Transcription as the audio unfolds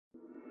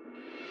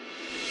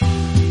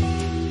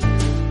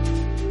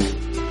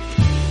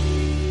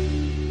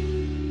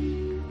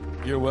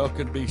You're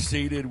welcome to be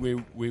seated.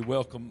 We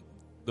welcome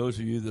those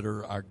of you that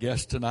are our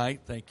guests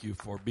tonight. Thank you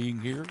for being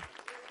here.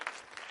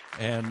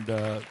 And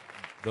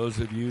those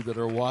of you that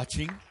are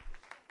watching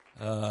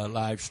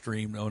live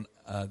stream on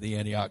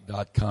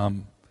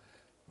theantioch.com,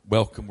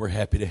 welcome. We're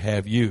happy to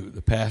have you.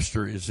 The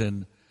pastor is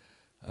in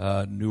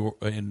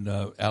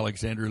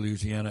Alexandria,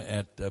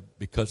 Louisiana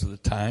because of the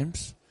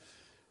times.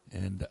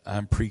 And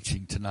I'm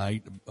preaching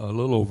tonight. A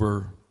little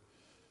over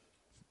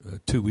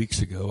 2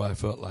 weeks ago, I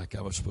felt like I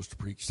was supposed to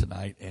preach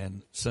tonight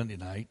and Sunday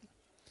night.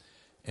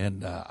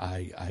 And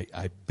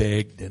I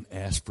begged and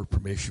asked for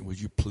permission. Would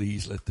you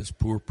please let this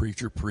poor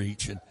preacher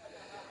preach?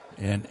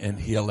 And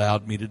he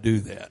allowed me to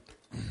do that.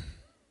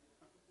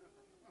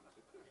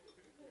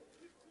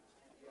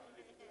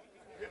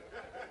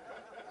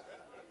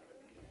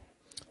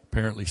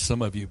 Apparently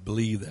some of you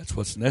believe that's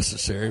what's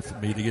necessary for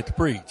me to get to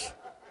preach.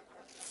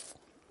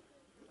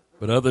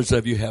 But others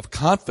of you have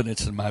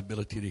confidence in my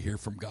ability to hear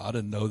from God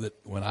and know that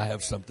when I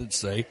have something to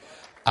say,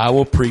 I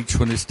will preach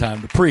when it's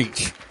time to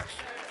preach.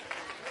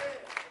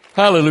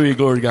 Hallelujah,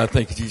 glory to God.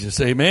 Thank you, Jesus.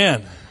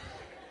 Amen.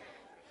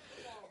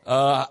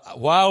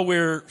 While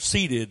we're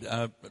seated,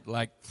 I'd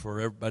like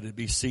for everybody to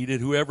be seated.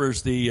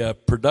 Whoever's the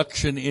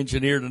production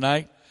engineer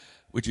tonight,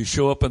 would you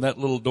show up in that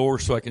little door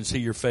so I can see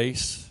your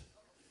face?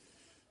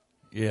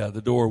 Yeah,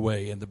 the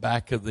doorway in the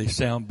back of the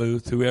sound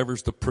booth.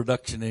 Whoever's the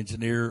production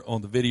engineer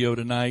on the video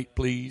tonight,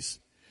 please.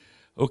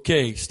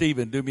 Okay,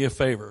 Stephen, do me a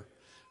favor.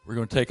 We're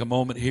going to take a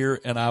moment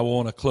here, and I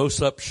want a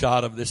close-up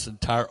shot of this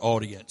entire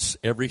audience,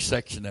 every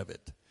section of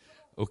it.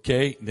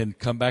 Okay, and then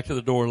come back to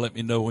the door and let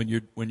me know when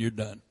you're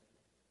done.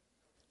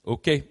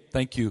 Okay,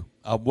 thank you.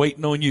 I'm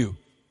waiting on you.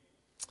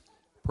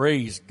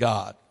 Praise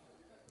God.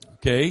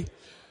 Okay.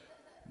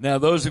 Now,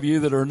 those of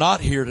you that are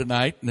not here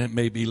tonight and that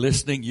may be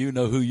listening, you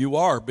know who you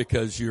are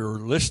because you're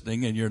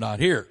listening and you're not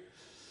here.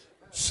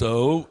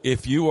 So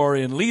if you are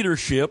in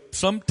leadership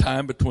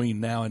sometime between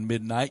now and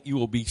midnight, you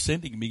will be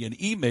sending me an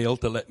email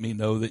to let me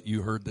know that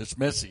you heard this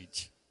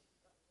message.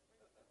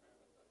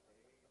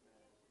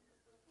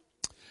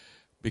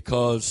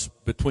 Because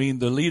between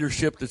the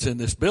leadership that's in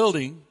this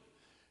building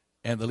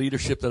and the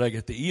leadership that I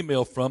get the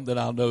email from, then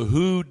I'll know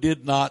who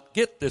did not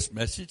get this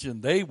message,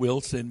 and they will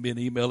send me an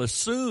email as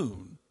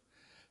soon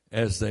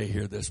as they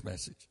hear this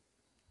message.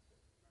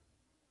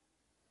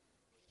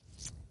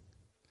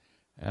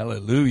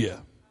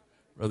 Hallelujah.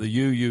 Brother,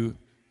 you're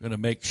going to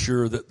make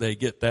sure that they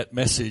get that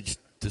message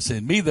to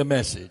send me the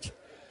message.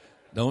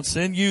 Don't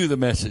send you the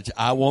message.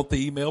 I want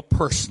the email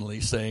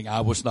personally saying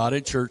I was not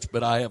in church,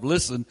 but I have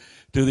listened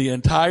to the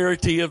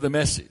entirety of the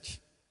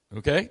message.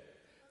 Okay?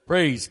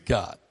 Praise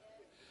God.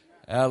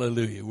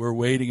 Hallelujah. We're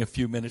waiting a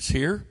few minutes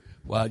here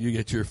while you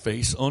get your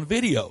face on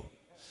video.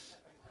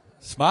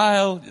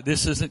 Smile.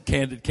 This isn't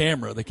candid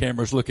camera. The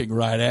camera's looking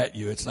right at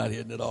you. It's not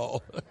hidden at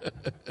all.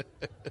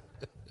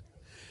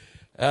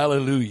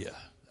 Hallelujah.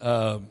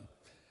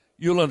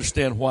 You'll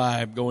understand why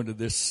I'm going to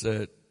this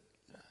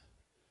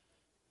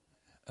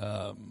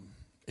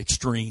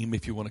extreme,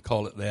 if you want to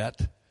call it that,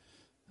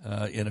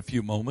 in a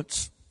few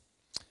moments.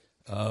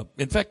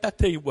 In fact, I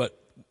tell you what,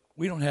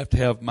 we don't have to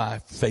have my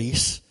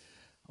face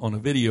on a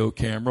video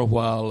camera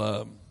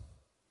while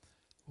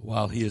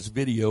he is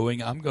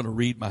videoing. I'm going to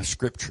read my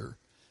scripture.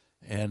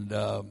 And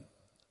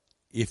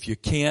if you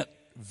can't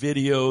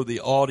video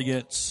the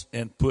audience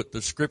and put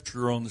the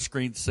scripture on the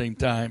screen at the same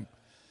time,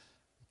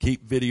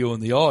 keep videoing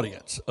the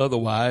audience.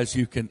 Otherwise,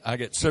 I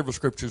get several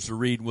scriptures to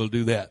read, and we'll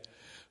do that.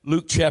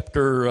 Luke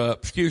chapter,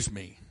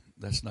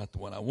 that's not the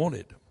one I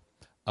wanted.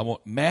 I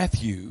want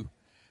Matthew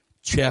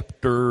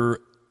chapter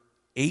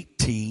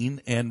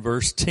 18 and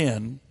verse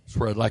 10. That's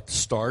where I'd like to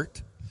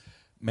start.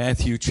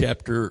 Matthew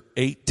chapter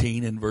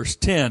 18 and verse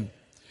 10.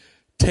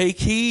 Take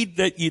heed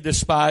that ye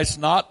despise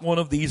not one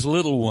of these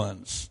little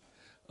ones.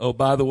 Oh,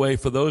 by the way,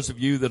 for those of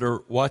you that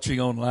are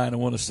watching online and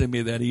want to send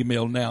me that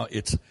email now,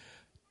 it's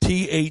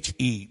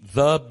THE,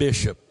 the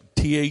bishop,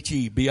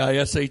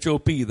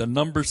 THEBISHOP, the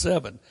number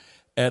 7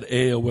 at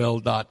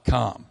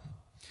AOL.com.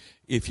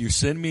 If you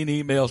send me an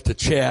email to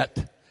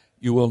chat,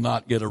 you will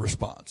not get a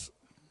response.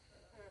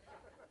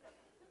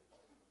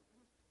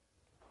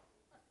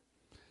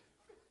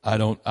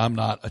 I'm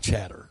not a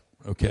chatter.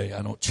 Okay.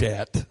 I don't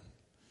chat.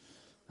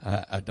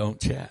 I don't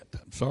chat.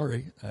 I'm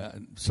sorry.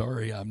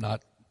 I'm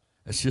not.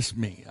 That's just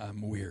me.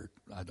 I'm weird.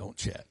 I don't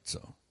chat.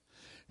 So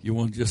you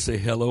want to just say,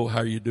 hello,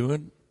 how are you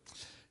doing?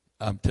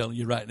 I'm telling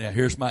you right now,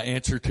 here's my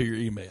answer to your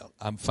email.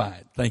 I'm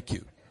fine. Thank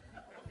you.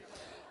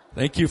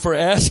 Thank you for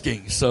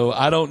asking. So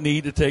I don't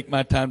need to take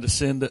my time to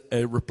send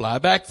a reply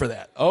back for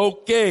that.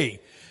 Okay.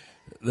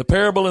 The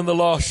parable of the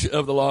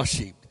lost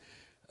sheep.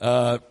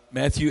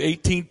 Matthew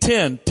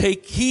 18:10.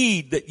 Take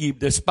heed that ye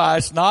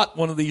despise not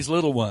one of these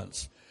little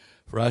ones.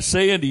 For I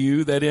say unto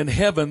you that in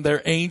heaven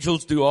their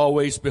angels do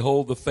always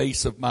behold the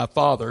face of my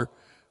Father,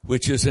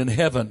 which is in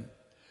heaven.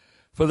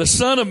 For the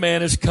Son of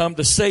Man is come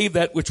to save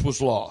that which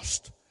was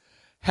lost.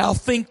 How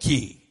think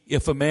ye,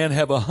 if a man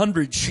have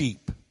 100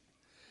 sheep,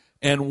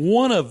 and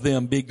one of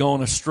them be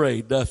gone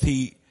astray, doth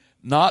he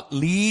not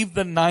leave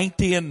the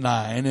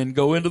 99 and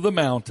go into the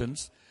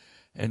mountains,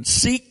 and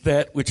seek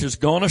that which is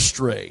gone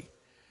astray.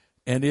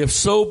 And if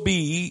so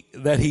be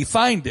that he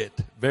find it,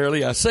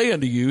 verily I say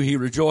unto you, he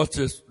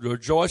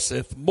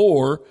rejoiceth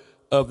more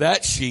of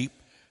that sheep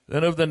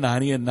than of the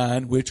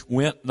 99 which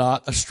went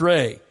not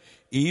astray.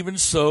 Even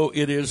so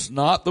it is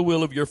not the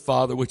will of your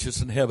Father which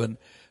is in heaven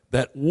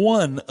that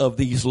one of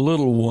these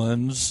little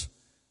ones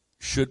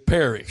should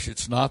perish.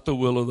 It's not the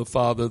will of the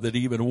Father that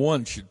even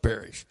one should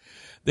perish.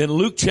 Then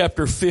Luke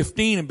chapter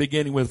 15, and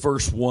beginning with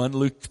verse 1,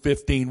 Luke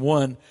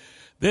 15:1,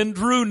 then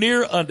drew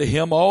near unto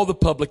him all the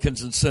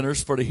publicans and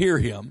sinners for to hear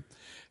him.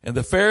 And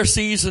the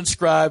Pharisees and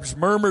scribes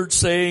murmured,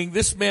 saying,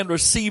 this man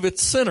receiveth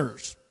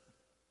sinners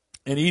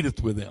and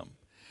eateth with them.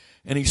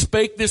 And he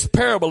spake this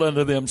parable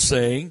unto them,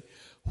 saying,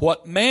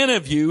 what man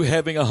of you,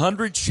 having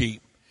 100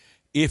 sheep,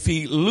 if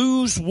he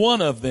lose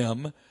one of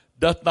them,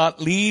 doth not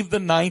leave the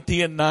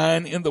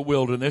 99 in the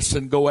wilderness,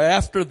 and go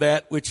after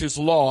that which is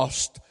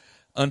lost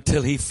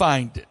until he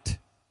find it?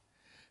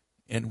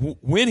 And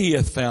when he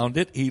hath found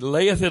it, he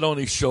layeth it on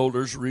his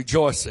shoulders,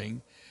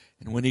 rejoicing.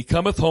 And when he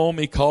cometh home,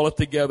 he calleth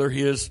together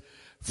his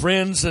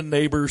friends and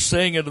neighbors,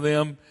 saying unto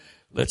them,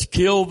 let's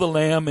kill the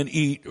lamb and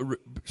eat,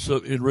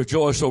 and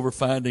rejoice over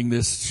finding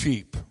this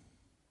sheep.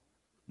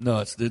 No,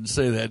 it didn't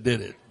say that,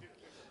 did it?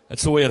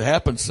 That's the way it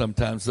happens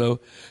sometimes, though.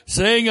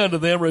 Saying unto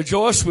them,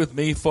 rejoice with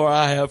me, for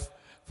I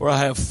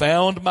have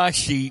found my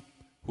sheep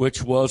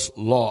which was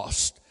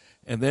lost.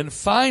 And then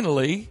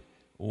finally,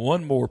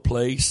 one more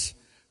place,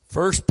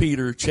 1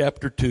 Peter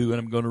chapter 2, and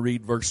I'm going to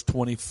read verse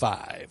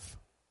 25.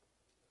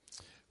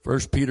 1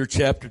 Peter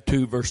chapter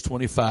 2, verse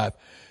 25.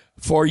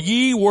 For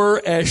ye were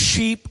as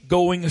sheep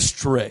going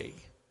astray,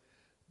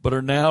 but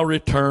are now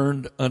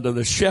returned unto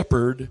the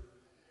shepherd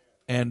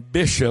and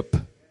bishop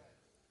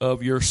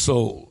of your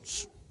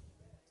souls.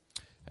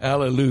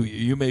 Hallelujah.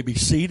 You may be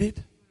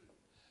seated.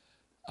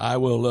 I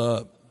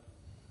will,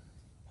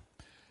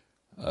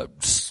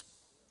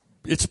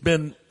 it's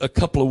been a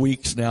couple of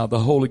weeks now. The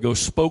Holy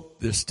Ghost spoke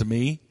this to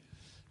me,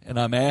 and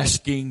I'm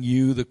asking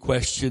you the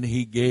question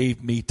he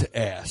gave me to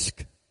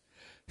ask.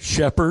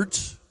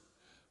 Shepherds,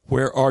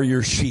 where are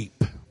your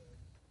sheep?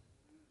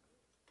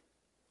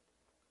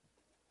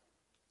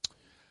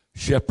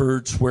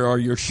 Shepherds, where are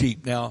your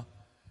sheep? Now,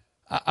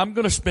 I'm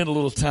going to spend a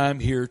little time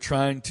here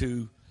trying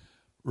to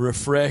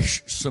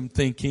refresh some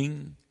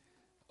thinking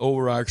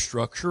over our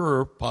structure,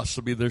 or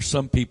possibly there's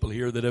some people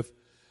here that have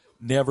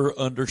never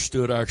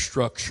understood our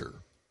structure.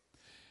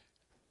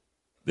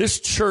 This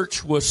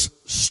church was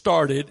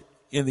started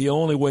in the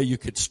only way you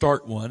could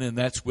start one, and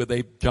that's with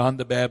a John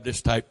the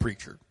Baptist type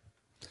preacher.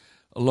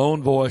 A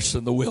lone voice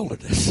in the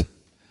wilderness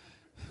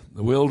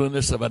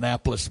of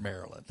Annapolis,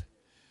 Maryland.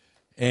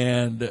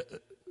 And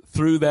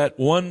through that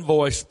one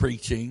voice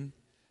preaching,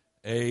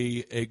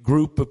 a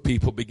group of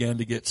people began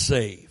to get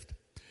saved.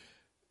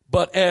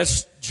 But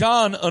as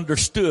John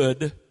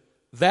understood,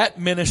 that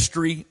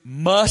ministry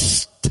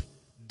must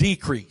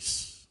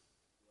decrease.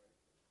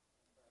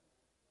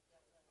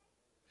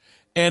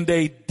 And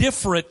a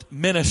different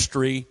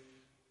ministry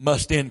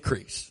must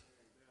increase.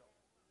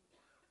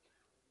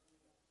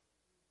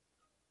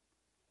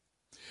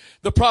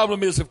 The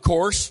problem is, of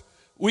course,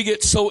 we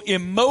get so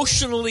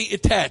emotionally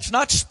attached,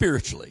 not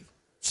spiritually,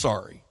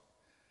 sorry.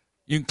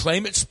 You can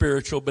claim it's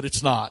spiritual, but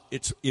it's not.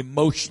 It's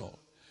emotional.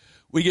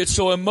 We get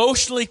so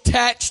emotionally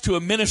attached to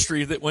a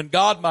ministry that when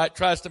God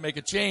tries to make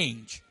a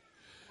change,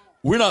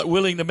 we're not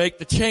willing to make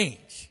the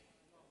change.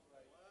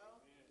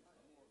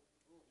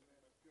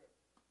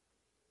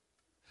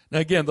 Now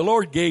again, the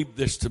Lord gave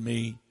this to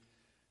me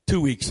 2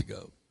 weeks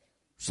ago.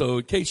 So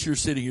in case you're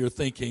sitting here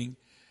thinking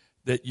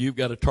that you've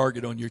got a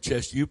target on your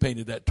chest, you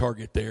painted that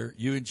target there.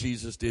 You and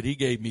Jesus did. He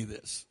gave me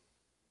this.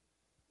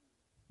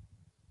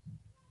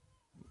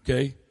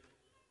 Okay?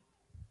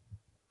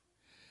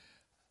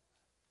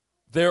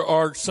 There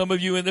are some of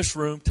you in this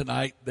room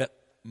tonight that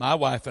my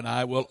wife and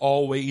I will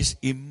always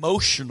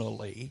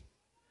emotionally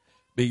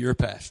be your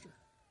pastor.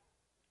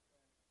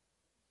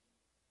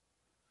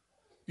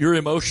 Your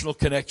emotional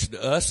connection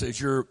to us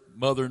as your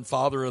mother and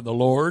father in the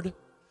Lord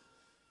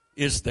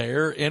is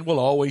there and will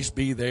always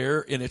be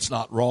there, and it's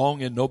not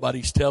wrong, and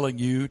nobody's telling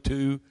you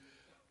to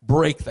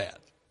break that.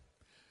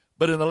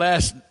 But in the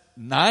last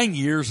 9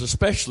 years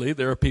especially,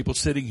 there are people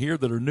sitting here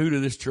that are new to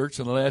this church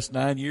in the last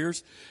 9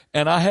 years,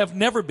 and I have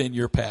never been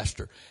your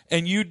pastor.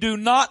 And you do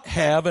not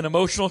have an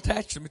emotional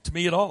attachment to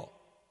me at all.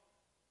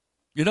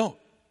 You don't.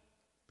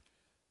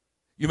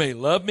 You may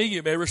love me,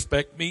 you may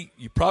respect me,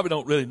 you probably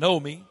don't really know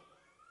me.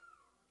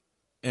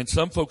 And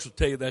some folks will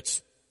tell you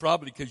that's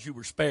probably because you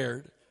were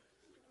spared.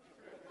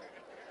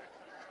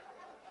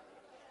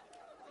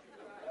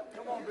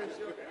 Come on,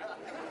 Bishop.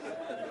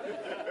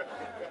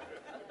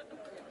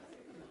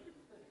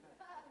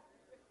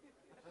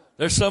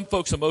 There's some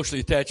folks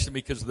emotionally attached to me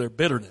because of their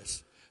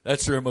bitterness.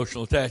 That's their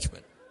emotional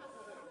attachment.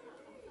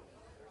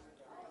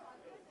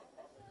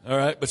 All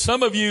right, but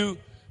some of you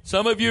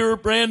are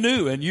brand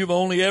new, and you've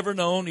only ever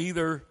known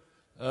either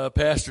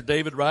Pastor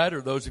David Wright,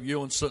 or those of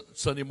you on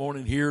Sunday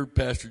morning here,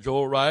 Pastor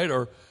Joel Wright,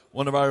 or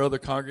one of our other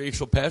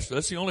congregational pastors.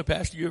 That's the only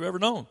pastor you've ever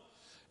known.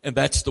 And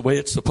that's the way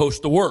it's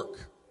supposed to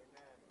work.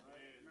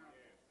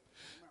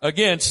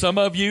 Again, some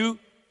of you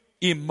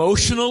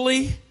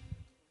emotionally,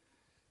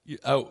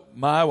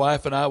 my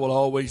wife and I will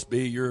always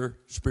be your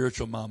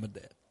spiritual mom and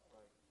dad.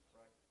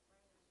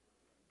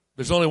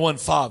 There's only one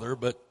father,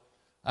 but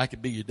I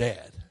could be your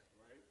dad.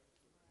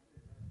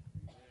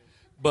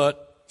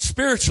 But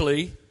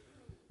spiritually,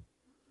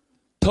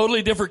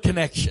 totally different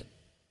connection.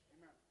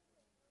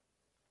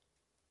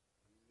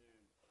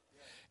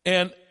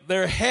 And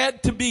there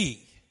had to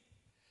be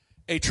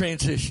a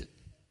transition.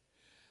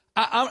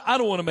 I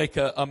don't want to make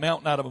a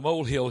mountain out of a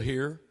molehill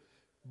here,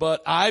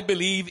 but I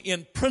believe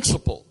in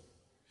principle.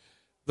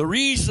 The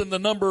reason the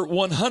number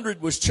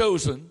 100 was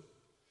chosen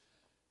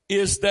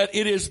is that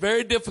it is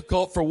very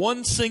difficult for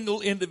one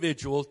single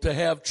individual to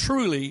have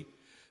truly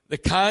the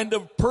kind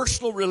of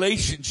personal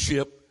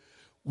relationship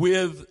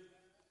with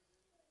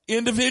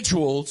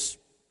individuals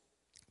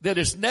that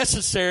is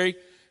necessary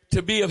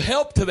to be of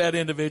help to that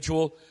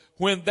individual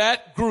when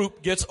that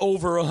group gets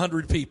over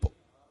 100 people.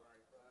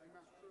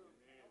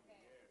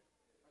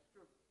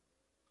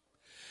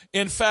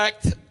 In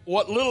fact,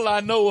 what little I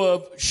know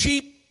of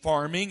sheep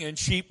farming and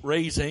sheep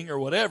raising or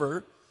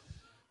whatever,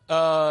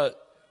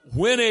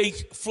 when a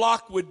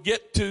flock would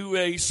get to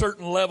a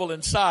certain level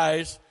in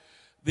size,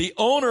 the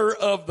owner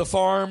of the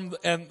farm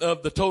and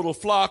of the total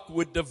flock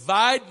would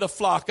divide the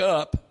flock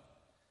up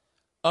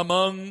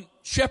among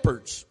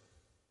shepherds.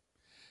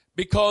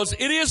 Because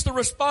it is the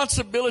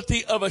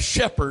responsibility of a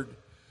shepherd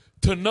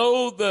to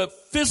know the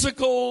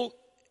physical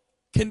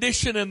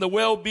condition and the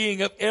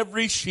well-being of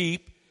every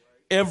sheep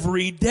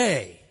every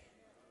day.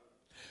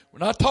 We're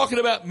not talking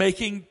about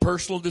making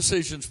personal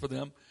decisions for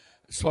them.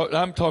 So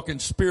I'm talking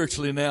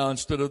spiritually now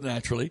instead of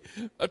naturally.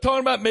 I'm talking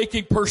about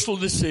making personal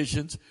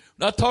decisions.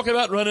 I'm not talking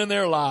about running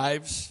their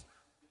lives.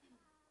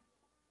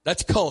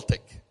 That's cultic.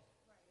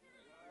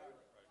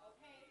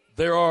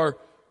 There are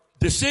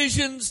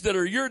decisions that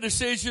are your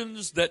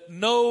decisions that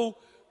no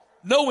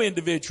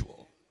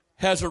individual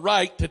has a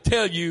right to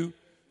tell you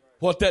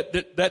what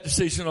that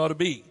decision ought to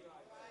be.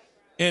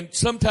 And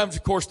sometimes,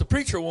 of course, the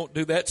preacher won't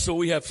do that, so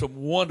we have some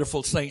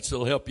wonderful saints that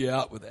will help you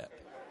out with that.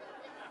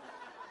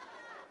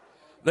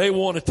 They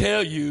want to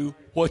tell you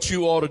what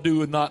you ought to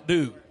do and not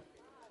do.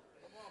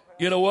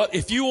 You know what?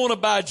 If you want to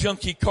buy a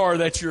junky car,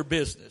 that's your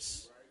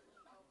business.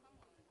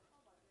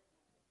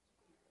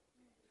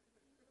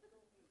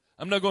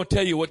 I'm not going to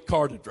tell you what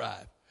car to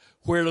drive,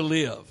 where to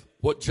live,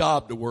 what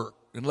job to work,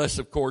 unless,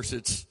 of course,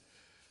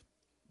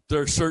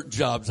 there are certain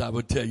jobs I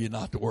would tell you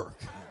not to work.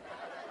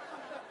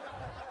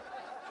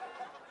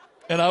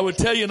 And I would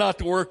tell you not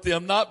to work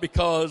them, not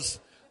because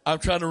I'm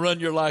trying to run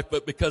your life,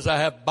 but because I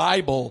have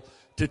Bible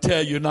to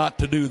tell you not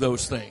to do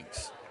those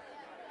things.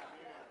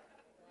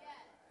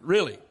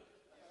 Really.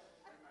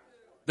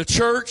 The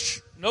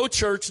church,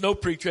 no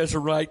preacher has a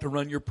right to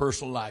run your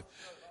personal life.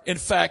 In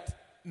fact,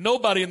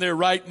 nobody in their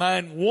right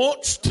mind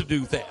wants to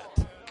do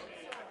that.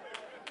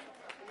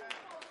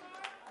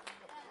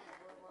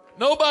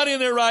 Nobody in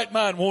their right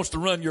mind wants to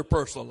run your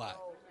personal life.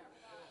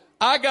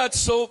 I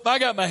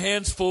got my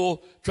hands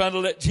full trying to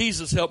let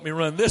Jesus help me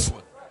run this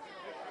one.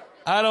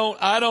 I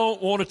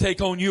don't want to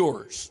take on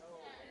yours.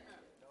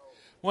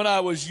 When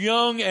I was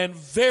young and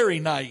very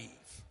naive,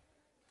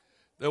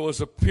 there was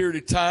a period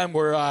of time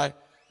where I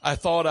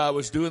thought I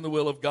was doing the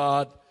will of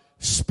God,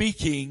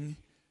 speaking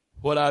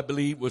what I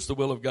believe was the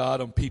will of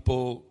God on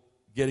people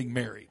getting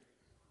married.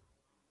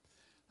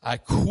 I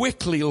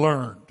quickly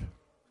learned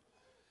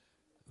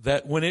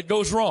that when it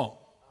goes wrong,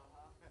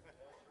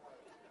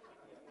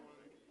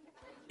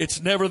 it's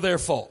never their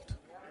fault.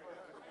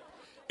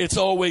 It's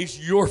always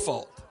your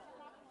fault.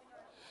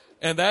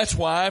 And that's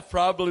why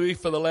probably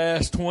for the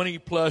last 20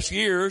 plus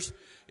years,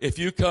 if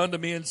you come to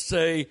me and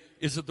say,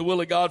 is it the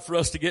will of God for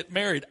us to get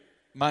married?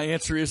 My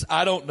answer is,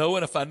 I don't know.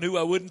 And if I knew,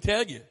 I wouldn't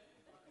tell you.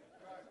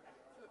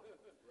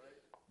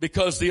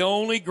 Because the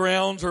only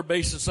grounds or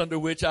basis under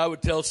which I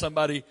would tell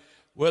somebody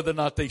whether or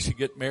not they should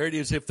get married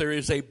is if there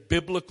is a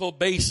biblical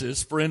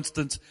basis. For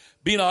instance,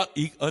 be not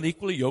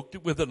unequally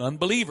yoked with an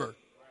unbeliever.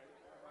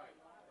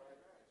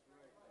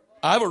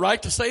 I have a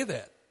right to say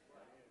that.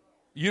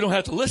 You don't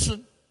have to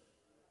listen.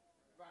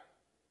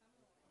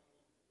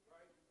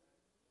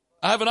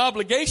 I have an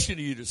obligation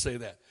to you to say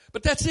that.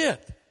 But that's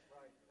it.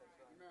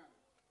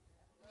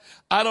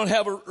 I don't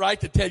have a right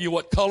to tell you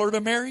what color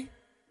to marry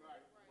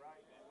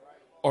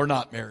or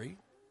not marry.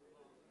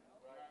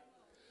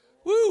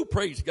 Woo,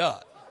 praise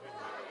God.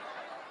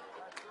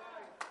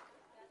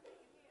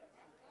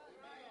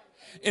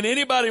 And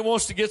anybody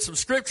wants to get some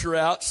scripture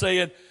out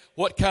saying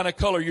what kind of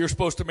color you're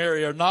supposed to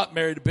marry or not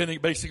marry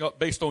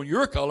based on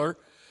your color,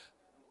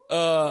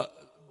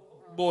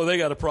 boy, they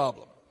got a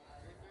problem.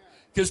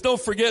 Because don't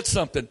forget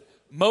something.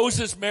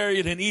 Moses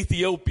married an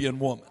Ethiopian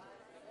woman.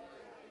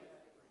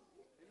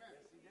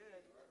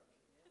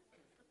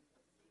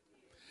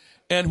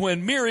 And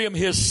when Miriam,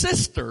 his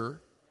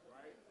sister,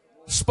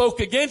 spoke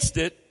against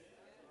it,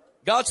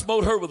 God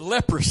smote her with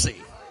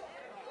leprosy.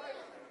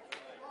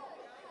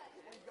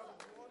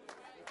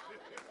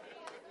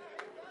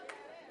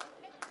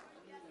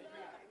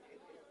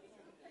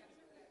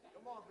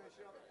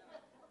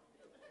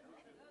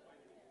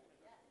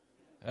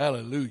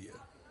 Hallelujah.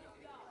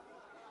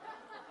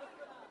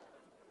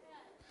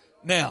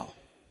 Now,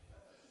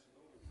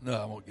 no,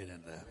 I won't get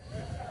into that.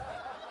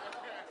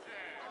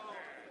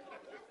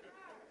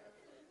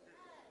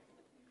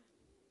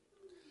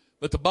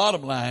 But the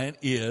bottom line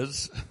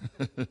is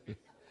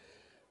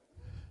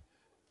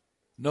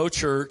no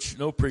church,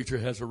 no preacher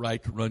has a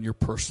right to run your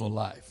personal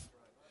life.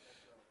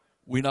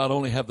 We not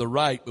only have the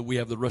right, but we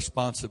have the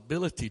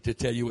responsibility to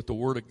tell you what the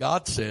Word of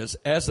God says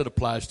as it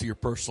applies to your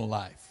personal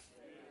life.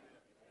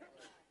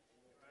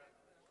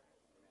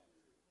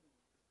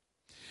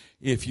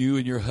 If you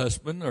and your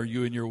husband or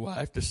you and your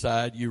wife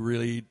decide you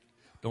really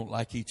don't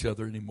like each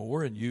other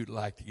anymore and you'd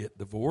like to get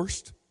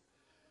divorced,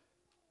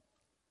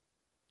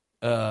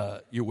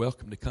 you're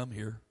welcome to come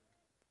here.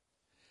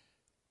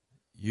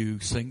 You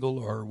single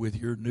or with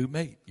your new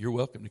mate, you're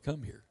welcome to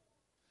come here.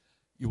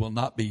 You will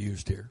not be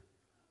used here.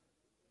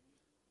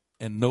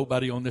 And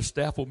nobody on this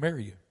staff will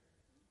marry you.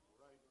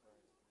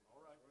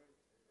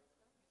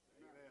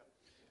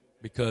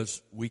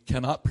 Because we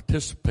cannot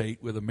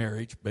participate with a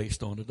marriage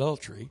based on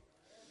adultery.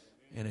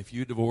 And if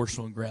you divorce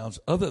on grounds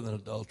other than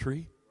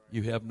adultery,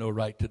 you have no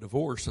right to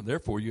divorce, and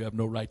therefore you have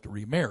no right to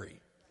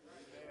remarry.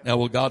 Now,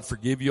 will God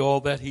forgive you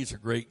all that? He's a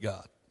great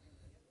God.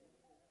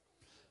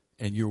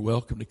 And you're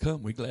welcome to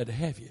come. We're glad to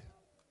have you.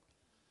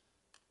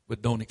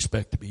 But don't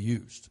expect to be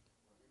used.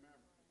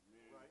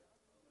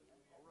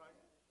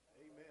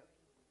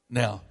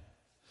 Now,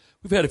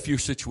 we've had a few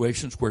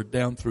situations where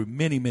down through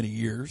many, many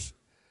years,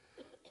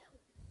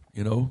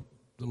 you know,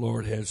 the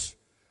Lord has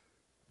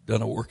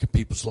done a work in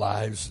people's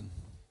lives, and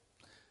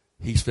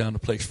He's found a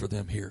place for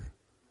them here.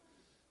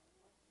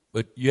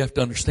 But you have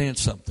to understand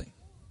something.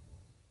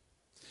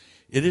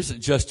 It isn't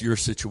just your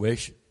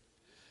situation.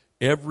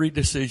 Every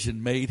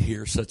decision made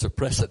here sets a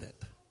precedent.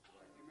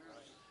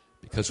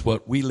 Because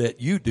what we let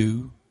you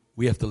do,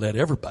 we have to let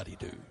everybody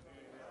do.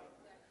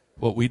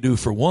 What we do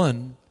for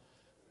one,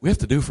 we have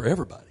to do for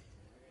everybody.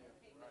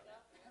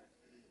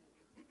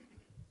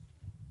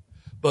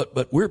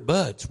 But we're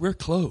buds. We're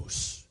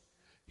close.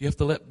 You have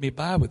to let me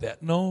by with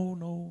that. No.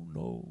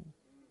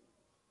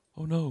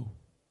 Oh, no.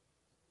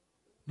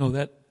 No,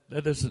 that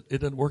doesn't, it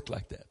doesn't work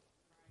like that.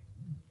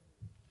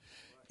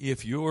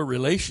 If your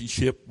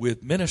relationship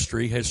with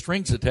ministry has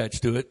strings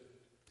attached to it,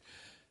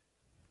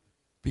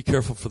 be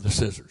careful for the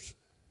scissors.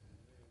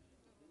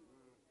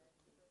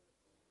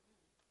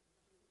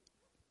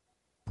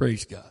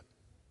 Praise God.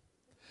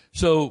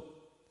 So,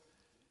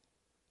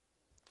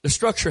 the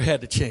structure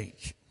had to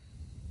change.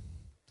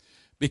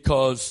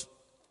 Because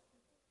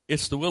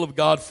it's the will of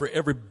God for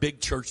every big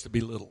church to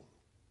be little.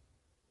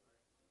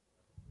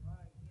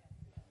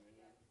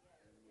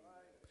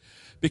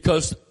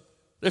 Because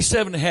there's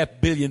 7.5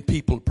 billion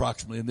people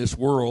approximately in this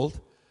world,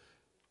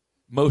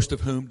 most of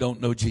whom don't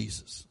know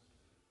Jesus.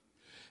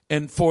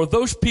 And for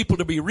those people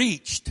to be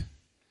reached,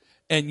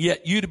 and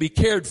yet you to be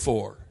cared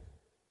for,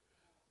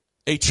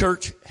 a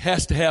church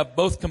has to have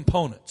both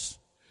components.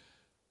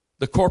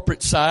 The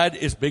corporate side,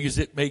 as big as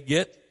it may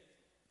get,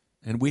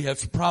 and we have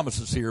some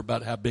promises here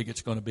about how big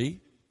it's going to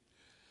be.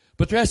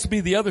 But there has to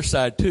be the other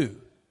side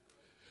too,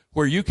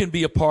 where you can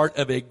be a part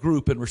of a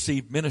group and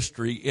receive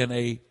ministry in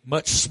a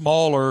much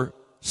smaller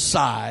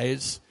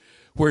size,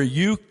 where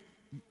you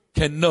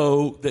can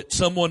know that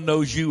someone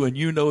knows you and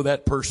you know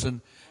that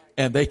person,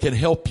 and they can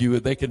help you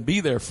and they can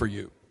be there for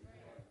you.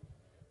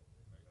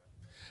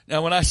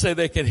 Now, when I say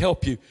they can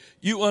help you,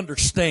 you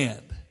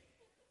understand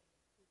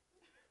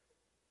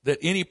that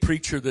any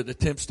preacher that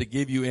attempts to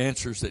give you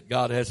answers that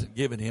God hasn't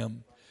given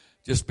him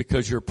just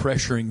because you're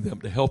pressuring them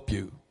to help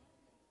you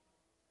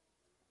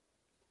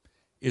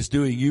is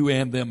doing you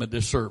and them a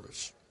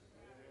disservice.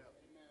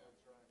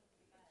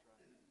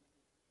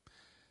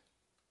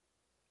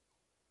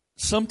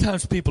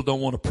 Sometimes people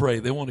don't want to pray.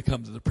 They want to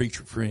come to the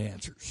preacher for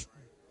answers.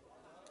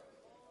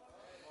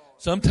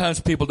 Sometimes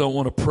people don't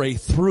want to pray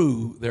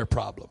through their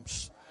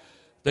problems.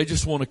 They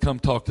just want to come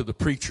talk to the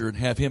preacher and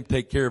have him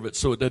take care of it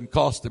so it doesn't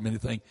cost them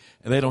anything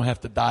and they don't have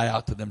to die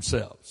out to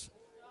themselves.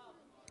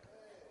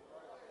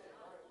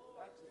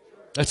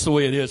 That's the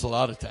way it is a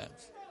lot of times.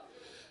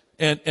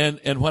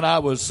 And when I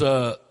was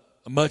a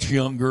much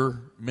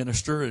younger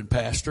minister and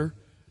pastor,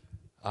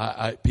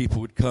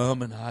 people would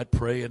come and I'd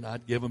pray and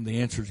I'd give them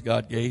the answers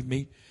God gave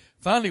me.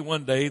 Finally,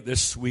 one day,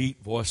 this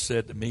sweet voice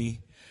said to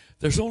me,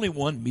 "There's only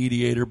one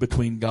mediator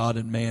between God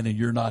and man, and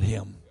you're not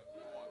him.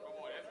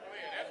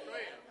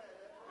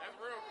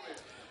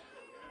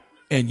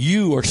 And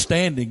you are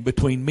standing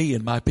between me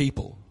and my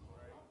people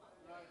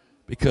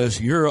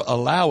because you're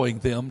allowing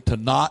them to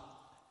not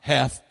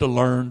have to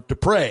learn to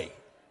pray."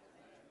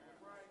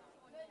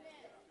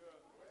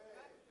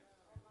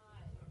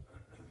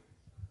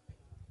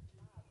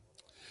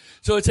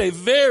 So it's a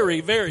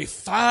very, very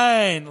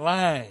fine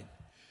line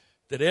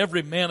that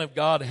every man of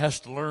God has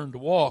to learn to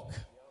walk.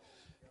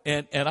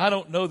 And I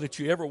don't know that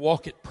you ever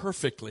walk it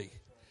perfectly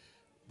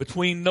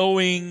between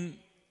knowing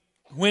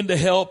when to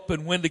help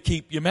and when to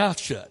keep your mouth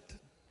shut.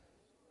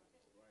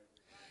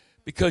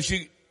 Because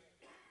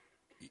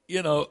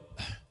you know,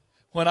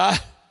 when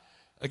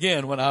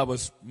Again, when I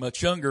was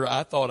much younger,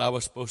 I thought I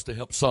was supposed to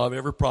help solve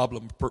every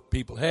problem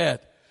people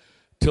had,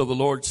 till the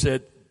Lord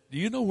said, do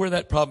you know where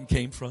that problem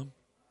came from?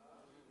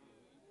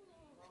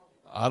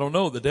 I don't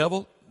know. The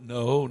devil?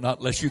 No, not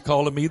unless you're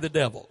calling me the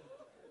devil.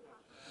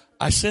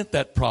 I sent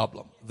that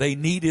problem. They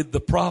needed the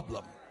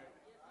problem.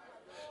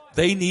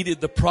 They needed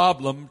the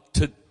problem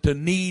to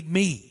need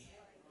me.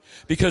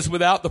 Because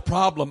without the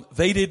problem,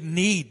 they didn't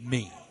need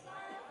me.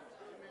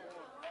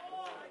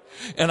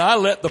 And I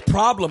let the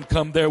problem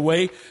come their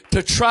way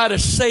to try to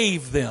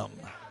save them.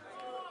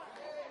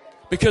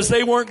 Because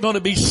they weren't going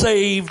to be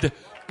saved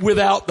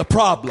without the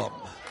problem.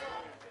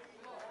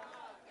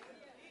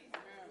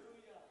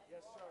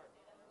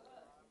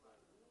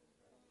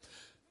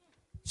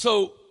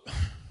 So,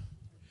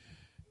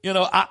 you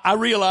know, I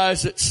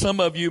realize that some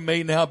of you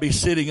may now be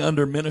sitting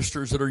under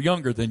ministers that are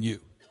younger than you.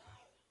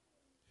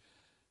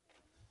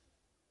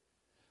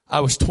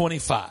 I was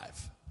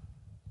 25.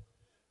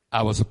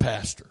 I was a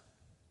pastor.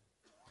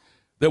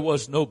 There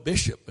was no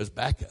bishop as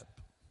backup.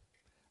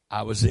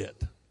 I was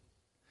it.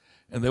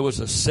 And there was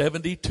a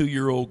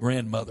 72-year-old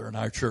grandmother in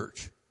our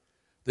church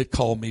that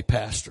called me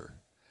pastor,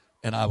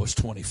 and I was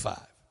 25.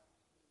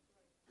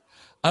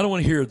 I don't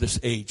want to hear this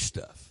age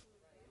stuff.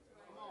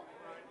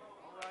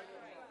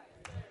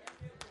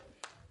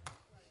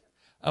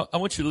 I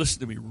want you to listen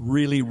to me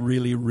really,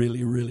 really,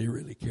 really, really,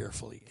 really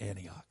carefully,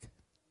 Antioch.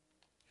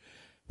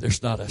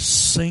 There's not a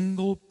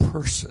single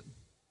person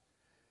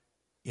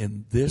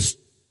in this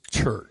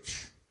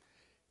church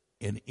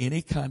in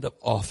any kind of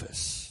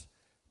office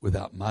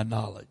without my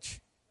knowledge.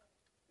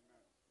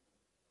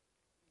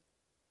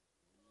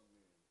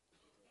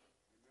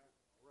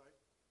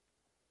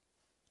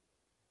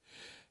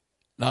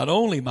 Not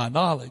only my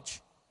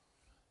knowledge,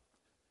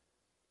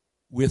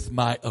 with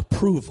my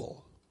approval.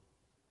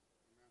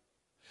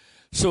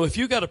 So if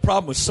you got a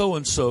problem with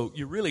so-and-so,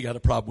 you really got a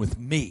problem with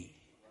me.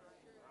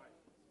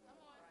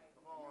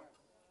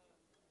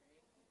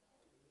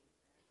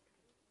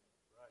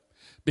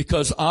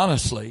 Because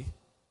honestly,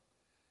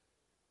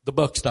 the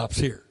buck stops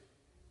here.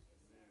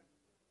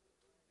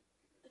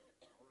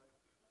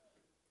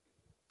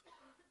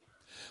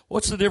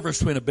 What's the difference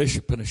between a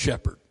bishop and a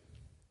shepherd?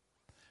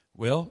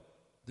 Well,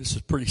 this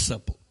is pretty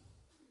simple.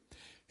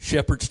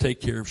 Shepherds take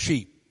care of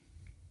sheep.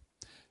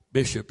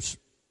 Bishops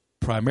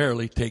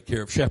primarily take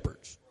care of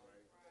shepherds.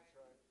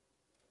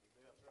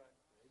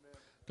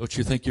 Don't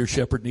you think your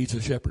shepherd needs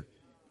a shepherd?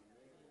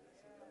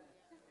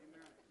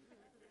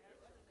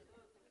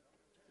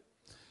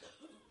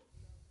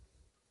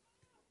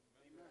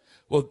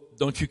 Well,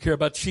 don't you care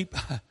about sheep?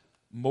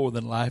 More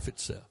than life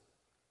itself.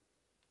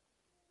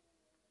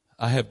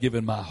 I have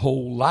given my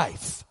whole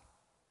life,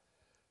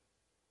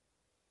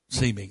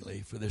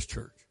 seemingly, for this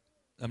church.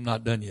 I'm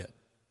not done yet.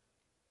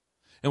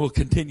 And will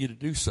continue to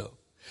do so.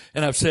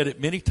 And I've said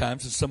it many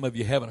times, and some of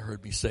you haven't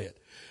heard me say it.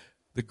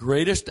 The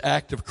greatest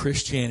act of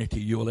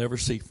Christianity you will ever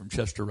see from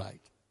Chester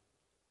Wright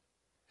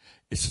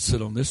is to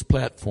sit on this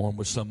platform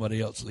with somebody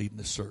else leading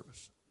this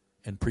service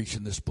and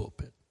preaching this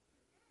pulpit.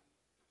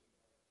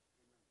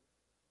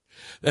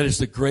 That is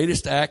the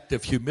greatest act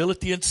of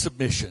humility and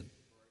submission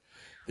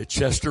that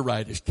Chester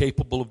Wright is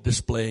capable of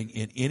displaying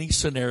in any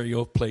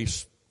scenario,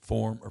 place,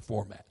 form, or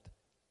format.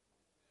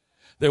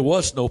 There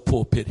was no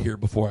pulpit here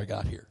before I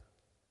got here.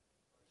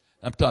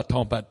 I'm not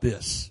talking about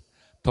this.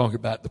 I'm talking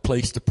about the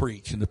place to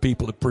preach and the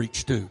people to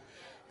preach to.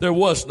 There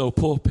was no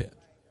pulpit.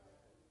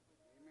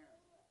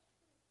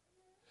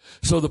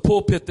 So the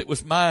pulpit that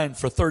was mine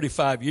for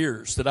 35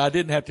 years that I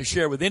didn't have to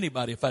share with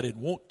anybody if I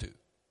didn't want to.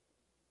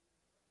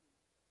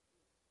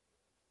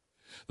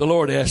 The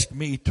Lord asked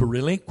me to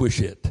relinquish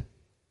it.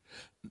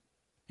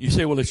 You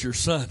say, well, it's your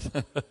son.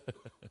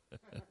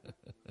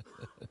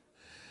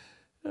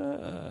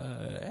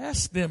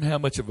 Ask them how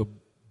much of a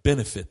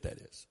benefit that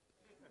is.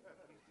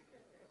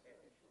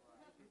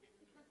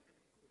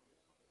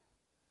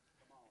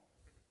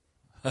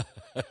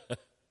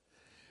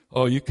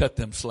 Oh, you cut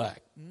them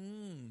slack.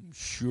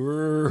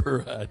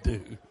 Sure I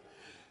do.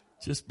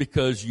 Just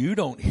because you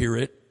don't hear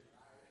it.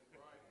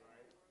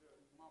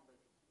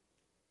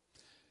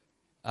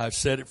 I've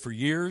said it for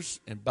years,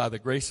 and by the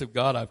grace of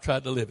God, I've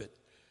tried to live it.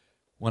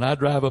 When I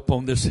drive up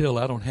on this hill,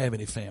 I don't have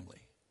any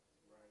family.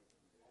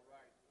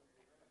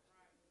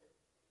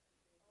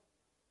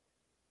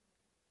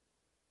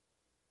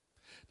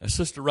 Now,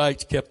 Sister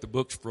Wright's kept the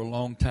books for a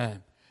long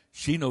time.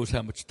 She knows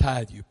how much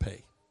tithe you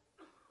pay.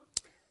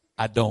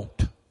 I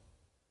don't.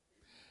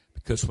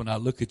 Because when I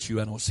look at you,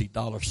 I don't see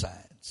dollar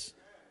signs.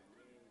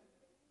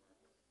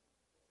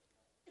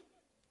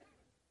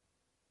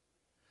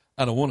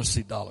 I don't want to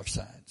see dollar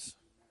signs.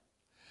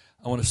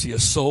 I want to see a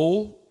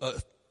soul,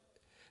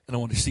 and I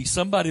want to see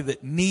somebody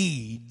that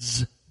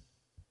needs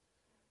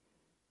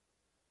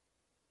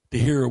to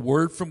hear a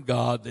word from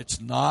God that's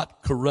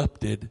not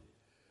corrupted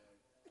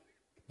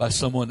by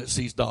someone that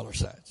sees dollar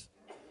signs.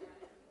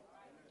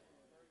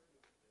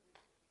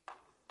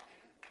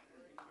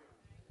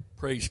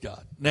 Praise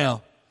God.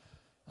 Now,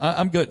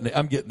 I'm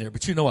getting there,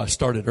 but you know I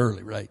started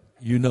early, right?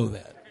 You know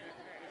that.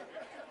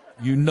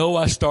 You know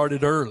I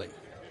started early.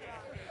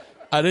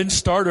 I didn't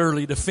start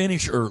early to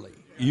finish early.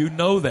 You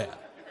know that.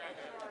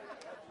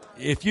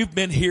 If you've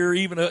been here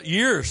even a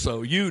year or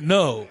so, you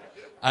know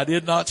I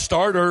did not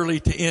start early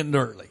to end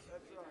early.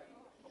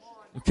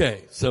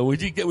 Okay, so we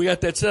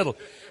got that settled.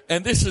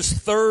 And this is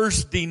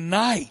Thursday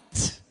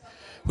night,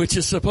 which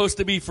is supposed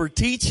to be for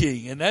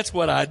teaching, and that's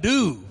what I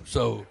do.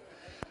 So,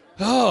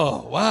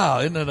 oh, wow,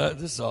 isn't it,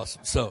 this is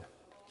awesome. So,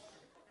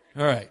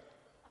 all right.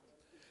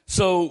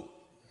 So,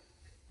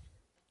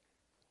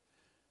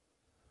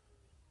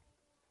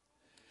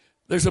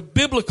 there's a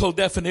biblical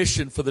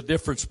definition for the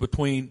difference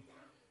between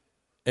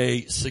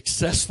a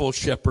successful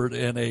shepherd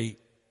and a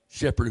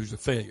shepherd who's a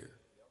failure.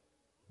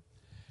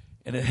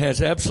 And it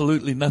has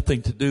absolutely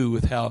nothing to do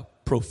with how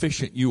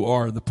proficient you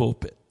are in the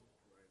pulpit.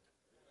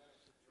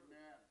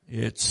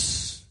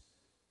 It's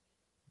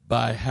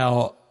by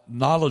how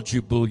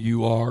knowledgeable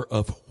you are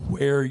of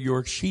where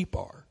your sheep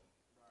are.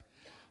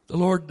 The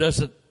Lord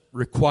doesn't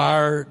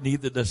require,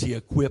 neither does He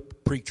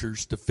equip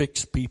preachers to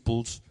fix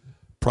people's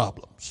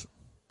problems.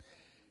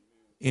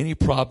 Any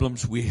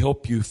problems we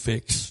help you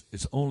fix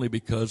is only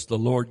because the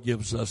Lord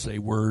gives us a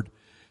word,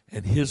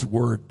 and His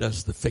word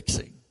does the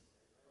fixing.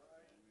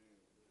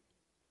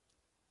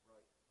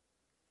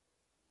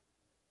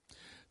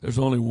 There's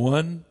only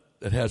one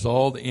that has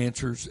all the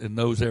answers and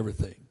knows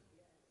everything.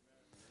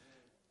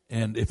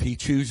 And if He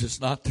chooses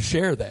not to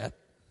share that,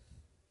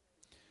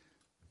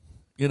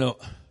 you know,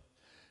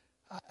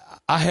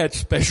 I had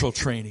special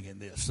training in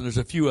this, and there's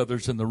a few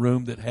others in the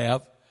room that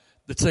have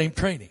the same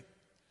training.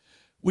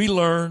 We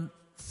learn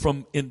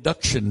from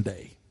induction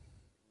day.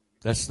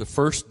 That's the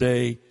first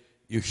day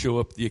you show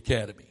up at the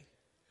academy.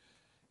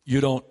 You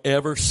don't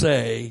ever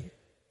say,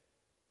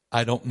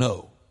 I don't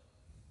know.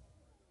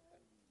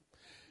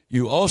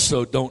 You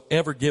also don't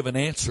ever give an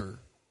answer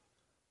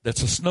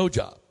that's a snow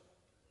job.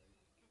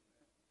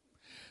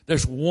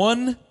 There's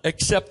one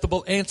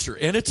acceptable answer,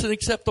 and it's an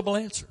acceptable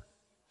answer.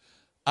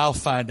 I'll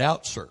find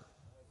out, sir.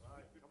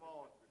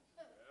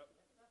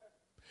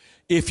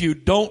 If you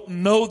don't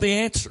know the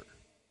answer,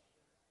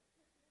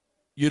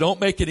 you don't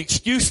make an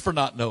excuse for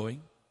not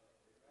knowing,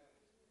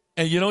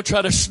 and you don't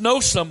try to snow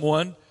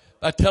someone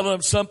by telling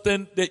them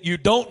something that you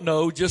don't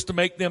know just to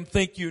make them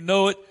think you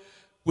know it,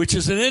 which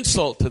is an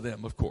insult to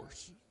them, of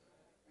course.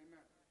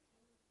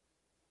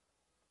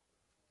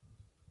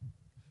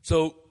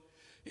 So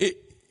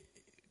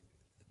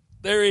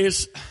there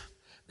is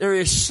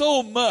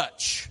so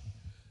much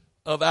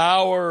of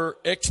our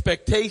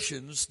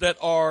expectations that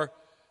are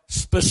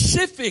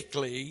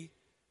specifically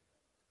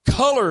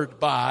colored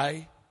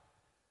by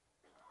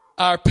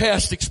our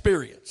past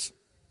experience.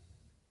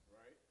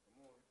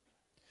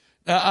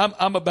 Now,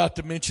 I'm about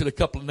to mention a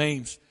couple of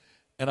names,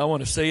 and I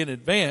want to say in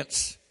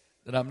advance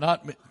that I'm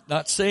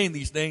not saying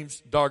these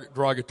names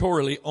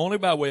derogatorily, only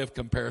by way of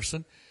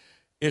comparison.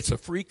 It's a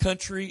free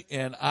country,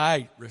 and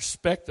I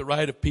respect the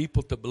right of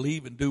people to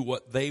believe and do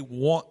what they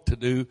want to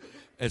do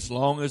as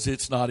long as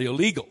it's not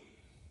illegal.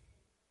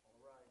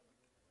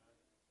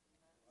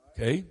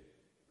 Okay?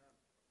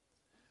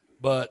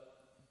 But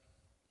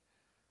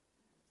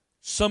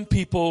some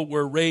people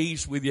were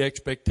raised with the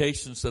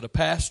expectations that a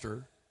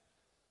pastor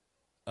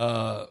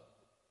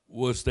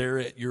was there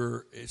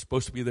is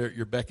supposed to be there at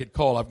your beck and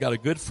call. I've got a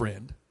good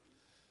friend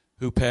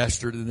who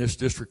pastored in this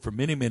district for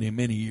many, many,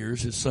 many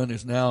years. His son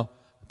is now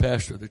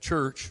pastor of the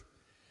church,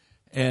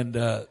 and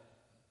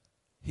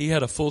he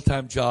had a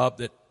full-time job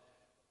that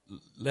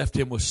left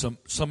him with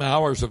some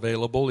hours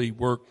available. He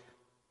worked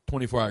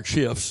 24-hour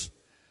shifts,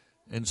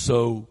 and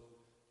so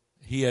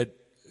he'd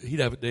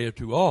have a day or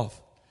two off.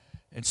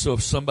 And so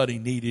if somebody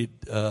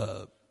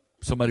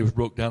was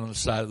broke down on the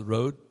side of the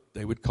road,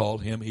 they would call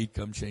him. He'd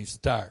come change the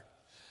tire.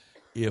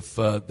 If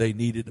they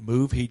needed to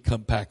move, he'd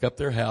come pack up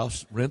their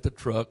house, rent the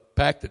truck,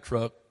 pack the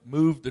truck,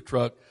 move the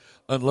truck,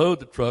 unload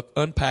the truck,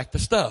 unpack the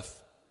stuff.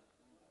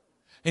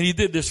 And he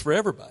did this for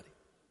everybody.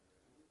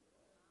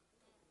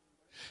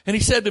 And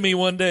he said to me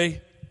one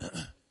day,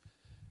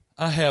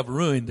 I have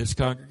ruined this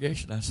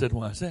congregation. I said,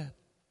 why is that?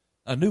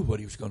 I knew what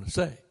he was going to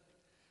say.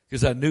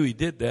 Because I knew he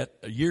did that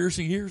years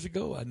and years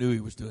ago. I knew he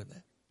was doing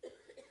that.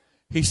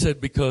 He said,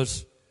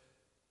 because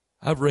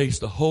I've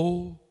raised a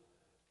whole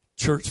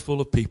church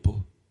full of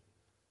people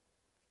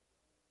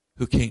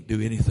who can't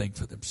do anything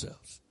for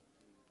themselves.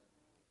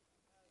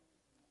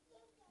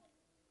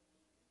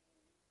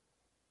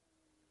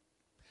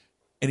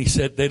 And he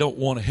said they don't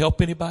want to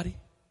help anybody.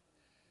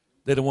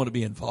 They don't want to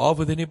be involved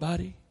with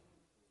anybody.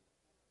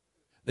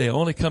 They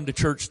only come to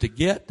church to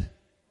get.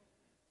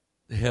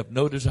 They have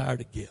no desire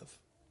to give.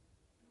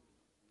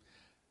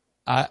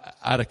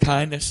 Out of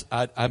kindness,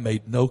 I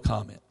made no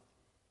comment.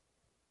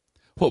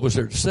 What was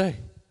there to say?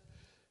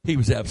 He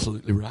was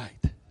absolutely right.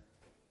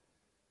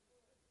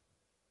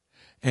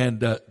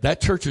 And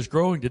that church is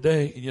growing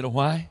today. And you know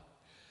why?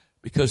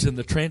 Because in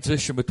the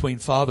transition between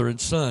father and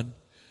son,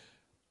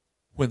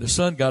 when the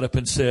son got up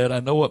and said,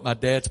 I know what my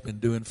dad's been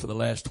doing for the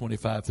last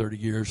 25, 30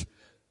 years.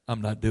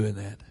 I'm not doing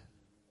that.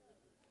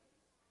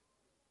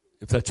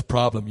 If that's a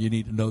problem, you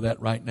need to know that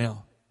right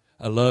now.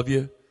 I love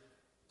you.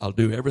 I'll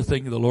do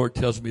everything the Lord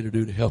tells me to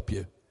do to help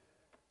you.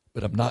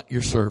 but I'm not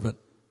your servant.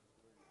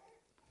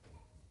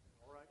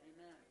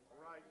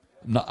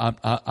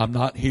 I'm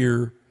not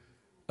here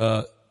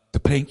to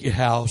paint your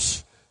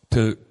house,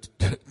 to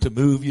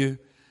move you,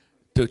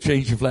 to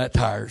change your flat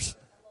tires.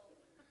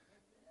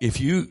 If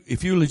you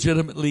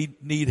legitimately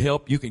need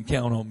help, you can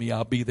count on me.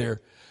 I'll be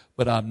there,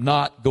 but I'm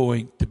not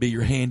going to be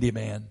your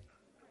handyman.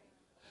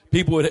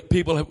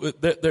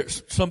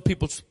 Some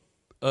people's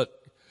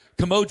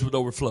commodes would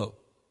overflow.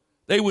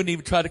 They wouldn't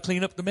even try to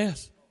clean up the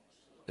mess.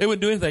 They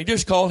wouldn't do anything.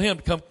 Just call him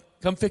to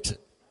come fix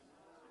it.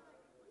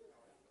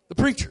 The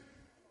preacher.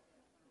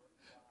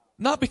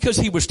 Not because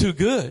he was too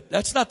good.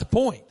 That's not the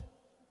point.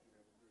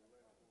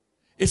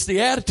 It's the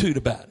attitude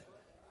about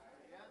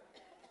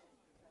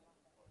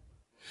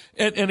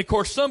it. And of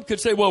course, some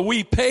could say, well,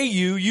 we pay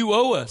you, you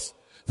owe us.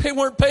 They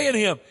weren't paying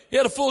him. He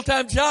had a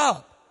full-time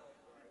job.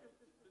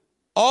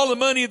 All the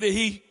money that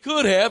he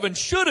could have and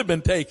should have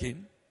been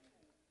taking,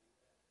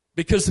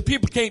 because the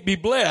people can't be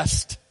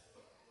blessed.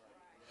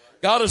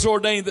 God has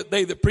ordained that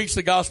they that preach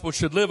the gospel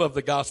should live of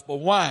the gospel.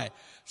 Why?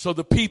 So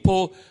the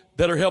people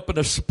that are helping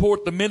to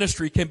support the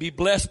ministry can be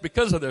blessed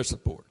because of their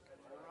support.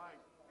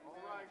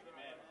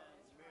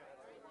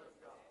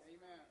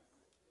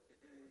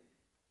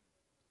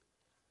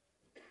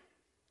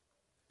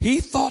 He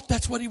thought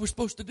that's what he was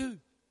supposed to do.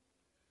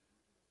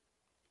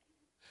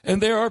 And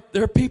there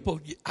are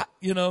people,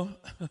 you know,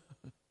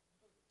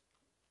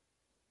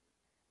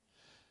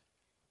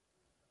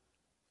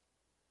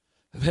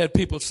 I've had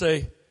people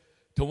say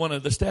to one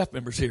of the staff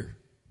members here,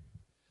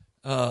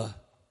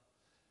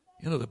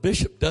 you know, the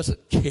bishop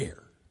doesn't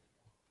care.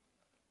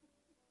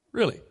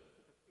 Really.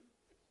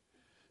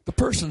 The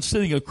person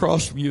sitting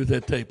across from you at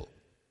that table,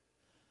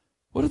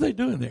 what are they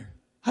doing there?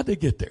 How'd they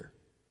get there?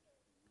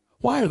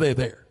 Why are they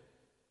there?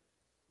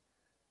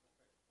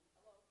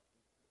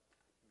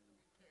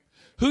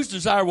 Whose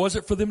desire was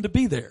it for them to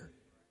be there?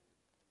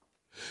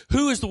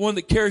 Who is the one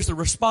that carries the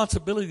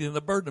responsibility and the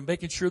burden of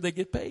making sure they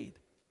get paid?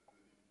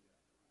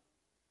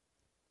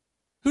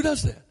 Who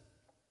does that?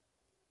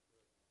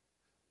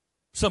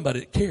 Somebody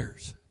that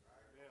cares.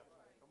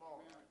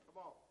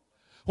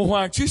 Well,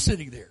 why aren't you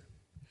sitting there?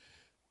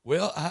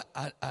 Well,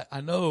 I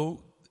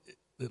know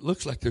it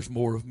looks like there's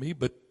more of me,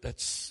 but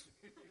that's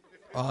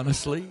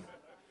honestly,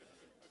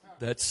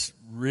 that's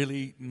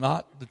really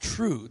not the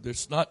truth.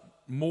 There's not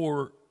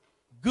more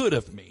good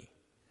of me.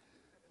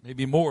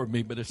 Maybe more of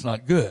me, but it's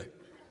not good.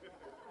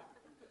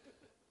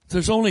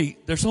 There's only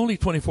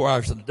 24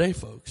 hours in a day,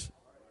 folks.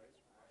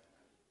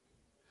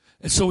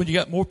 And so when you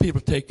got more people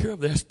to take care of,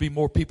 there has to be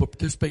more people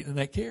participating in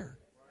that care.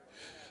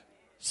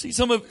 See,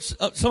 some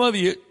of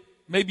you,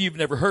 maybe you've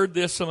never heard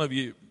this. Some of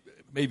you,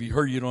 maybe you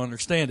heard, you don't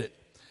understand it.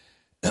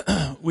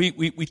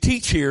 We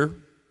teach here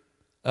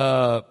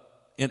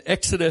in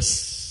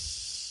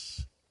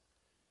Exodus.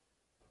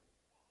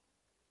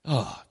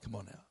 Oh, come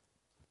on now.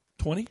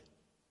 20?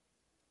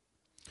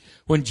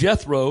 When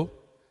Jethro,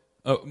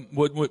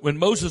 when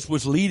Moses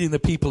was leading the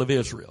people of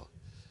Israel,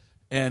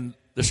 and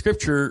the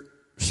scripture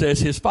says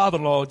his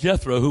father-in-law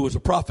Jethro, who was a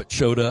prophet,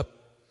 showed up,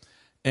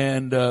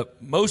 and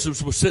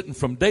Moses was sitting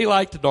from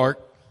daylight to dark,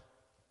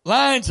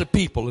 lines of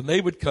people, and they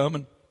would come,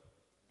 and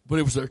when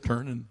it was their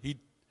turn, and he'd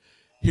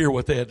hear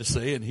what they had to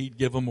say, and he'd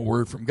give them a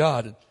word from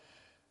God. And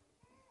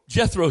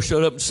Jethro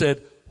showed up and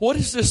said, "What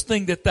is this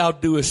thing that thou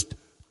doest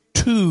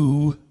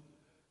to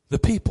the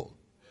people?"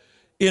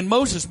 In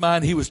Moses'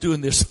 mind, he was doing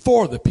this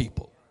for the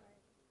people.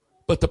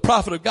 But the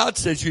prophet of God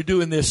says you're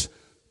doing this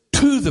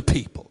to the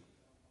people.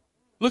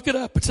 Look it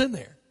up. It's in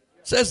there.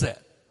 It says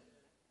that.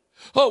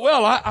 Oh,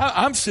 well,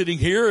 I'm sitting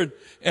here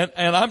and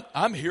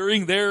I'm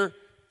hearing their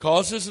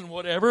causes and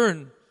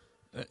whatever.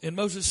 And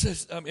Moses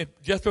says,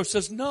 Jethro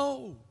says,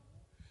 no.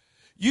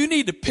 You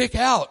need to pick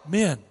out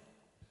men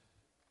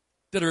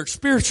that are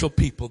spiritual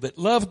people that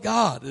love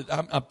God.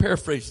 I'm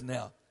paraphrasing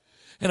now.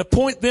 And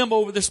appoint them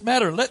over this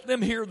matter. Let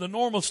them hear the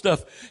normal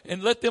stuff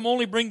and let them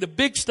only bring the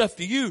big stuff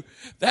to you.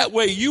 That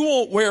way you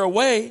won't wear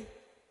away.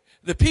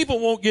 The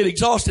people won't get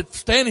exhausted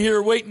standing here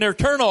waiting their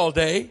turn all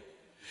day.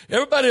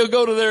 Everybody will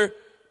go to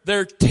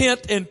their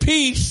tent in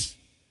peace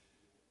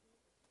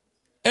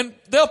and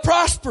they'll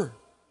prosper.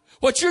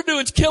 What you're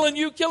doing is killing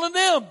you, killing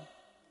them.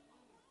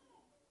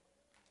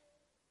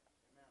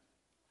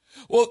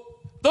 Well,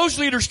 those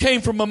leaders came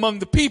from among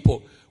the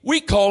people.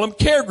 We call them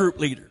care group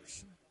leaders.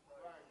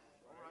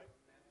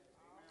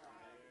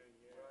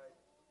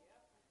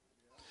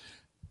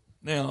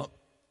 Now,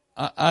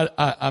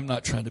 I'm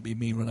not trying to be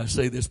mean when I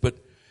say this, but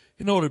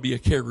in order to be a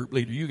care group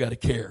leader, you got to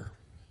care.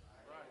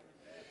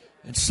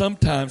 And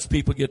sometimes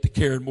people get to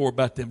caring more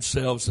about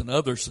themselves than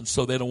others, and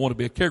so they don't want to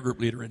be a care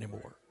group leader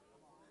anymore.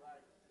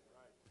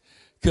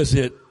 Because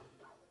it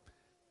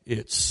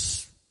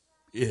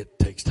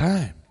takes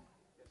time.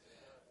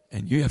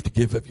 And you have to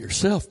give of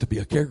yourself to be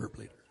a care group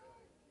leader.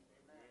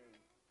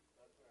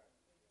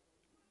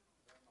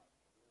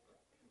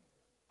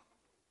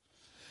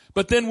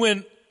 But then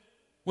when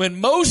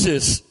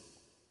Moses,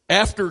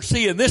 after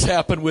seeing this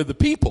happen with the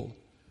people,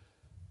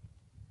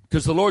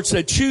 because the Lord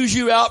said, choose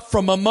you out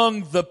from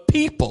among the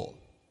people.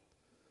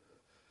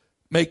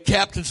 make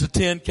captains of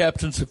 10,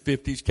 captains of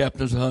 50s,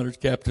 captains of 100s,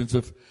 captains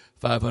of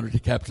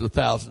 500, captains of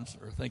thousands,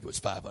 or I think it was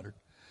 500,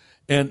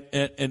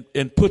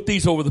 and put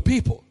these over the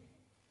people,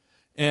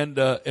 and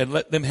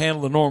let them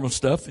handle the normal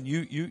stuff, and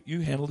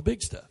you handle the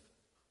big stuff.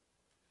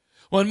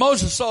 When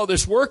Moses saw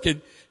this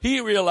working,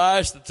 he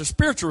realized that the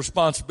spiritual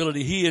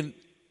responsibility he and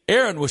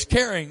Aaron was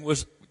carrying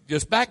was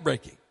just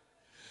backbreaking.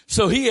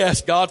 So he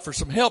asked God for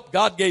some help.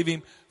 God gave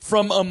him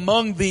from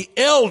among the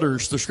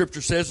elders, the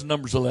scripture says in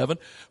Numbers 11,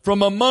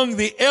 from among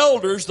the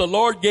elders, the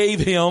Lord gave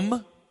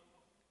him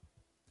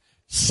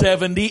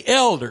 70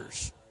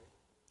 elders.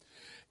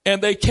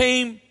 And they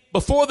came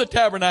before the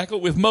tabernacle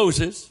with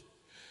Moses,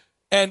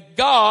 and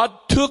God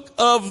took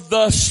of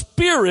the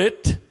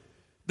spirit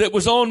that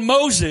was on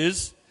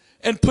Moses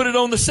and put it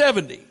on the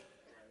 70.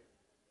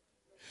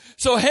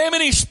 So how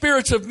many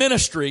spirits of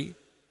ministry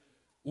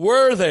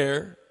were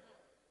there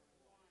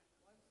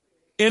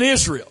in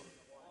Israel?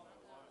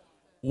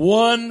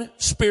 One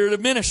spirit of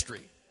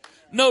ministry.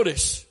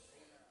 Notice,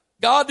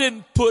 God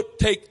didn't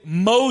take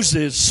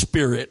Moses'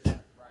 spirit.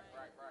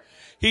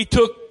 He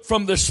took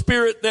from the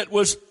spirit that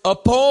was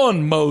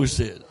upon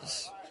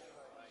Moses.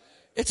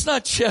 It's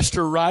not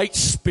Chester Wright's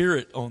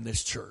spirit on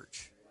this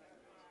church.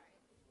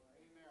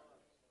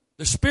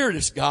 The spirit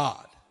is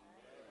God.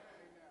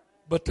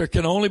 But there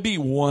can only be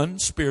one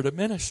spirit of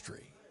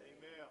ministry.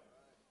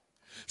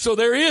 So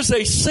there is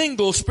a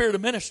single spirit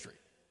of ministry.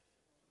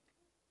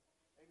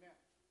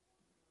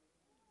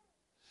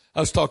 I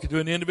was talking to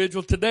an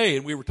individual today,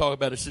 and we were talking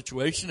about a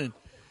situation,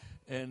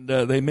 and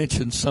they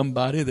mentioned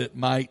somebody that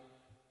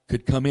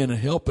could come in and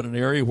help in an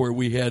area where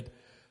we had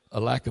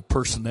a lack of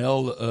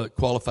personnel,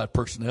 qualified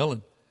personnel,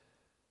 and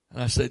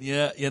I said,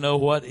 yeah, you know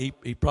what, he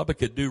probably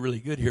could do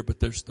really good here, but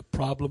there's the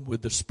problem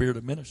with the spirit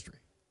of ministry.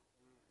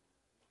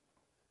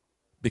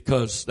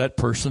 Because that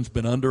person's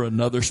been under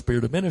another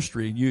spirit of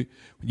ministry, and when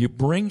you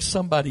bring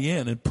somebody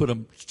in and put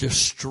them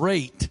just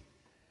straight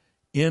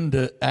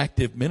into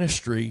active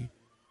ministry,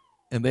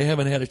 and they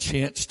haven't had a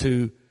chance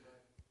to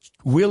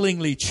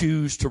willingly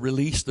choose to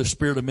release the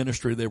spirit of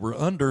ministry they were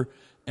under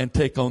and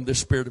take on this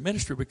spirit of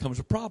ministry, becomes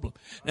a problem.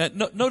 Now,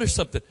 notice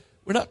something.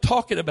 We're not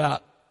talking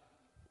about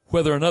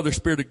whether another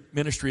spirit of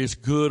ministry is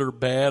good or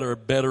bad or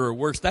better or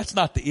worse. That's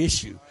not the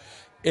issue.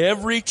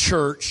 Every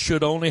church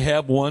should only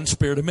have one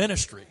spirit of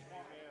ministry.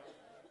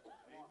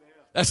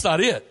 That's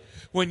not it.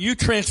 When you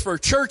transfer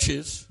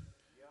churches,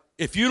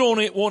 if you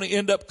don't want to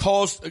end up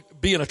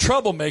being a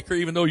troublemaker,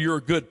 even though you're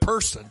a good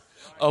person,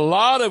 a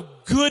lot of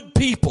good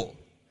people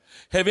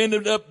have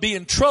ended up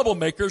being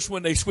troublemakers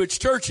when they switch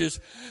churches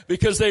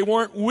because they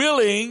weren't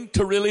willing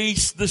to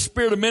release the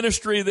spirit of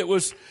ministry that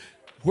was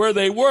where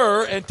they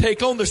were and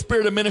take on the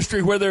spirit of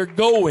ministry where they're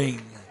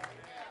going.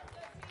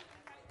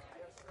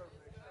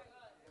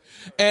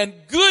 And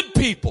good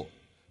people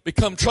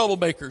become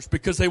troublemakers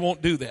because they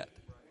won't do that.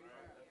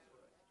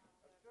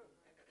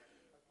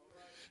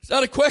 It's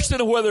not a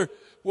question of whether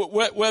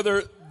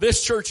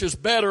this church is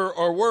better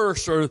or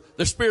worse, or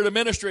the spirit of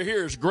ministry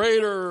here is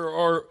greater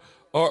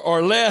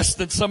or less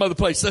than some other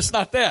place. That's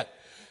not that.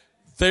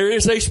 There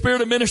is a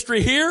spirit of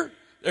ministry here.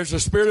 There's a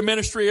spirit of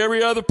ministry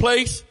every other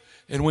place.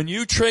 And when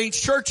you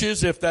change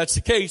churches, if that's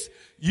the case,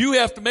 you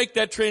have to make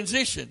that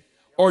transition,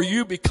 or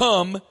you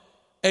become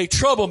a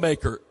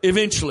troublemaker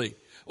eventually.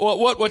 Well,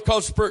 what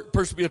causes a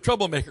person to be a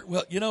troublemaker?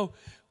 Well,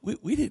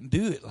 we didn't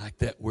do it like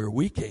that where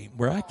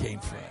I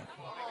came from.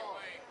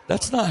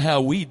 That's not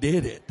how we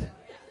did it.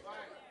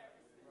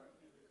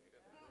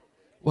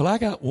 Well, I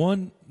got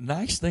one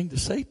nice thing to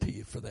say to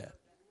you for that.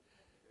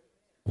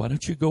 Why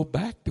don't you go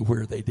back to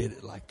where they did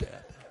it like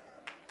that?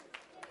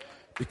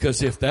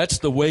 Because if that's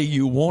the way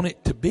you want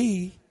it to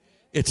be,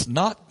 it's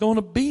not going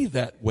to be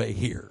that way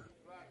here.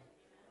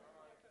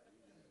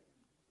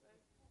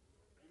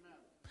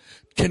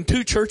 Can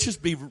two churches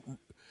be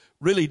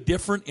really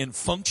different in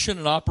function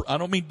and I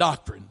don't mean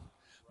doctrine,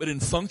 but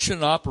in function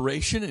and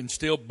operation and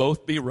still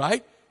both be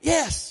right?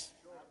 Yes.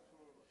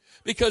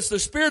 Because the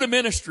spirit of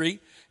ministry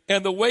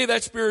and the way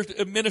that spirit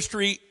of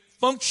ministry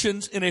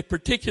functions in a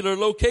particular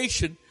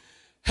location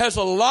has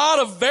a lot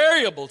of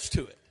variables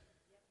to it.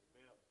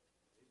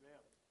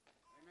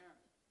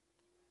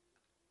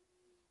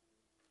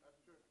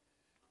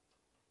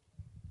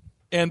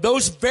 And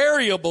those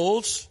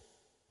variables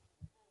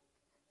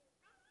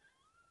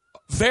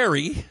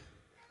vary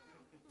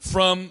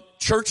from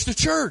church to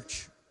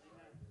church.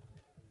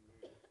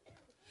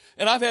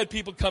 And I've had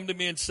people come to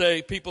me and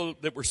say, people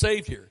that were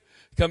saved here,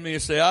 come to me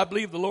and say, I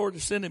believe the Lord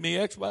is sending me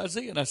X, Y,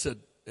 Z. And I said,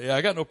 yeah,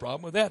 I got no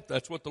problem with that.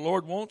 That's what the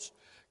Lord wants.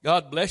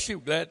 God bless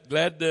you.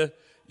 Glad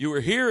you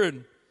were here,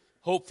 and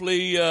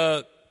hopefully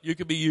you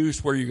can be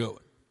used where you're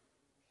going.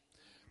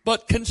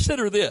 But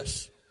consider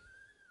this.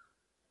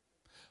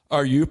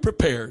 Are you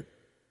prepared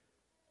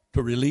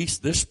to release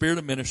this spirit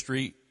of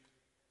ministry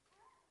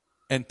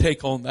and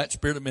take on that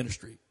spirit of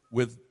ministry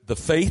with the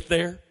faith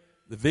there,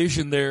 the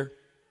vision there,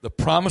 the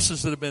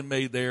promises that have been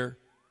made there?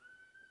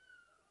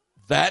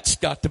 That's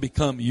got to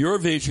become your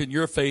vision,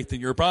 your faith,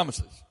 and your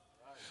promises.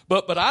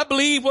 But I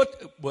believe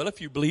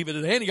if you believe it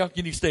at Antioch,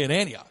 you need to stay in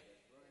Antioch.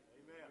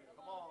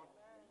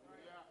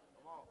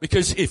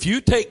 Because if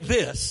you take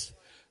this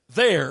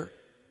there,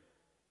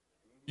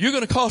 you're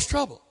going to cause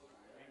trouble.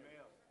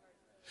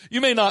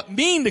 You may not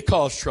mean to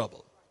cause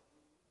trouble,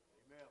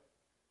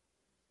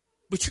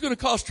 but you're going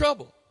to cause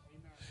trouble.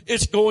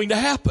 It's going to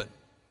happen.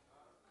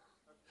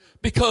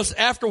 Because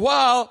after a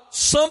while,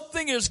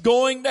 something is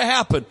going to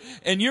happen.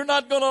 And you're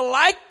not going to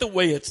like the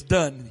way it's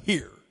done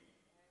here.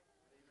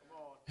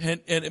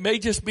 And it may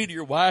just be to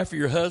your wife or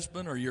your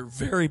husband or your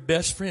very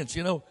best friends.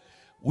 You know,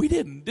 we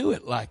didn't do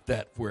it like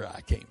that where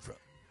I came from.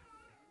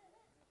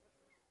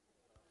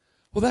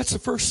 Well, that's the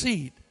first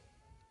seed.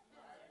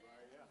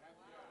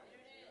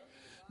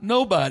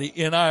 Nobody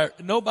in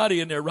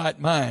their right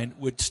mind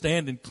would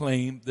stand and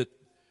claim that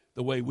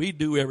the way we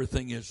do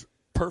everything is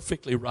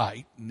perfectly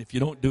right, and if you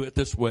don't do it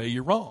this way,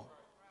 you're wrong.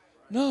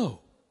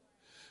 No.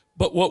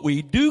 But what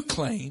we do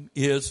claim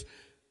is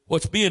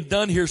what's being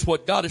done here is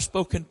what God has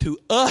spoken to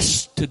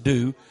us to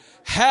do,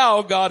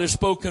 how God has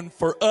spoken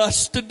for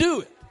us to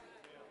do it.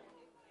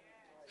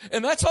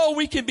 And that's all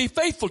we can be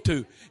faithful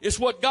to, is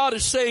what God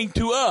is saying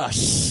to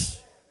us.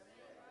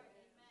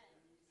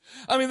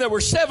 I mean, there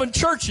were 7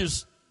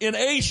 churches in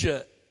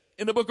Asia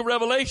in the book of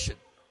Revelation.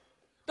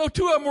 No,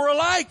 2 of them were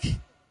alike.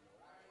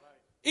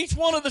 Each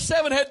one of the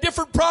 7 had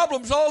different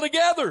problems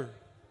altogether.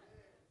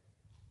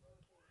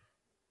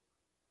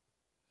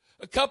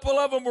 A couple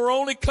of them were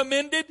only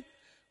commended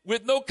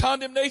with no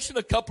condemnation.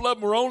 A couple of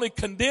them were only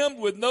condemned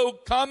with no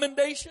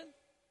commendation.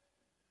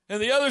 And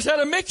the others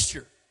had a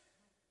mixture.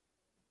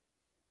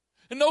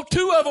 And no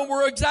 2 of them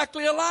were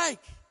exactly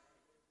alike.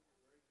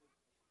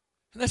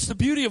 And that's the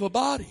beauty of a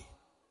body.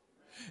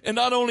 And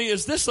not only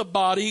is this a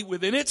body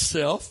within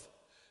itself,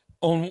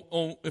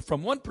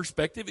 from one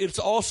perspective, it's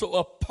also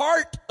a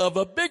part of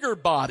a bigger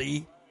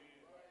body.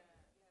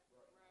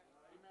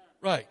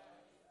 Right.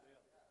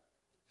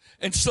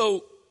 And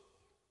so,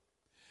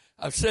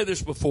 I've said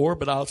this before,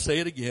 but I'll say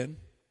it again,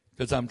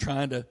 because I'm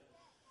trying to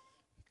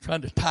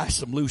tie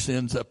some loose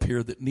ends up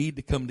here that need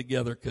to come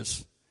together,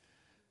 because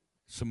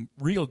some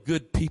real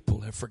good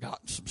people have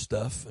forgotten some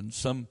stuff, and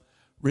some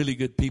really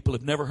good people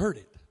have never heard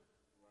it.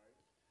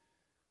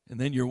 And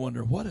then you're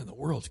wondering, what in the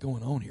world's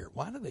going on here?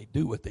 Why do they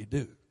do what they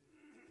do?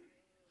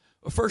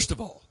 Well, first of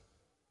all,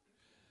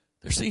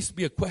 there seems to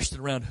be a question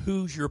around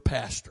who's your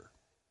pastor.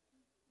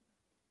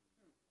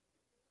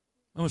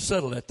 I'm going to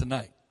settle that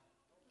tonight.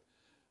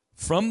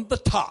 From the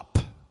top,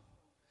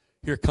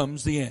 here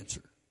comes the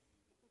answer.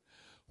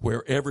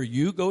 Wherever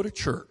you go to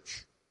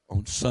church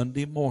on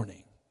Sunday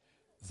morning,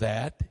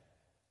 that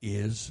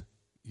is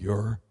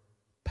your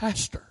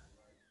pastor.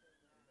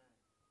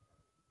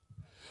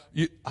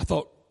 I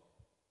thought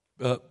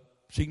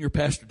Senior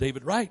Pastor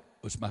David Wright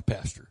was my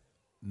pastor.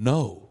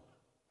 No.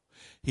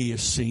 He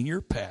is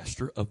senior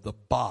pastor of the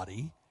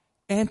body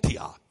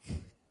Antioch.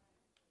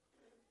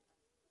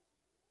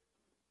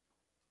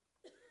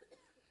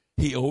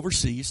 He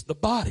oversees the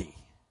body.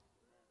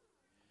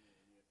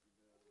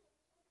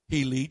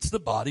 He leads the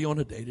body on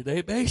a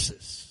day-to-day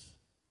basis.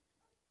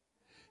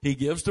 He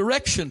gives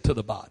direction to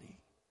the body,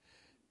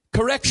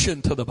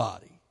 correction to the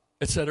body,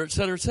 etc.,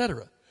 etc.,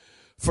 etc.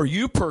 For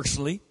you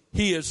personally,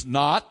 he is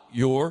not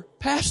your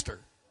pastor.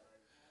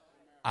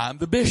 I'm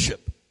the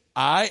bishop.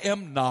 I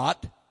am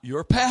not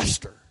your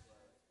pastor.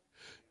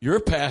 Your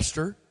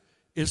pastor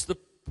is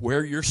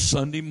where your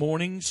Sunday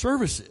morning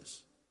service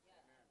is.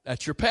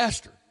 That's your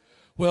pastor.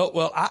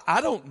 Well,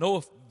 I don't know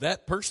if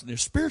that person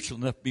is spiritual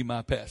enough to be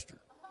my pastor.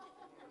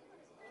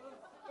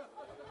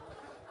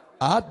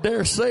 I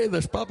dare say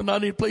there's probably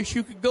not any place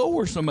you could go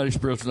where somebody's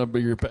spiritual enough to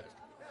be your pastor.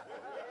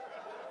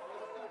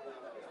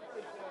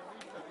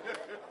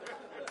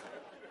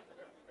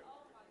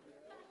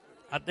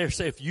 I dare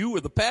say if you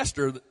were the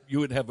pastor, you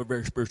wouldn't have a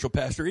very spiritual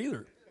pastor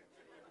either.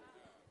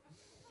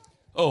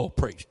 Oh,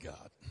 praise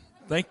God.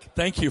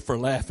 Thank you for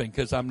laughing,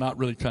 because I'm not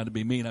really trying to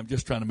be mean. I'm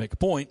just trying to make a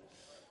point.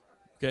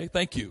 Okay,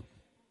 thank you.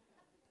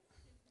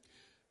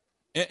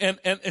 And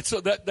so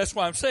that's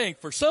why I'm saying,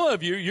 for some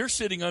of you, you're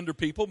sitting under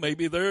people,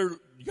 maybe they're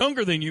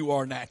younger than you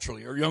are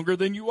naturally, or younger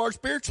than you are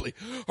spiritually,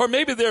 or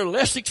maybe they're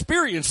less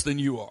experienced than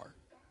you are.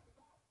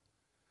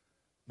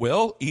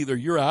 Well, either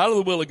you're out of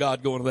the will of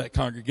God going to that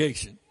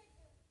congregation,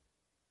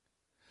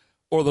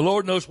 or the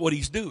Lord knows what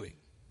He's doing.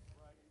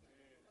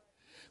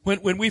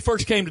 When we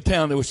first came to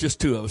town, there was just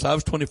 2 of us. I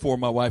was 24,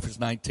 my wife was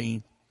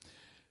 19.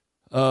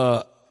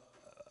 When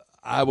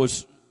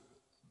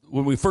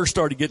we first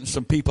started getting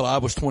some people, I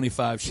was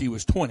 25, she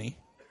was 20.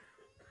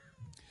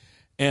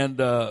 And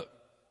the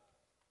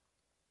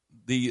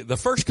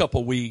first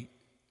couple we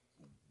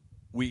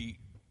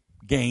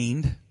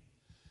gained,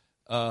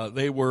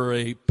 they were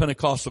a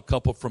Pentecostal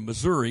couple from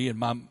Missouri, and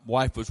my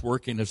wife was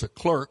working as a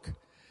clerk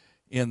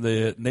in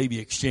the Navy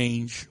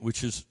Exchange,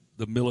 which is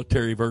the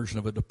military version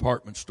of a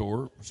department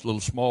store. It's a little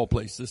small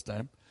place this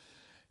time.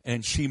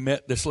 And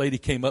this lady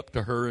came up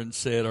to her and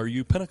said, "Are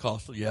you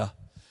Pentecostal?" "Yeah."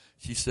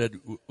 She said,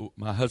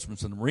 "My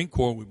husband's in the Marine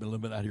Corps. We've been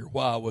living out here a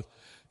while." Well,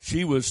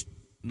 she was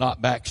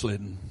not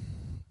backslidden.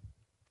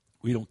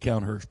 We don't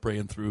count her as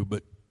praying through,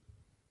 but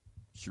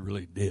she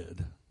really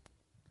did.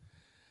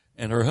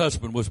 And her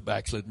husband was a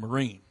backslidden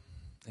Marine.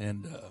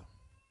 And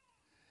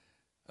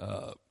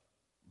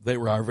they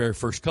were our very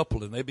first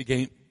couple, and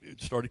they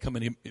started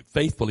coming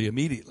faithfully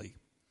immediately.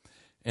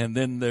 And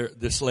then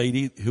this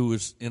lady who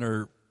was in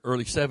her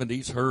early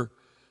 70s, her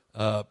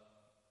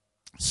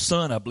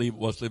son, I believe it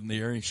was, lived in the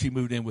area, and she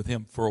moved in with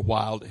him for a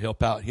while to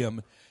help out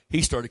him.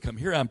 He started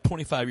coming. Here I'm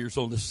 25 years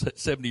old, this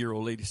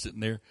 70-year-old lady sitting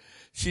there.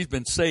 She's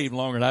been saved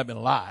longer than I've been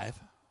alive,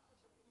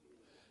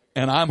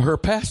 and I'm her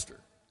pastor.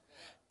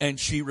 And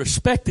she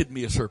respected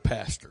me as her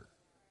pastor.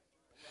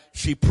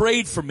 She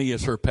prayed for me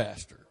as her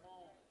pastor.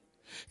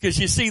 Because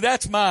you see,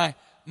 that's my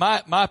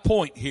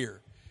point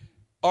here.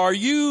 Are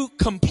you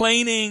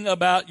complaining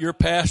about your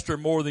pastor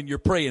more than you're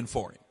praying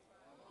for him?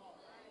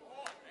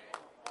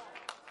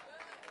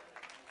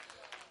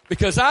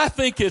 Because I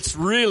think it's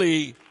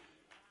really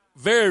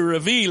very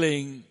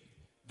revealing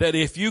that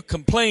if you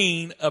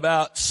complain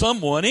about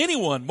someone,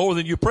 anyone, more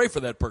than you pray for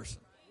that person.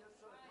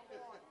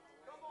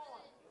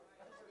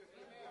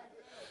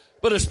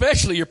 But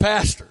especially your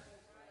pastor.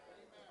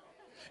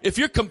 If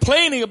you're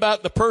complaining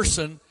about the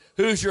person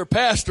who's your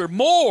pastor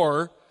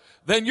more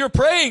than you're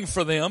praying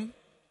for them,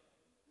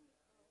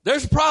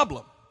 there's a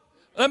problem.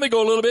 Let me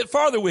go a little bit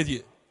farther with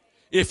you.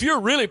 If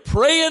you're really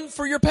praying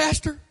for your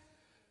pastor,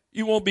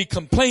 you won't be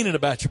complaining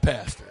about your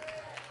pastor.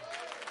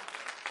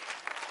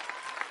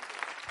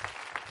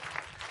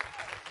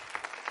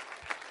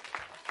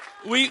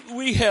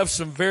 We have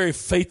some very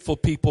faithful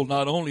people,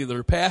 not only that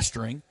are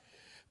pastoring,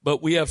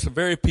 but we have some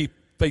very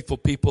faithful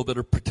people that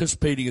are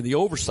participating in the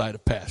oversight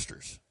of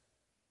pastors.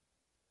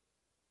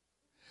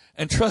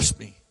 And trust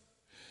me,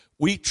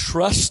 we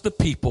trust the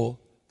people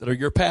that are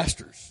your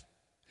pastors.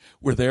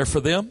 We're there for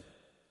them.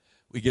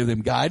 We give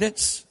them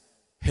guidance,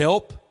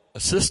 help,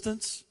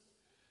 assistance,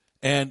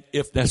 and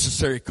if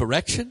necessary,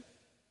 correction.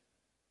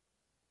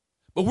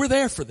 But we're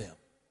there for them.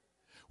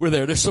 We're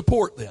there to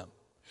support them.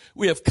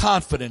 We have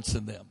confidence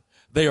in them.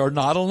 They are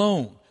not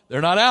alone.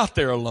 They're not out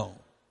there alone.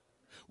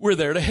 We're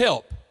there to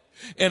help.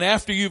 And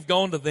after you've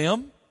gone to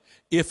them,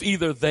 if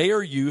either they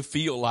or you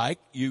feel like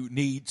you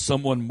need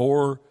someone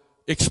more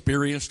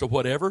experienced or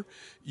whatever,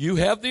 you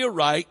have the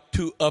right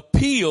to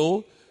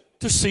appeal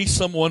to see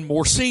someone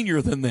more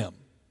senior than them.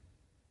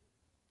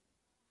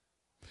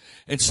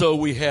 And so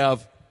we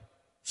have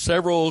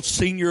several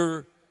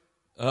senior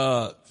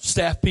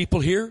staff people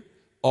here,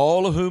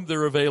 all of whom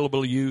they're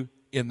available to you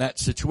in that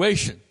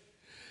situation.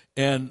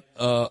 And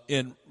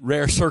in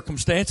rare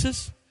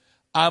circumstances,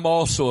 I'm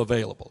also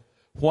available.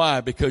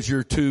 Why? Because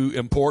you're too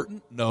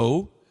important?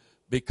 No,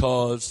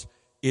 because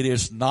it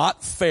is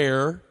not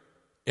fair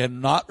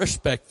and not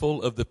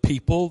respectful of the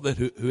people that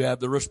who have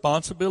the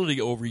responsibility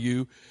over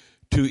you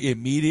to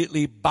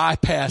immediately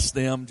bypass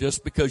them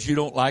just because you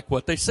don't like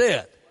what they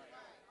said.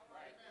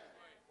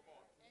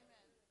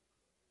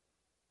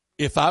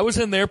 If I was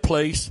in their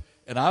place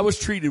and I was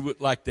treated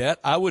like that,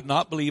 I would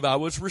not believe I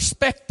was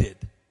respected.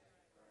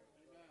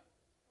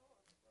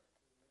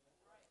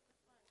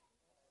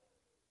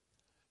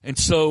 And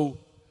so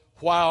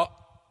while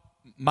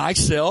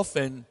myself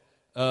and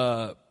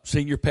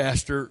Senior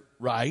Pastor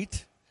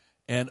Wright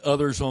and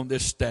others on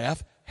this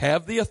staff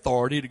have the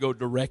authority to go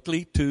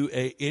directly to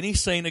any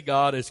saint of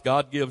God as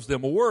God gives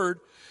them a word,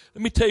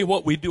 let me tell you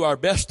what we do our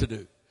best to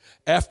do.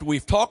 After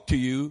we've talked to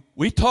you,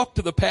 we talk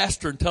to the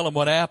pastor and tell him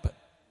what happened.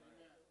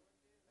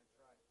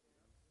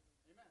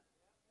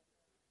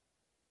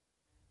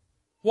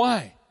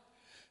 Why?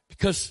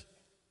 Because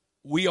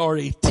we are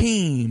a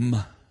team.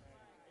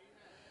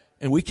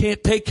 And we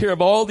can't take care of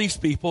all these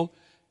people,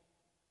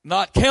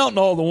 not counting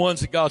all the ones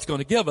that God's going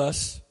to give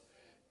us,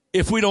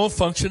 if we don't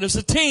function as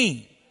a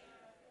team.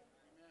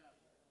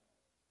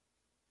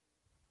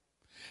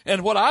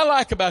 And what I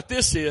like about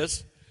this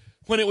is,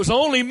 when it was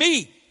only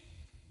me,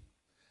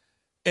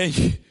 and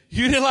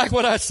you didn't like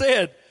what I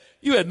said,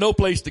 you had no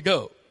place to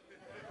go.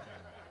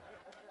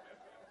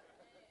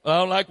 I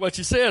don't like what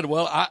you said.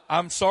 Well,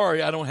 I'm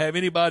sorry, I don't have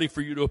anybody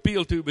for you to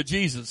appeal to but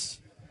Jesus.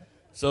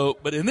 So,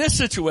 but in this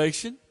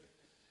situation,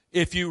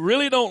 if you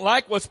really don't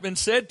like what's been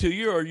said to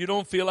you or you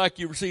don't feel like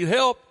you receive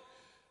help,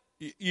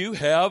 you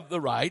have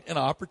the right and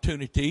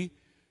opportunity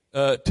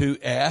to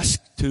ask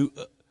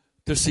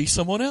to see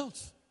someone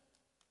else.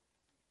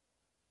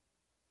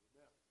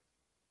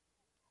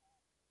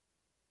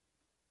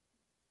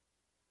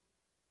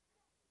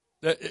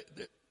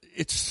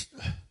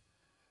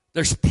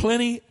 There's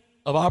plenty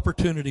of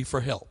opportunity for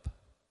help.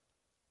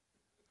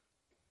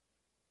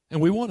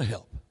 And we want to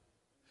help.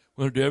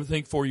 We want to do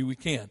everything for you we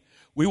can.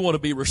 We want to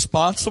be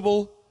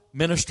responsible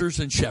ministers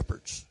and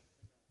shepherds.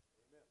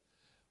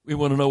 We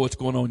want to know what's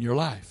going on in your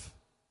life.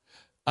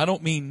 I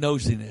don't mean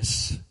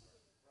nosiness.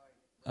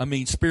 I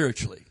mean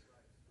spiritually.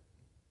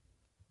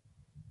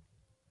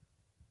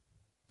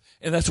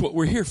 And that's what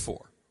we're here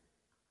for.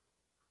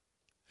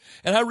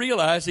 And I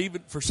realize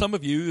even for some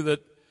of you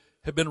that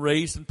have been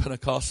raised in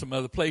Pentecost, some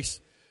other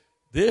place,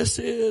 this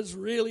is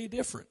really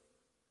different.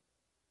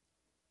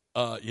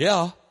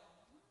 Yeah.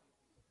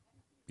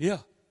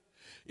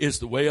 Is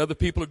the way other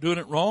people are doing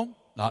it wrong?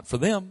 Not for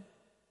them.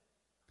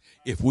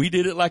 If we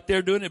did it like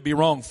they're doing it, it'd be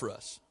wrong for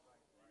us.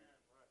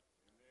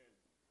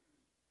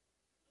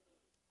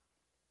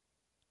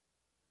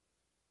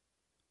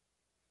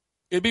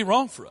 It'd be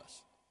wrong for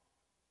us.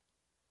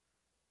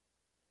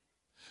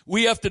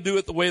 We have to do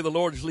it the way the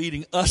Lord is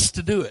leading us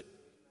to do it.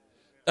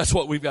 That's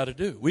what we've got to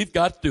do. We've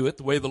got to do it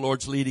the way the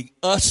Lord's leading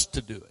us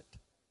to do it.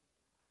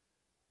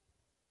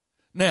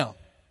 Now,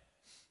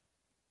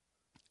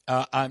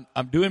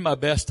 I'm doing my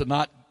best to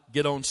not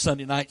get on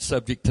Sunday night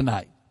subject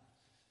tonight.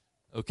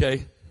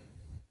 Okay?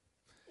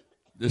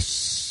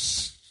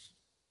 This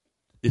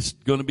is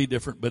going to be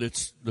different, but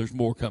there's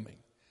more coming.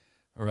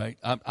 All right?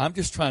 I'm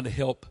just trying to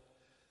help.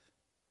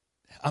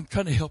 I'm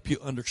trying to help you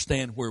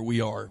understand where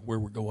we are, where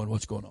we're going,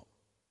 what's going on.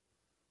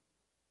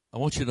 I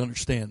want you to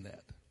understand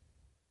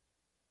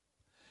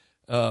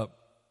that.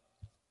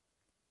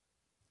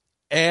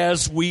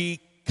 As we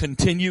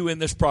continue in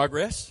this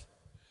progress,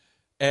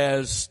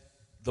 as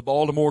the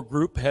Baltimore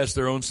group has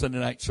their own Sunday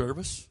night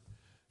service,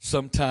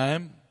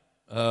 sometime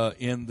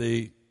in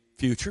the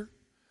future,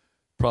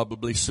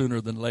 probably sooner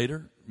than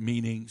later,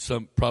 meaning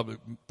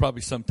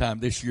probably sometime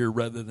this year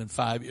rather than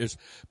 5 years.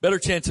 Better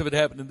chance of it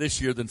happening this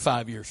year than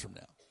 5 years from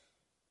now.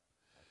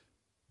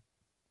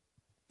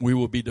 We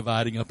will be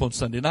dividing up on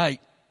Sunday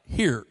night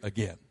here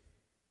again.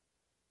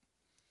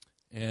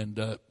 And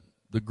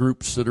the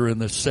groups that are in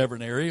the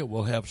Severn area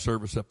will have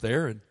service up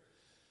there,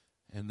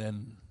 and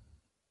then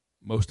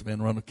most of Anne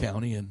Arundel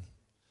County and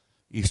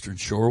Eastern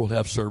Shore will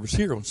have service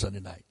here on Sunday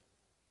night.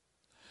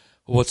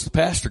 Well, what's the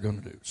pastor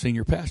going to do?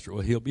 Senior pastor.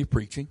 Well, he'll be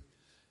preaching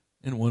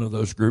in one of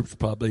those groups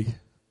probably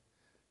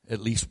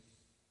at least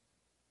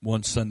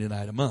one Sunday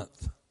night a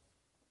month.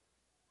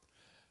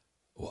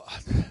 Well,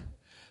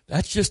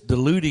 that's just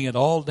diluting it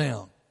all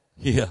down.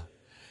 Yeah,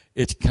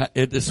 it's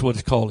what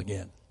it's called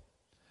again.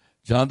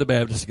 John the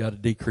Baptist got to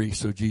decrease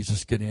so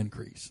Jesus can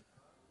increase.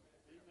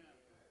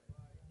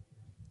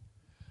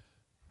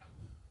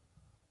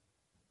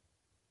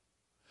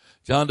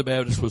 John the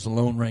Baptist was a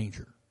lone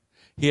ranger.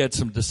 He had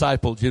some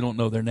disciples, you don't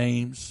know their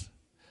names,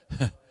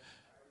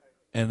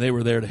 and they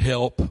were there to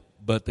help,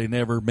 but they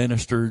never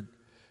ministered.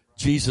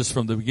 Jesus,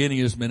 from the beginning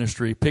of his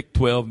ministry, picked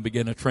 12 and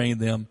began to train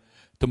them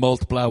to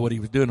multiply what he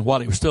was doing.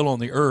 While he was still on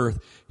the earth,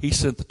 he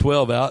sent the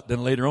 12 out.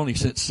 Then later on, he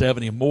sent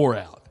 70 more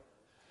out.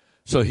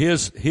 So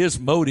his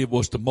motive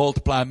was to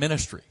multiply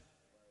ministry.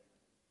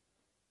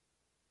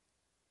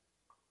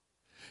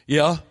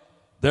 Yeah,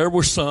 there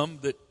were some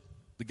that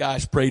the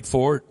guys prayed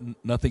for,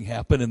 nothing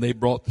happened, and they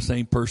brought the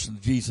same person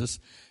to Jesus.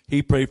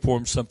 He prayed for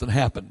him, something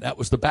happened. That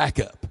was the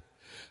backup.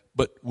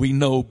 But we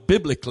know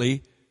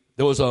biblically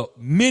there was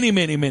many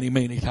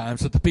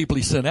times that the people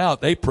he sent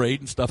out, they prayed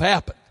and stuff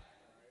happened.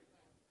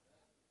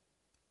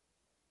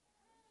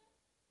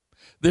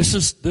 This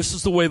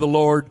is the way the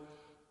Lord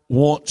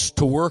wants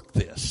to work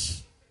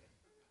this.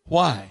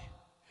 Why?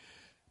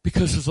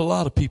 Because there's a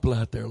lot of people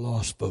out there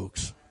lost,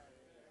 folks.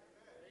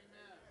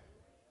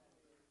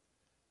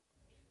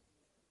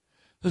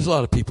 There's a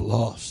lot of people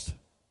lost.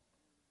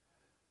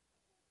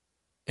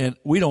 And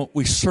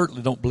we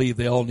certainly don't believe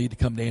they all need to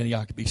come to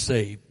Antioch to be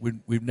saved.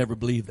 We've never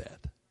believed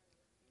that.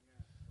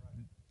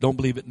 Don't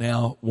believe it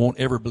now, won't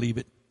ever believe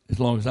it as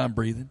long as I'm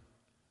breathing.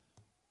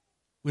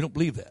 We don't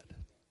believe that.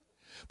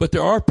 But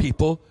there are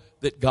people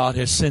that God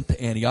has sent to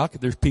Antioch.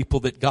 There's people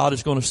that God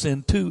is going to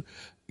send to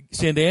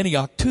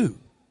Antioch too.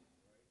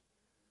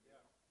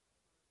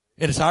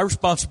 And it's our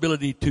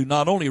responsibility to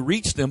not only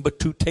reach them, but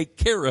to take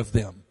care of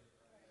them.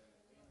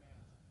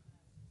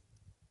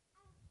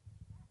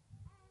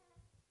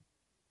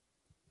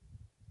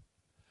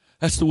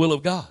 That's the will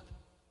of God.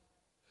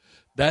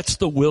 That's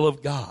the will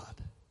of God.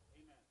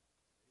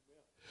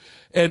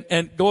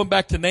 And going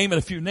back to naming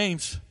a few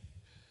names,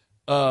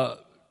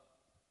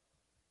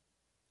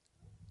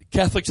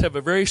 Catholics have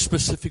a very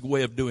specific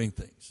way of doing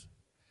things.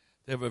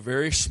 They have a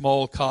very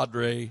small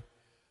cadre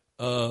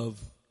of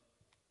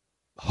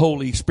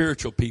holy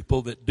spiritual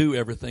people that do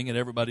everything, and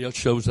everybody else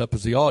shows up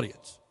as the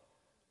audience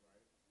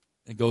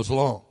and goes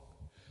along.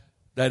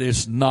 That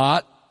is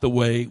not the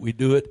way we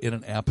do it in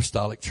an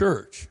apostolic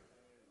church.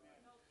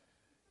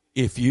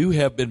 If you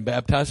have been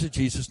baptized in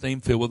Jesus' name,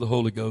 filled with the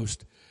Holy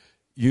Ghost,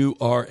 you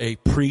are a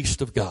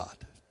priest of God.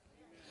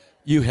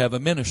 You have a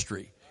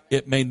ministry.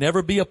 It may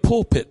never be a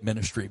pulpit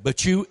ministry,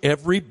 but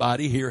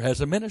everybody here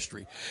has a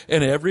ministry.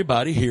 And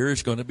everybody here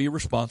is going to be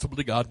responsible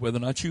to God whether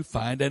or not you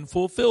find and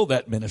fulfill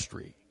that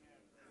ministry.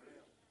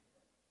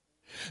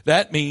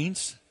 That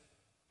means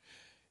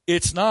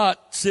it's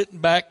not sitting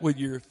back with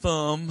your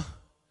thumb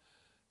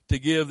to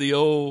give the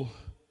old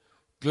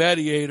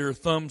gladiator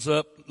thumbs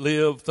up,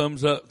 live,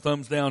 thumbs up,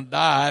 thumbs down,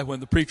 die when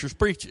the preacher's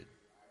preaching.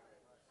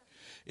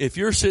 If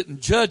you're sitting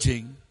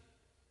judging,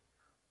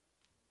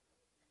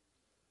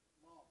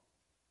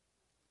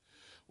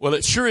 well,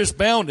 it sure is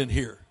bound in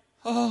here.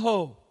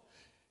 Oh,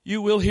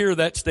 you will hear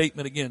that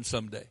statement again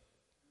someday.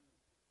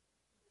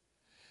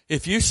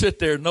 If you sit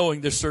there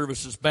knowing this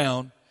service is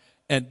bound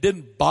and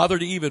didn't bother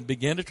to even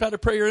begin to try to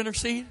pray or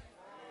intercede,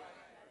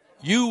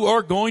 you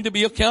are going to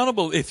be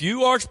accountable. If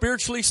you are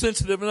spiritually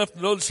sensitive enough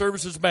to know the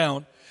service is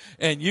bound,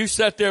 and you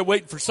sat there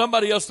waiting for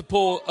somebody else to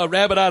pull a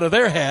rabbit out of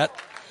their hat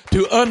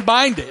to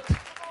unbind it,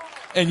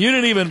 and you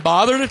didn't even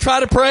bother to try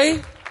to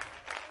pray,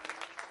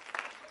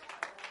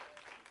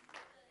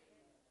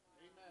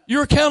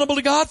 You're accountable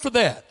to God for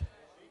that.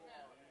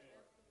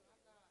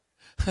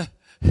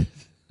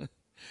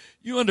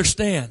 You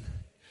understand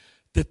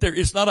that there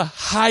is not a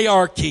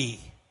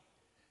hierarchy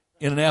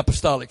in an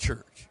apostolic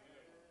church.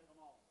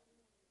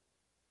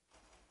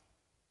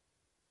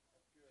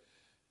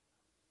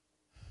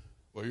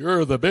 Well,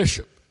 you're the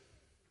bishop.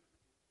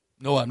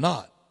 No, I'm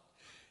not.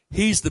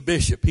 He's the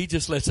bishop. He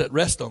just lets that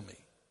rest on me.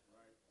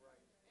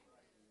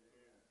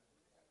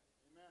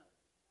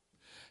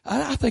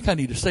 I think I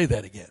need to say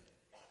that again.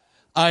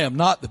 I am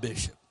not the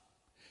bishop.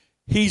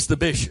 He's the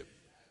bishop.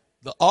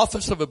 The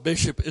office of a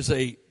bishop is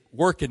a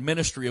work and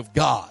ministry of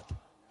God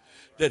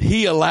that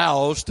he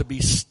allows to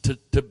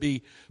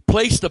be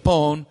placed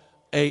upon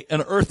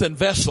an earthen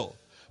vessel.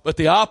 But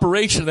the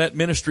operation of that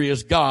ministry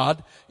is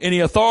God.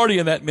 Any authority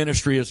in that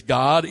ministry is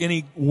God.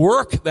 Any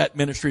work that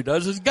ministry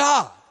does is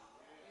God.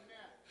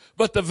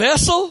 But the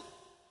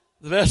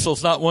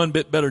vessel's not one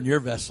bit better than your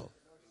vessel.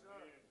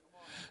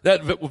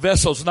 That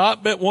vessel's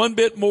not one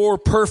bit more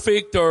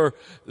perfect or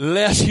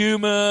less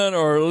human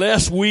or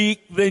less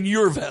weak than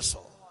your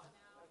vessel.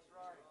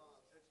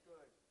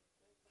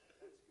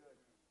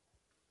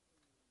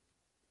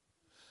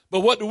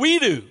 But what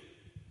do?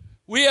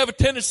 We have a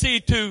tendency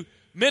to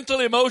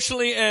mentally,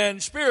 emotionally,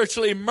 and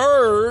spiritually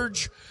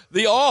merge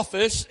the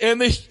office and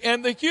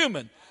the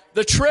human,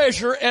 the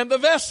treasure and the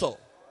vessel.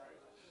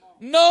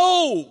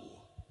 No!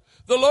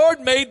 The Lord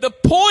made the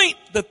point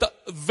that the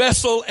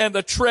vessel and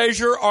the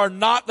treasure are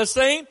not the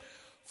same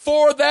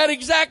for that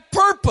exact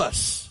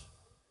purpose.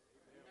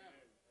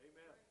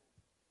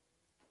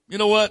 You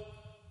know what?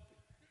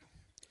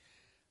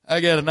 I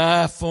got an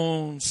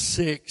iPhone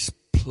 6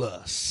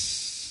 Plus.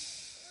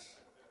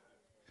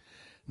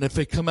 And if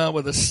they come out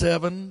with a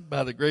 7,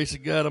 by the grace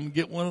of God, I'm going to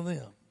get one of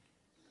them.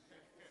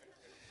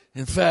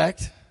 In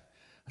fact,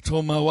 I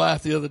told my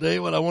wife the other day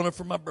what I wanted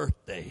for my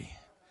birthday.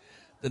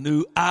 The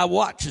new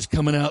iWatch is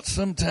coming out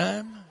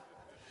sometime,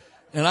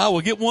 and I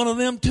will get one of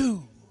them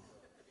too.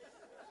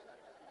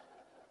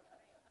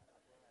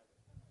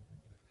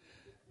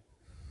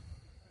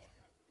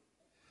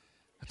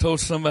 I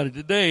told somebody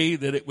today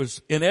that it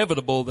was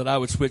inevitable that I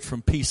would switch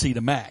from PC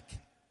to Mac.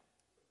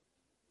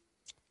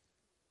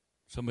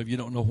 Some of you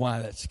don't know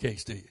why that's the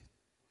case, do you?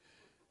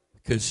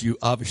 Because you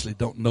obviously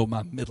don't know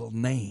my middle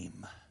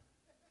name.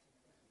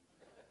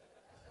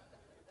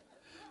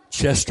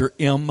 Chester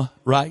M.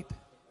 Wright.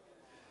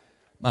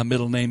 My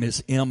middle name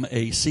is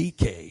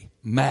M-A-C-K,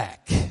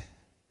 Mac.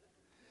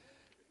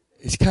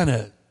 It's kind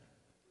of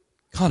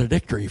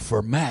contradictory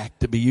for Mac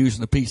to be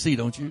using the PC,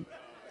 don't you?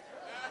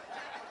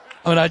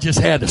 I mean, I just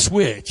had to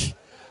switch.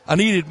 I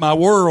needed my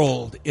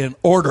world in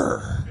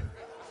order.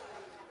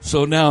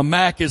 So now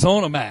Mac is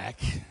on a Mac,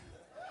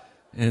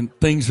 and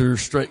things are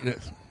straight.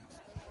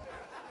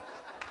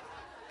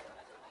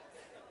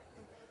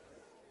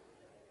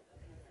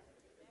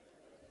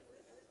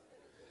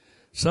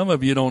 Some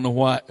of you don't know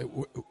why.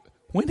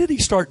 When did he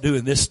start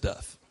doing this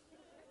stuff?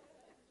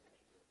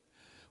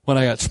 When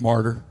I got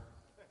smarter.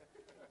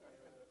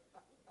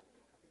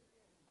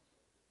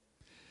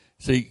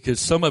 See, because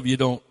some of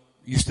you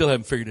you still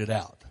haven't figured it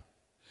out.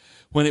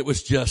 When it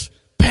was just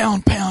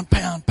pound, pound,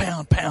 pound,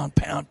 pound, pound,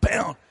 pound,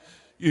 pound,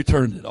 you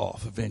turned it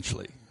off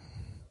eventually.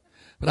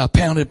 But I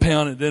pounded,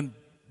 and then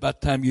by the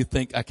time you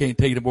think I can't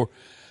take it anymore,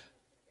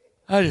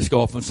 I just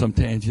go off on some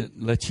tangent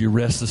and let you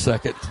rest a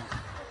second.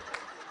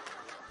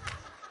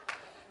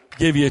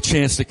 Give you a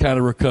chance to kind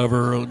of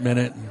recover a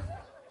minute.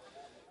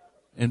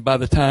 And by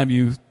the time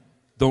you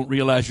don't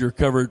realize you're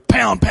recovered,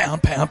 pound,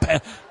 pound, pound,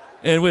 pound.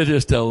 And we'll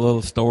just tell a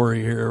little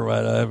story here or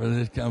whatever.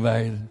 Just come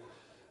back.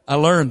 I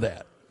learned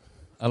that.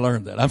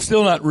 I'm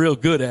still not real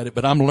good at it,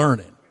 but I'm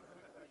learning.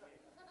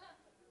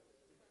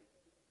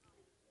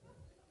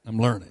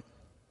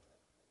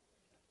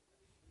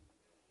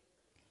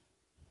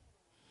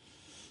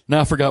 Now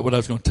I forgot what I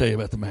was going to tell you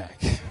about the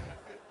Mac.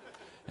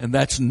 And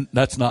that's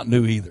not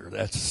new either.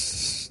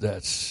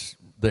 That's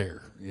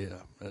there.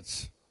 Yeah.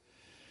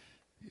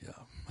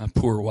 My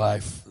poor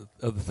wife,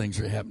 other things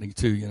are happening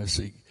too,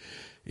 see,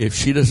 if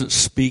she doesn't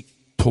speak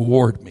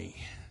toward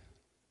me,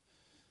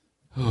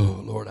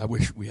 oh Lord, I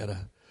wish we had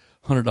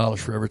 $100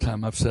 for every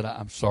time I've said,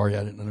 I'm sorry,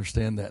 I didn't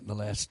understand that in the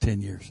last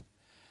 10 years.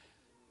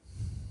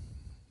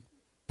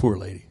 Poor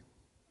lady.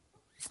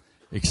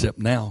 Except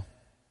now,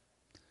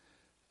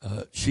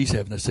 she's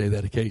having to say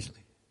that occasionally.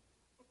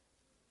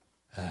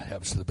 It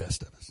happens to the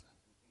best of us.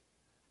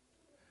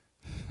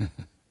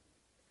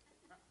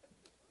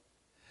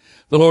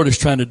 The Lord is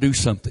trying to do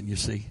something, you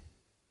see.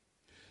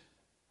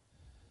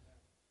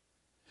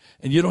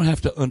 And you don't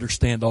have to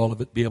understand all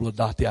of it, be able to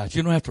dot the I's.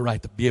 You don't have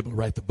to be able to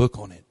write the book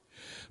on it.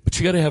 But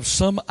you got to have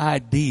some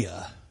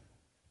idea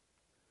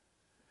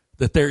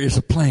that there is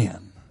a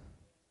plan.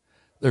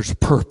 There's a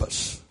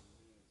purpose.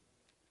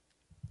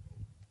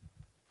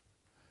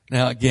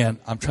 Now again,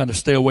 I'm trying to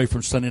stay away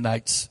from Sunday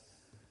night's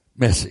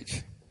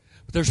message.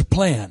 But there's a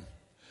plan.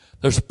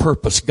 There's a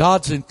purpose.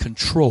 God's in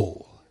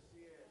control.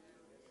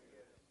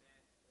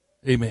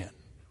 Amen.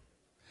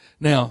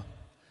 Now,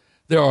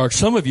 there are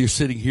some of you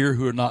sitting here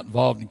who are not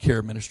involved in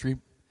care ministry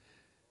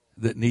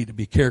that need to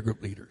be care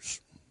group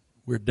leaders.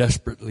 we're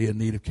desperately in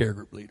need of care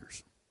group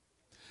leaders.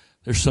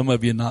 There's some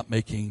of you not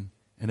making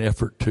an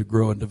effort to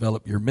grow and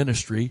develop your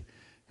ministry,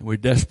 and we're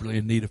desperately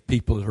in need of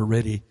people that are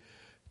ready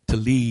to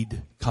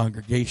lead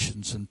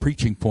congregations and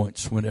preaching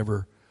points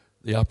whenever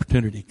the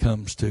opportunity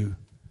comes to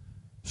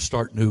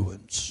start new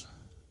ones.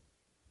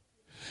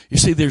 You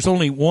see, there's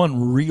only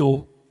one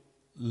real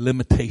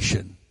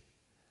limitation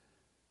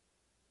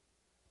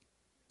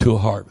to a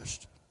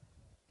harvest.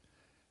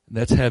 And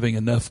that's having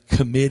enough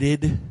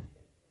committed,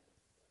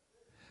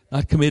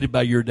 not committed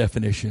by your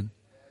definition,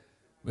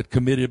 but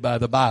committed by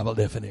the Bible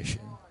definition.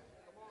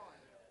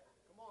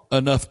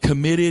 Enough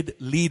committed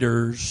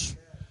leaders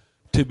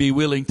to be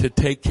willing to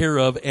take care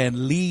of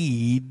and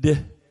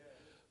lead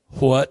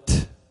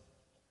what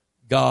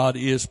God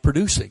is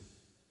producing.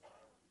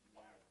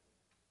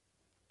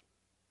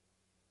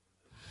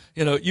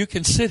 You know, you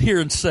can sit here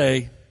and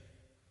say,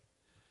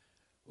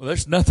 well,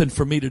 there's nothing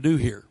for me to do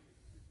here.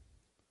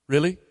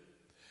 Really?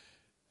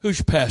 Who's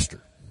your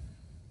pastor?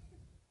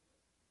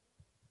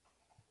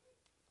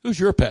 Who's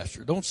your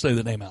pastor? Don't say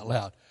the name out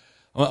loud.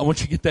 I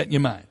want you to get that in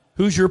your mind.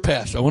 Who's your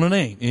pastor? I want a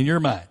name in your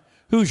mind.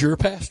 Who's your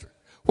pastor?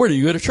 Where do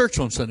you go to church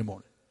on Sunday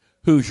morning?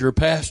 Who's your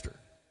pastor?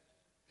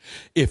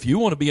 If you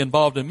want to be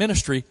involved in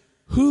ministry,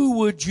 who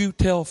would you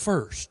tell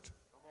first?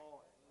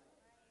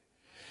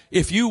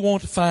 If you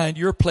want to find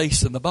your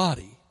place in the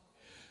body,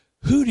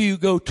 who do you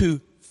go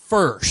to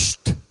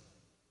first?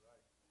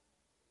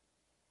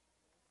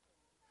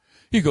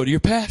 You go to your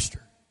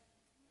pastor.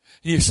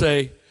 You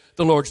say,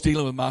 the Lord's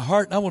dealing with my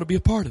heart and I want to be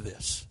a part of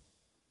this.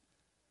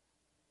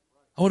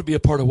 I want to be a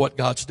part of what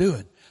God's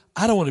doing.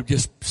 I don't want to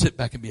just sit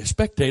back and be a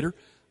spectator.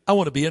 I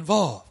want to be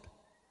involved.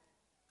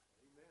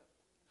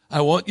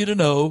 I want you to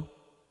know,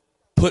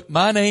 put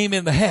my name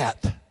in the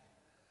hat.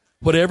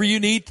 Whatever you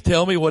need to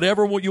tell me,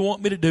 whatever you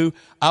want me to do,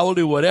 I will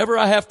do whatever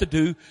I have to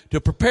do to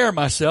prepare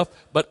myself,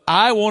 but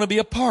I want to be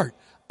a part.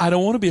 I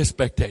don't want to be a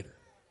spectator.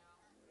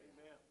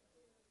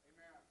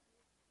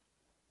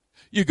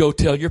 You go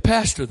tell your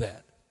pastor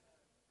that.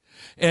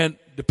 And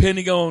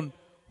depending on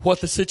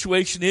what the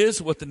situation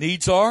is, what the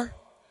needs are,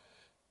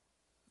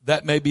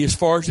 that may be as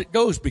far as it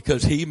goes,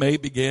 because he may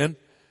begin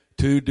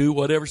to do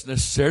whatever's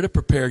necessary to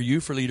prepare you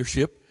for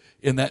leadership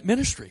in that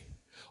ministry.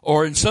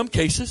 Or in some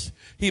cases,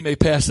 he may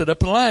pass it up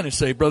the line and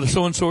say, Brother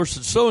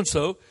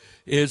so-and-so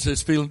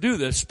is feeling to do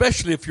this,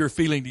 especially if you're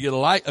feeling to get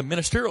a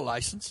ministerial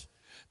license.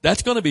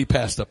 That's going to be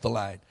passed up the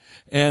line.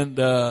 And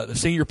the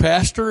senior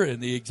pastor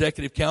and the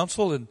executive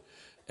council and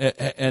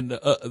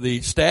the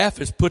staff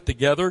has put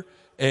together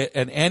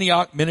an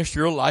Antioch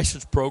ministerial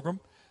license program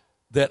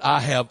that I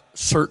have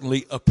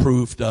certainly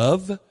approved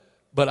of,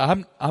 but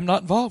I'm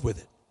not involved with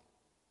it.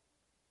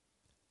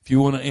 If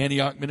you want an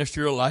Antioch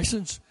ministerial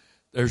license,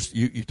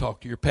 you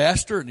talk to your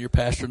pastor, and your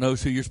pastor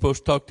knows who you're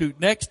supposed to talk to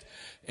next,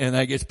 and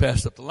that gets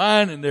passed up the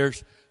line, and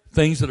there's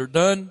things that are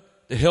done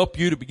to help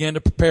you to begin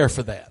to prepare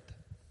for that.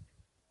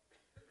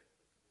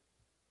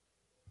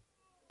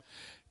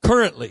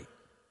 Currently,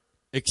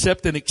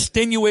 except in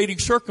extenuating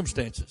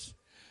circumstances,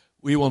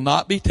 we will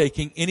not be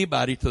taking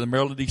anybody to the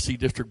Maryland D.C.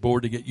 District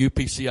Board to get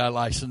UPCI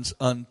license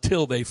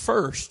until they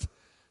first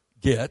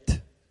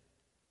get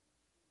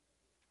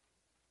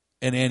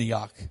an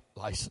Antioch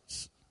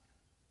license.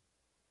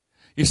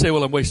 You say,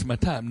 well, I'm wasting my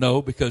time.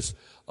 No, because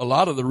a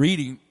lot of the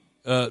reading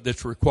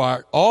that's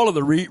required, all of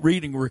the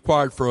reading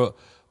required for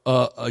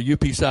a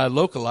UPCI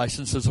local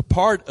license is a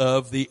part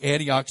of the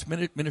Antioch's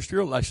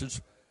ministerial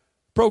license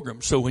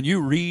program. So when you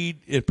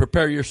read and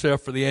prepare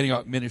yourself for the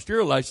Antioch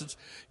ministerial license,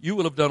 you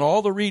will have done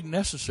all the reading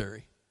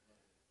necessary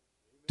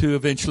to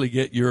eventually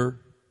get your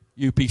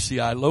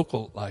UPCI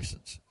local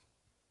license.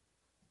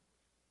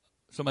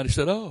 Somebody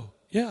said,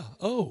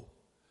 oh,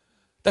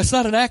 that's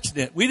not an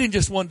accident. We didn't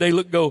just one day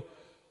go,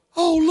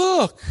 oh,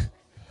 look,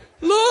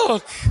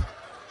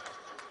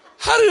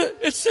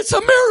 it's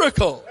a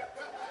miracle.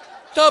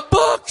 The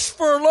books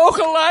for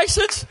local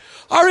license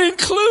are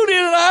included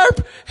in our,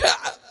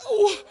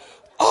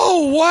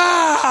 oh,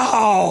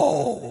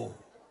 wow.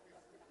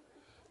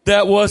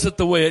 That wasn't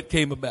the way it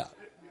came about.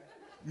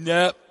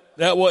 Nope,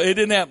 it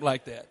didn't happen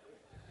like that.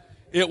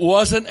 It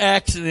wasn't an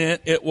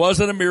accident. It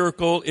wasn't a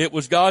miracle. It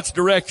was God's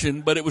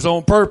direction, but it was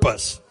on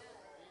purpose.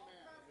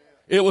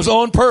 It was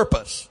on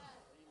purpose.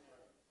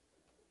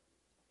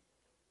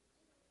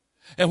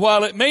 And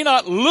while it may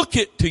not look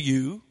it to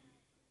you,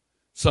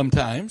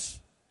 sometimes,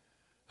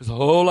 there's a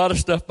whole lot of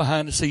stuff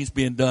behind the scenes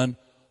being done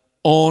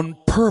on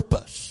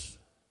purpose.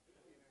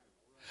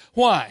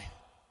 Why?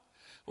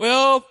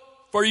 Well,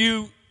 for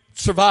you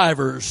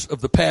survivors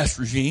of the past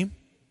regime,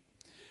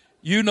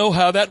 you know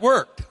how that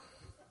worked.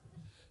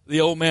 The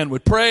old man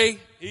would pray,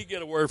 he'd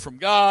get a word from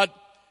God,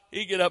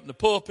 he'd get up in the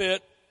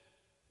pulpit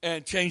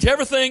and change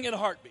everything in a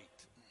heartbeat.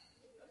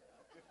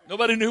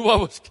 Nobody knew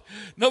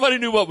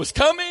what was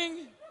coming.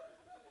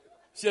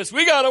 Says,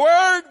 we got a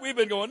word, we've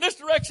been going this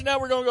direction, now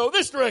we're going to go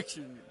this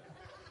direction.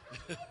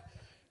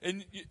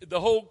 And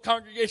the whole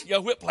congregation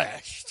got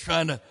whiplash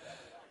trying to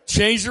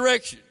change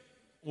direction.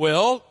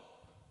 Well,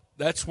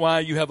 that's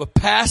why you have a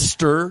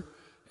pastor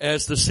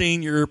as the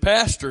senior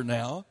pastor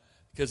now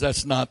because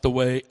that's not the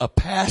way a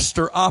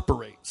pastor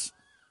operates.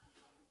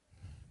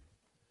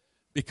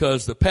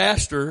 Because a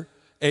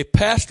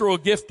pastoral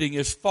gifting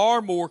is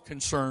far more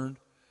concerned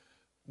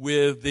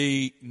with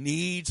the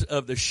needs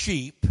of the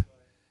sheep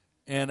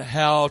and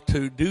how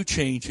to do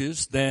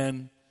changes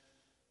than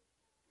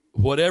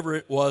whatever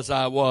it was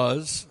I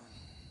was.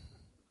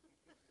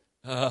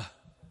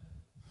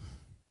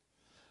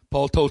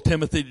 Paul told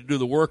Timothy to do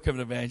the work of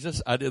an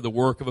evangelist. I did the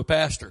work of a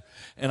pastor.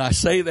 And I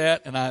say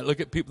that, and I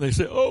look at people, they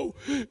say, oh,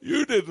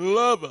 you didn't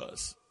love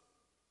us.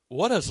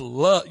 What does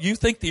love? You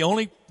think the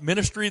only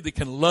ministry that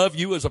can love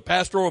you is a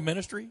pastoral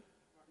ministry?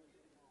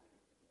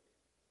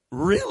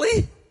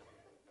 Really?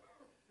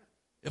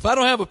 If I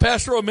don't have a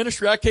pastoral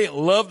ministry, I can't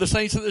love the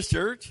saints of this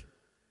church?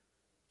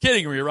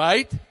 Kidding me,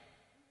 right?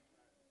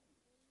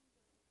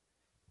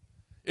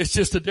 It's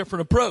just a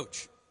different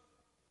approach.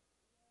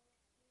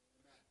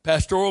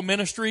 Pastoral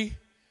ministry,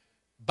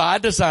 by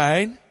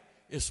design,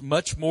 is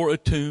much more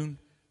attuned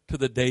to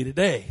the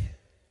day-to-day.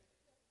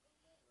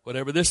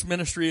 Whatever this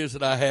ministry is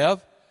that I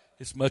have,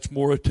 it's much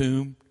more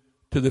attuned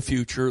to the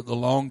future, the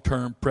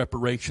long-term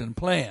preparation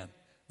plan,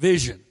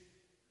 vision.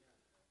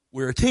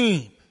 We're a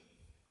team.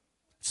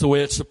 It's the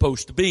way it's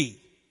supposed to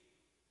be.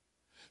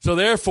 So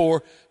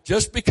therefore,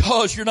 just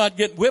because you're not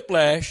getting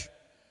whiplash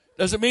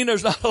doesn't mean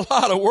there's not a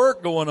lot of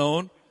work going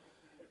on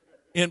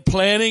in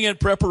planning and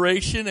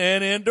preparation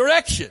and in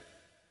direction.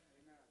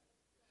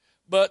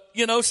 But,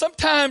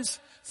 sometimes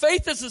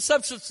faith is the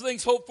substance of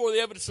things hoped for, the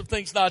evidence of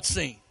things not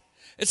seen.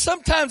 And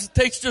sometimes it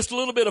takes just a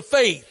little bit of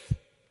faith.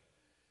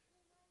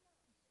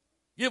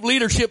 Give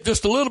leadership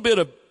just a little bit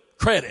of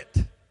credit.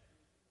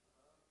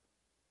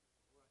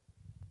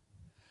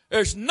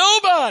 There's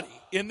nobody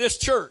in this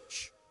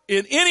church,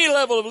 in any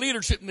level of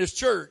leadership in this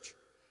church,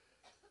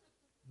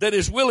 that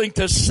is willing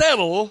to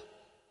settle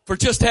for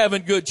just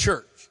having good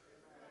church.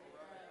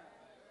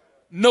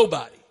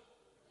 Nobody.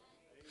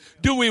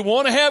 Do we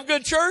want to have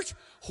good church?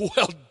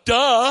 Well,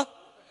 duh.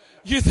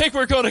 You think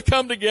we're going to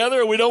come together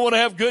and we don't want to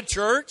have good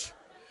church?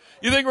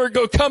 You think we're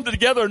going to come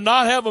together and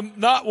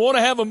not want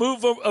to have a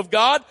move of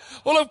God?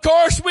 Well, of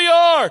course we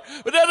are.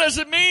 But that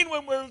doesn't mean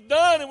when we're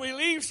done and we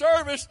leave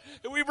service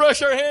and we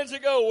brush our hands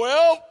and go,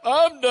 well,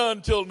 I'm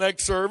done till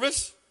next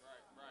service.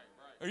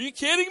 Are you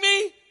kidding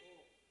me?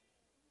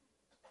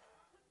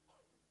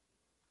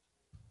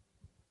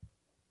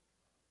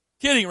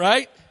 Kidding,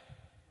 right?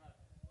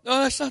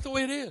 No, that's not the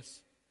way it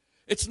is.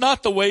 It's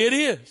not the way it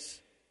is.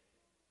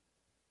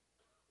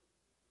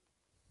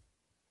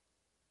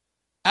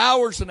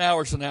 Hours and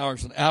hours and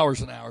hours and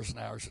hours and hours and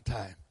hours of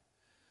time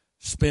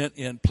spent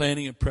in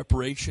planning and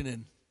preparation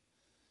and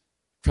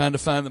trying to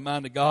find the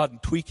mind of God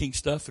and tweaking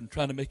stuff and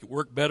trying to make it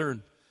work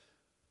better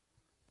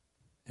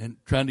and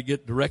trying to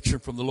get direction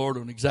from the Lord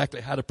on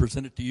exactly how to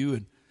present it to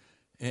you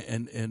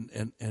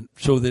and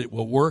so that it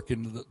will work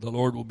and the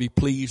Lord will be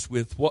pleased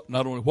with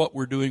not only what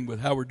we're doing, but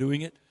how we're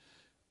doing it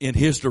in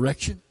His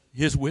direction,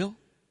 His will.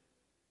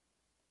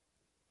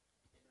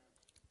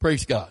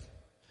 Praise God.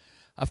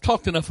 I've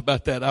talked enough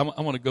about that. I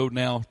want to go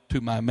now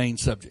to my main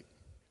subject.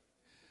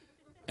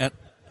 And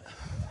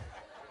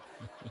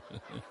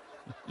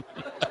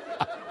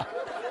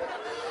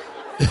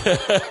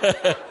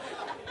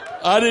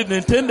I didn't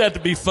intend that to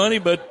be funny,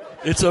 but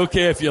it's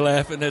okay if you're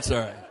laughing. That's all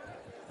right.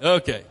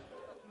 Okay.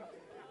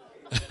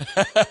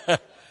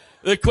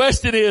 The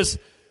question is,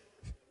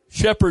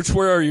 shepherds,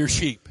 where are your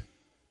sheep?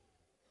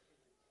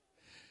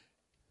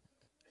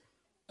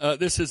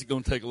 This isn't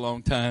going to take a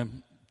long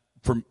time,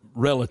 from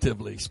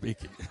relatively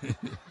speaking.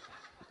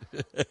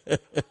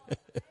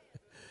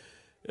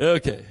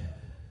 Okay.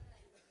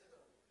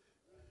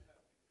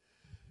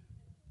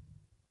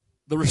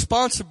 The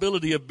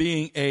responsibility of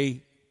being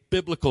a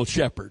biblical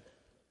shepherd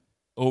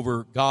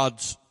over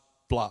God's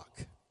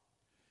flock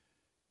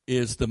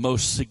is the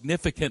most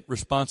significant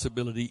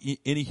responsibility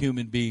any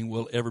human being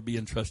will ever be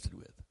entrusted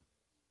with.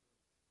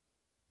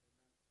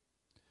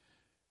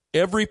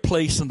 Every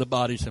place in the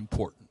body is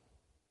important.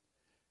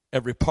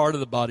 Every part of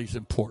the body is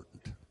important.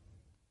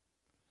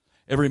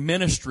 Every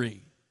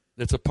ministry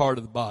that's a part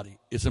of the body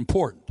is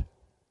important.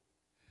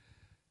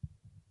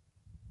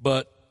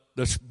 But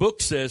the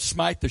book says,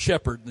 smite the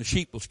shepherd and the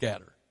sheep will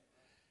scatter.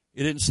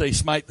 It didn't say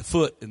smite the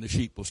foot and the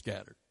sheep will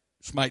scatter.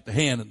 Smite the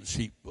hand and the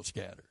sheep will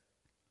scatter.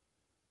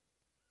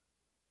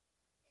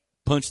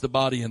 Punch the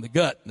body in the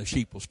gut and the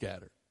sheep will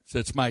scatter. It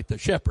said smite the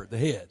shepherd, the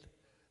head.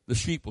 The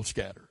sheep will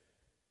scatter.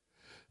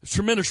 It's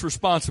tremendous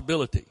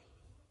responsibility.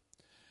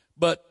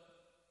 But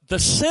the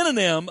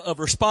synonym of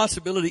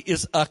responsibility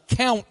is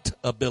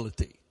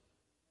accountability.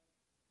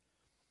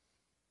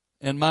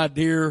 And my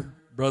dear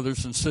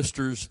brothers and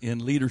sisters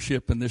in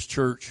leadership in this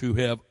church who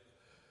have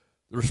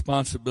the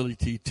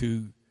responsibility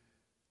to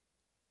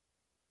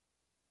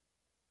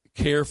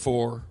care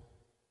for,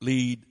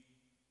 lead,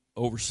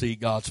 oversee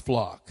God's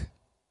flock,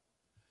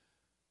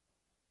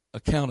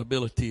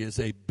 accountability is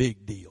a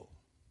big deal.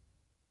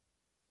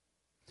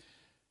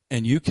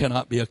 And you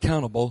cannot be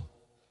accountable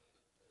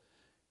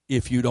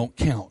if you don't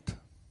count.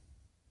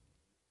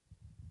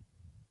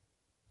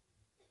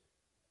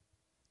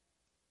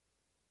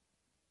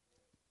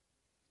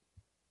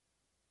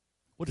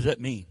 What does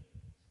that mean?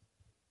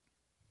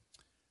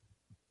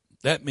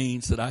 That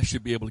means that I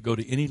should be able to go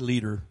to any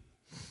leader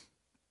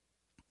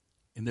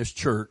in this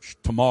church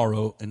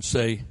tomorrow and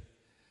say,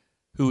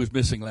 who was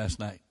missing last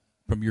night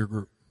from your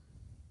group?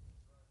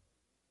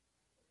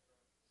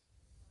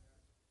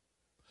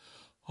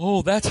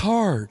 Oh, that's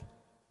hard.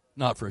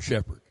 Not for a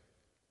shepherd.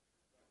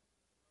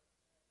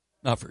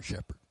 Not for a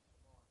shepherd.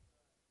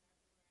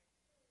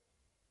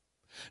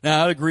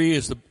 Now, I'd agree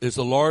as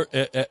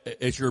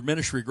your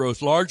ministry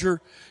grows larger,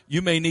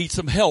 you may need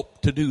some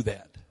help to do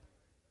that.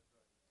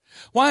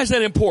 Why is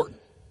that important?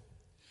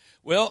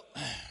 Well,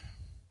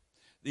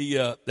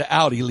 the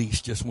Audi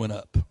lease just went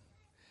up.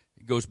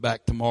 It goes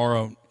back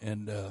tomorrow,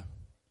 and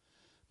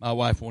my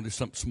wife wanted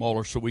something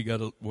smaller, so we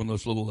got one of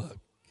those little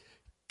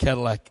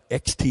Cadillac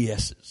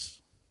XTSs.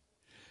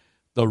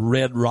 The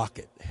Red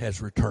Rocket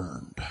has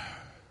returned.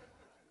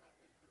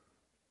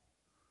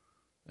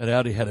 That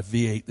Audi had a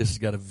V8. This has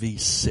got a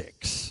V6.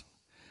 It's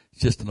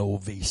just an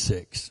old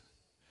V6.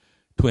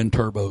 Twin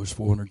turbos,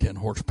 410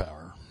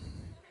 horsepower.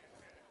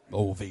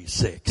 Old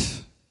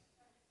V6.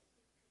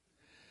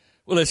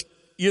 Well,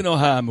 you know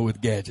how I'm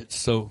with gadgets.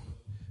 So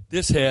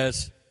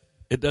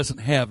it doesn't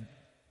have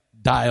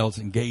dials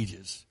and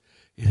gauges.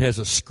 It has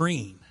a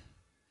screen.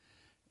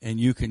 And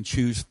you can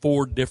choose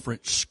 4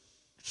 different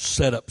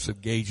setups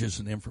of gauges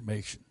and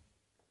information.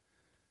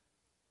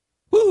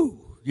 Woo!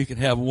 You can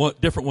have one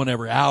different one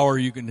every hour.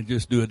 You can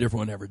just do a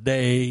different one every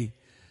day.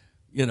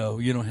 You know,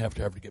 you don't have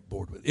to ever get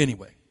bored with it.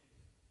 Anyway,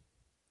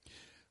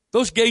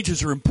 those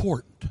gauges are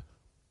important.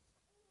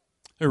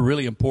 They're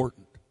really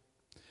important.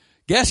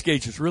 Gas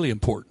gauge is really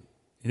important.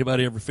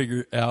 Anybody ever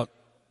figure out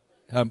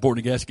how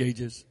important a gas gauge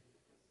is?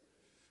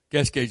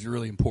 Gas gauge is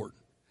really important.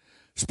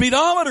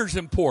 Speedometer is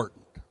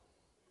important.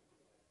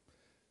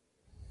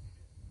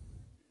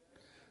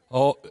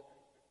 Oh,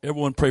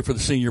 everyone pray for the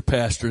senior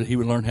pastor that he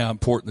would learn how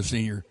important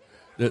the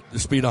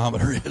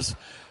speedometer is.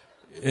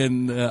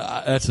 And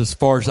that's as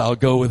far as I'll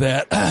go with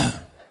that.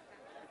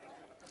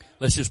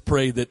 Let's just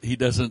pray that he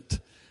doesn't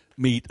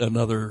meet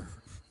another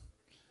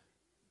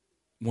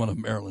one of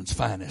Maryland's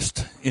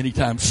finest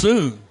anytime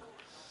soon,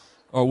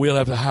 or we'll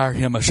have to hire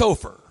him a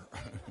chauffeur.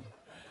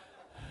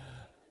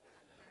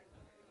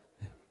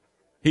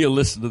 He'll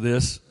listen to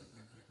this.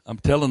 I'm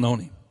telling on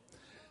him.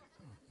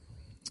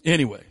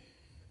 Anyway.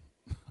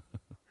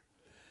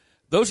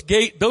 Those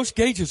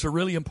gauges are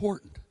really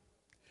important.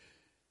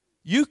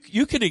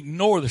 You can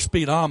ignore the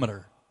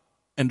speedometer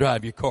and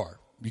drive your car.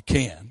 You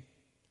can.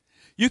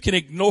 You can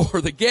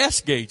ignore the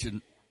gas gauge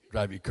and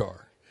drive your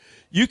car.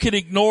 You can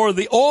ignore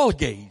the oil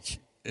gauge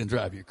and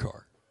drive your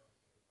car.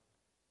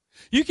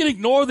 You can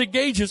ignore the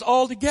gauges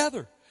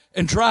altogether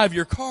and drive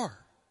your car.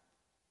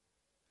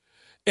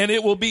 And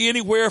it will be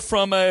anywhere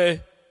from a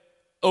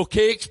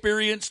okay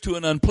experience to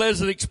an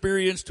unpleasant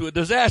experience to a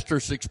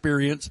disastrous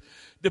experience,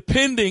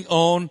 depending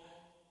on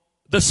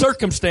the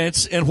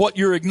circumstance and what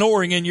you're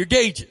ignoring in your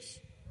gauges.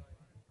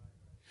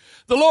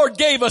 The Lord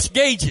gave us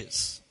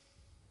gauges.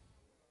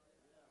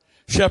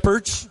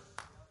 Shepherds.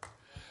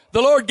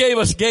 The Lord gave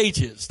us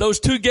gauges. Those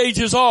 2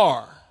 gauges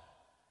are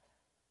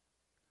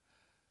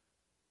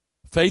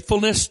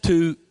faithfulness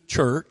to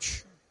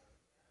church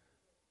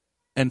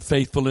and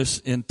faithfulness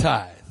in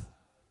tithe.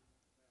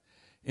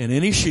 And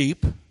any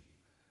sheep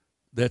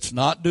that's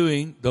not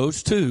doing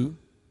those 2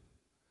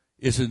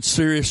 is in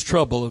serious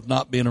trouble of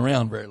not being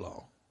around very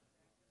long.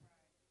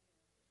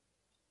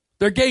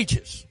 They're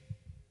gauges.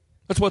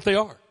 That's what they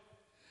are.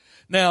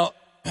 Now,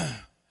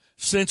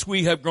 since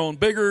we have grown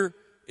bigger,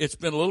 it's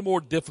been a little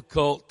more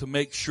difficult to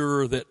make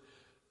sure that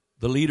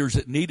the leaders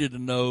that needed to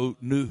know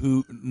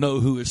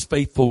who is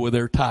faithful with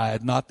their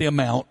tithe, not the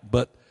amount,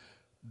 but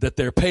that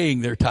they're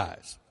paying their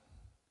tithes.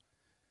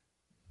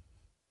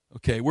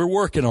 Okay, we're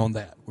working on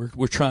that.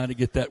 We're trying to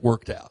get that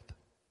worked out.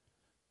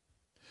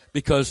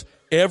 Because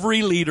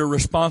every leader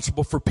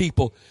responsible for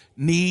people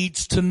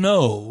needs to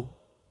know.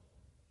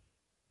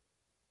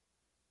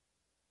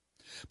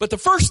 But the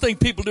first thing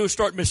people do is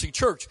start missing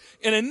church.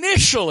 And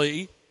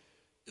initially,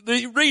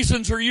 the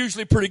reasons are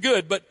usually pretty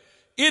good, but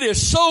it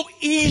is so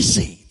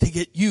easy to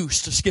get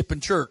used to skipping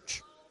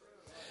church.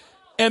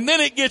 And then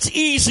it gets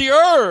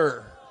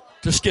easier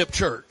to skip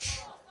church.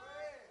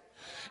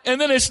 And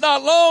then it's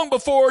not long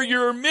before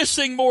you're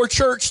missing more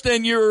church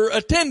than you're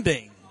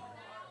attending.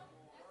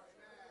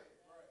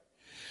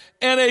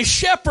 And a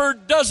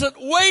shepherd doesn't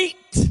wait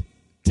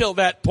till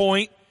that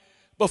point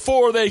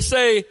before they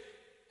say,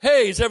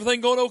 hey, is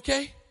everything going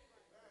okay?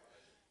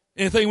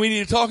 Anything we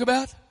need to talk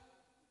about?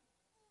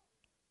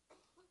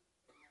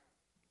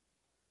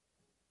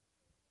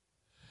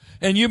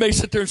 And you may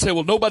sit there and say,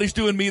 well, nobody's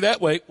doing me that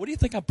way. What do you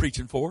think I'm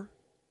preaching for?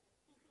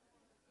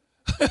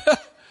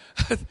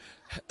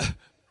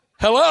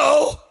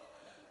 Hello?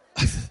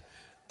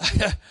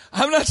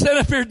 I'm not sitting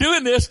up here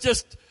doing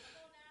this,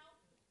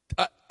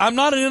 I'm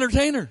not an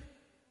entertainer.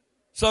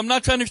 So I'm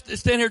not trying to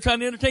stand here trying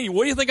to entertain you.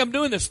 What do you think I'm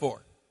doing this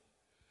for?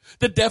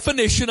 The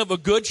definition of a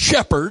good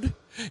shepherd,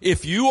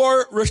 if you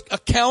are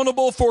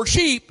accountable for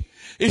sheep,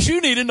 is you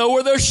need to know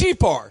where their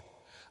sheep are.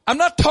 I'm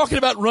not talking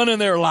about running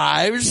their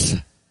lives.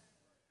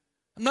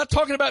 I'm I'm not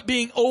talking about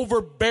being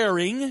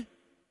overbearing.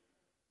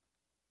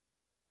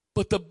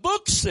 But the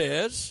book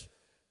says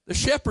the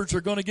shepherds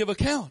are going to give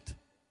account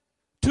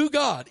to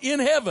God in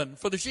heaven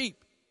for the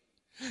sheep.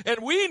 And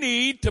we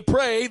need to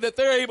pray that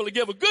they're able to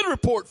give a good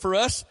report for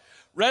us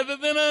rather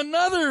than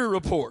another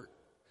report.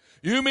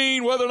 You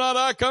mean whether or not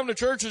I come to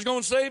church is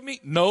going to save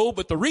me? No,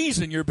 but the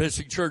reason you're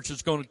missing church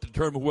is going to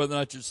determine whether or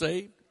not you're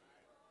saved.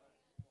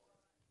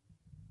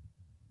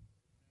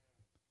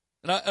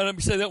 And let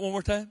me say that one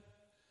more time.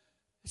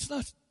 It's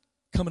not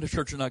coming to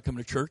church or not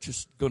coming to church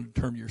is going to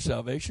determine your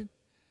salvation.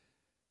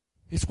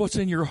 It's what's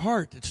in your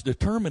heart that's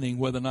determining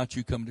whether or not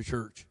you come to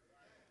church.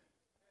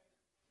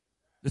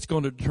 It's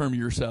going to determine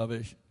your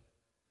salvation.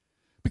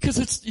 Because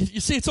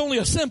it's only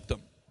a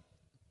symptom.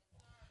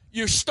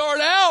 You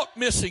start out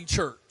missing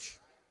church.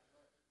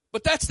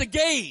 But that's the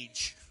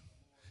gauge.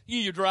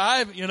 You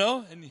drive,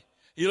 and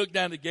you look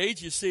down the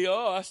gauge, you see,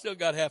 I still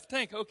got half a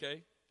tank,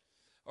 okay.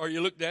 Or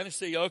you look down and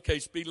see, okay,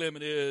 speed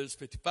limit is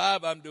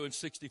 55, I'm doing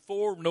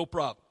 64, no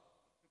problem.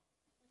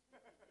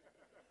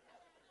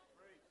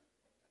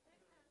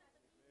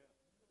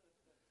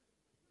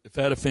 If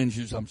that offends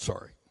you, I'm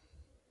sorry.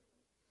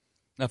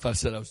 Now, if I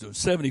said I was doing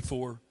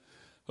 74,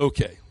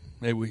 okay,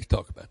 maybe we can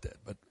talk about that,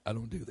 but I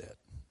don't do that.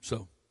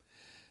 So,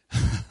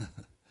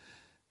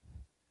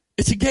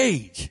 it's a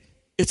gauge.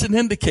 It's an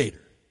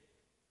indicator.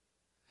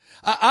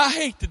 I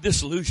hate to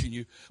disillusion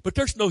you, but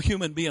there's no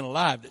human being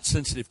alive that's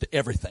sensitive to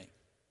everything.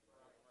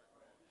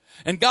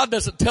 And God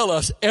doesn't tell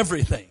us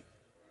everything.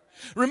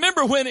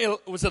 Remember when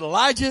was it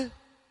Elijah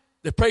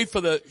that prayed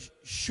for the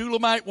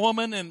Shulamite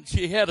woman and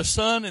she had a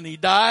son and he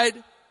died?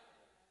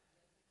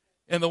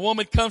 And the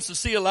woman comes to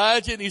see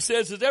Elijah and he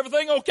says, is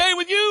everything okay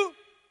with you?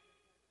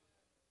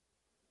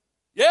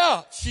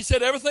 Yeah. She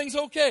said, everything's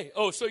okay.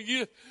 Oh, so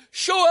you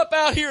show up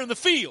out here in the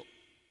field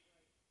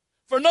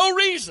for no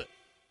reason.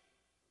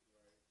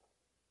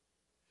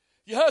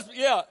 Your husband,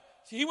 yeah.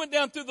 He went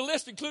down through the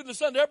list, including the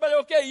son. Everybody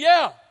okay?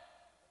 Yeah.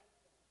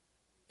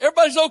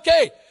 Everybody's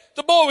okay.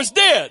 The boy was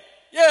dead.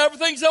 Yeah,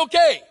 everything's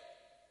okay.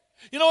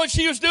 You know what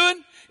she was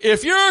doing?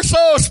 If you're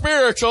so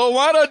spiritual,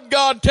 why doesn't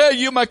God tell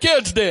you my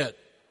kid's dead?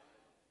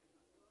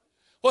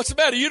 What's the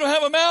matter? You don't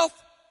have a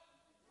mouth?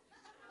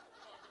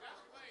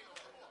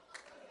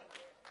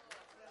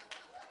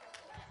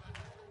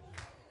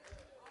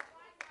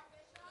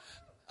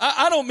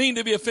 I don't mean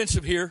to be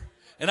offensive here.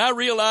 And I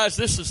realize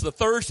this is the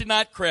Thursday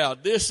night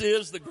crowd. This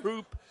is the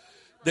group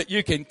that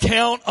you can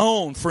count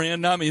on,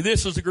 friend. I mean,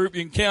 this is the group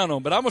you can count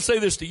on. But I'm going to say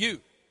this to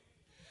you.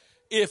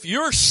 If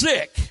you're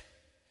sick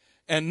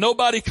and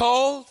nobody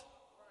called,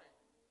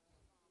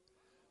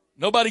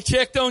 nobody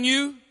checked on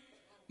you,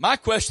 my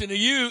question to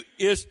you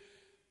is,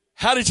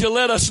 how did you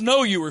let us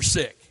know you were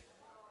sick?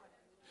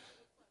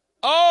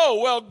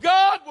 Oh, well,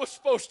 God was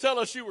supposed to tell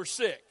us you were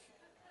sick.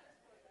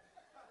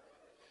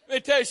 Let me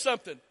tell you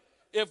something.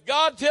 If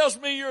God tells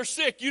me you're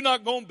sick, you're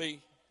not going to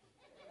be.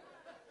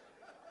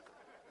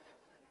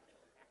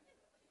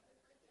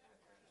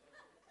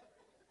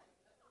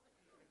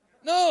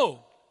 No.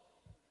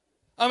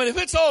 I mean, if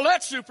it's all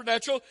that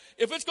supernatural,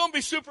 if it's going to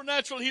be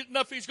supernatural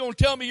enough he's going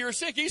to tell me you're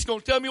sick, he's going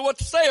to tell me what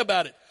to say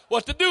about it,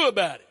 what to do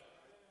about it.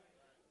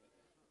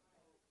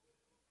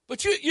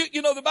 But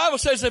you know, the Bible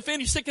says if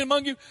any sick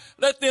among you,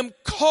 let them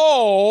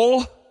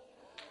call.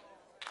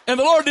 And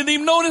the Lord didn't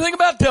even know anything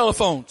about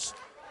telephones.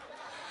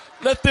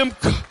 Let them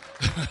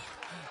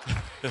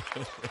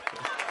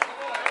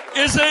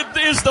Is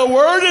the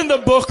word in the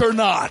book or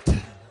not?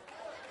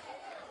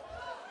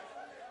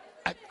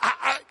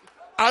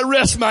 I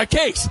rest my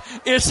case.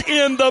 It's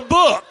in the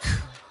book.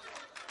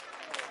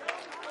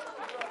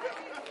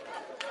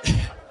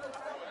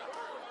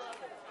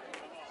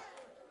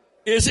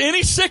 Is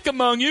any sick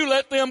among you?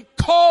 Let them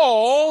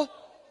call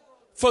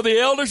for the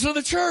elders of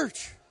the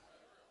church.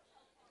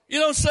 You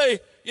don't say,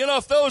 you know,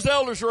 if those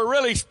elders were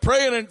really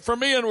praying for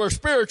me and were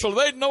spiritual,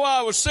 they'd know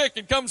I was sick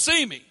and come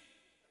see me.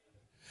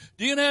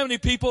 Do you know how many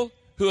people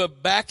who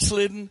have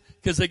backslidden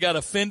because they got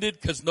offended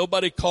because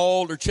nobody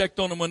called or checked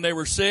on them when they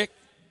were sick?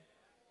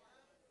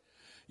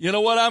 You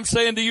know what I'm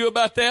saying to you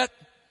about that?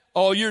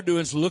 All you're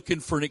doing is looking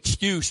for an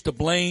excuse to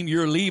blame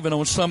your leaving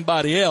on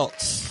somebody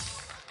else.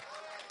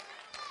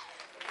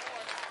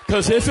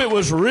 Because if it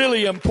was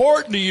really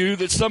important to you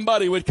that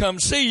somebody would come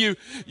see you,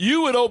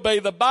 you would obey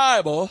the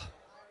Bible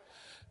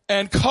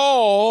and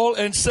call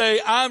and say,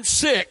 I'm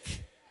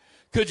sick.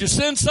 Could you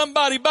send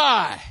somebody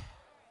by?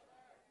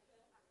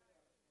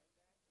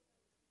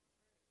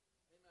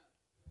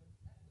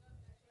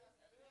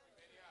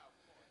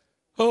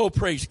 Oh,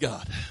 praise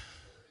God.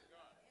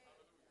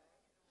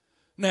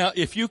 Now,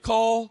 if you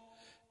call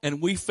and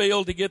we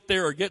fail to get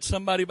there or get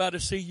somebody by to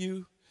see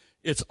you,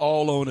 it's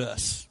all on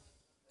us.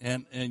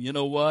 And you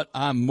know what?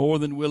 I'm more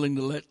than willing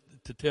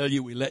to tell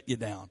you we let you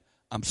down.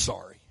 I'm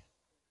sorry.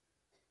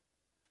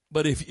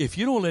 But if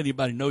you don't let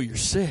anybody know you're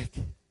sick,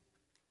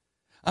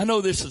 I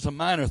know this is a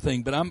minor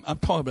thing, but I'm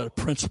talking about a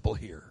principle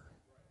here.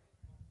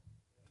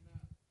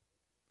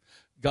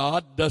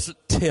 God doesn't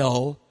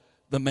tell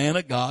the man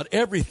of God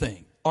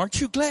everything. Aren't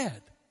you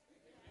glad?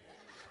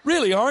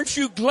 Really, aren't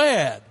you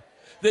glad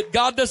that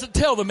God doesn't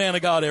tell the man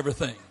of God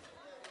everything?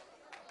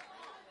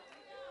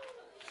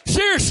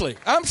 Seriously,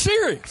 I'm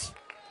serious.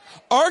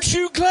 Aren't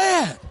you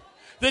glad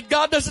that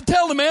God doesn't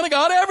tell the man of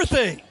God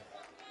everything?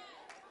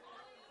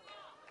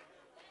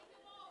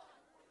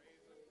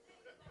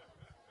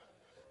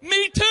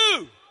 Me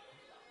too.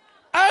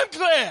 I'm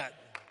glad.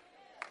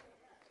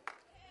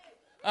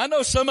 I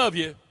know some of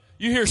you,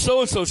 you hear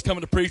so-and-so's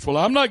coming to preach. Well,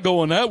 I'm not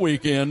going that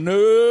weekend.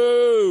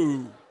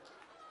 No.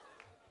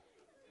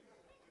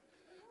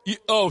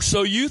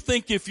 So you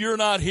think if you're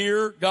not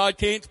here, God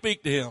can't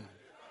speak to him?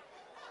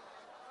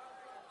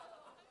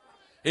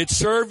 It'd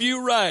serve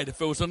you right if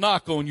it was a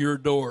knock on your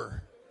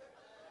door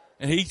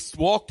and he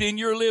walked in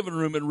your living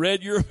room and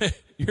read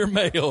your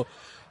mail.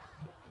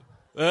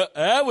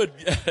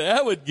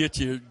 That would get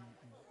you,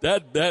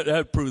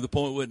 that'd prove the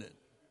point, wouldn't it?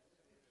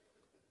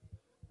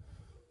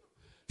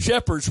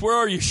 Shepherds, where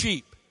are your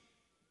sheep?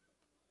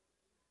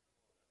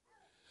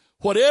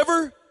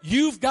 Whatever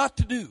you've got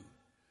to do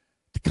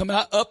to come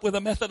up with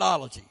a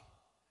methodology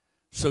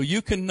so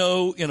you can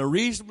know in a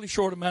reasonably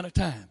short amount of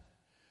time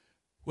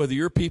whether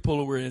your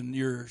people were in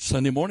your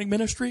Sunday morning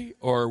ministry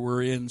or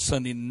were in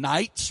Sunday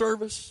night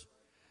service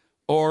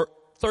or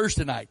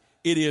Thursday night.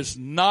 It is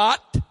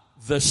not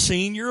the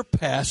senior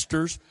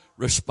pastor's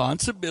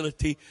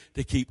responsibility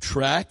to keep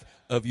track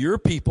of your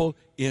people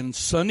in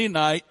Sunday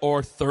night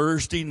or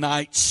Thursday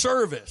night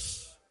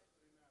service.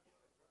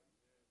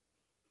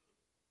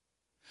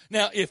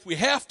 Now, if we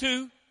have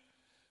to,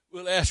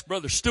 we'll ask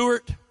Brother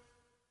Stewart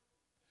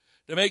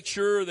to make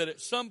sure that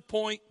at some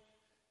point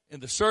in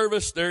the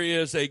service there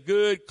is a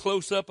good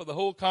close-up of the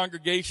whole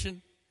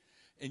congregation.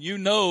 And you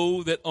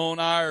know that on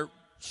our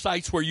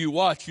sites where you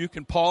watch, you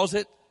can pause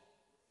it.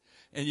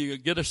 And you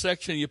get a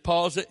section, you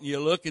pause it, and you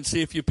look and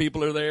see if your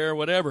people are there or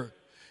whatever.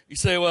 You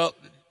say, well,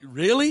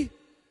 really?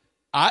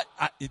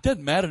 It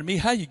doesn't matter to me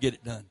how you get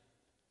it done.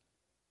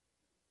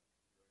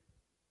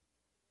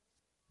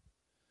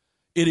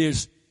 It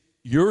is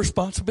your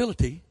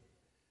responsibility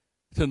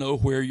to know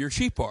where your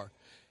sheep are.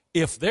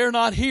 If they're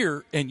not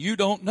here and you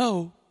don't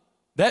know,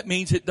 that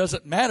means it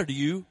doesn't matter to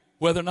you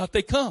whether or not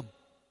they come.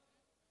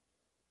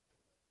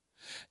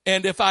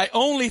 And if I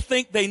only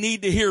think they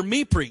need to hear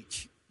me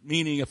preach,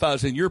 meaning if I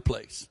was in your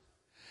place,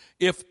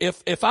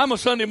 if I'm a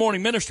Sunday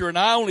morning minister and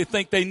I only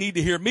think they need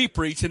to hear me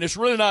preach and it's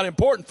really not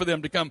important for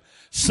them to come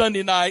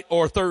Sunday night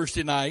or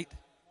Thursday night,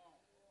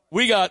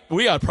 we got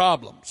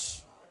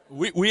problems.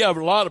 We have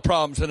a lot of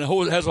problems, and it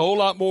has a whole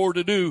lot more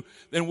to do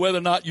than whether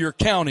or not you're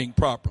counting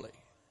properly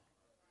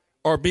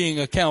or being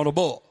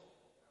accountable.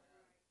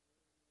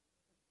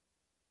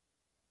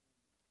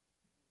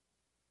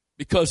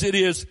 Because it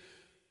is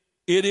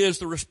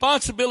the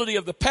responsibility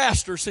of the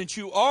pastor, since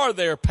you are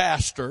their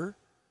pastor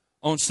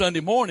on Sunday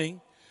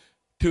morning,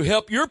 to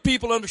help your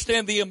people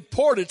understand the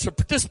importance of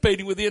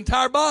participating with the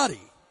entire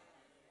body.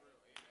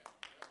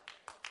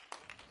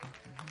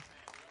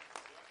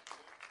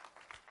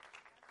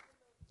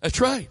 That's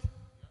right.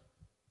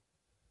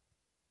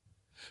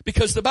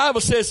 Because the Bible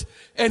says,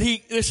 and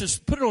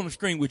put it on the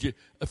screen with you,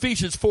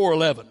 Ephesians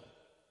 4:11.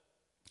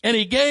 And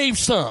he gave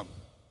some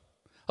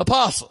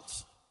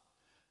apostles,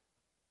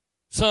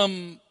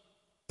 some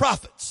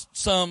prophets,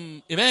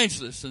 some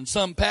evangelists, and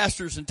some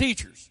pastors and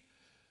teachers.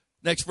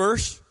 Next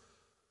verse.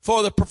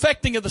 For the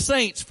perfecting of the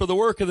saints, for the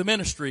work of the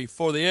ministry,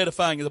 for the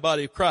edifying of the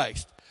body of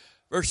Christ.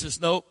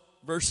 Verses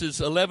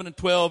 11 and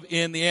 12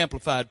 in the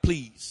Amplified,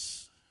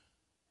 please.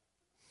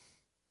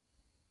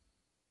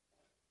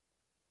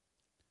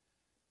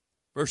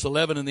 Verse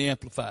 11 in the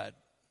Amplified.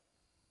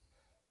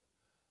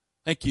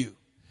 Thank you.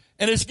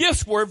 And his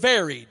gifts were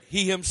varied.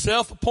 He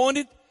himself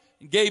appointed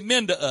and gave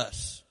men to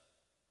us.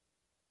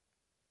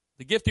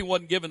 The gifting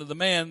wasn't given to the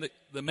man.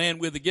 The man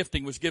with the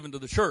gifting was given to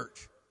the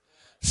church.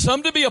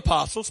 Some to be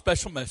apostles,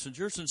 special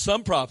messengers, and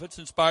some prophets,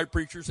 inspired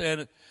preachers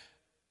and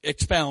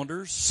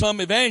expounders, some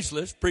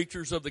evangelists,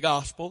 preachers of the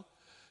gospel,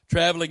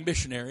 traveling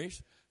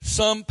missionaries,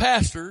 some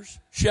pastors,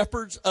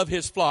 shepherds of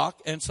his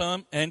flock, and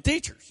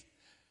teachers.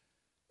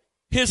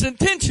 His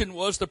intention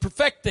was the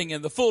perfecting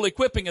and the full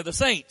equipping of the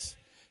saints,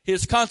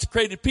 his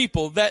consecrated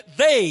people, that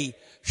they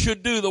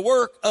should do the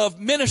work of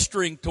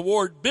ministering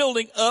toward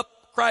building up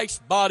Christ's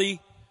body,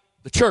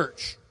 the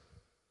church.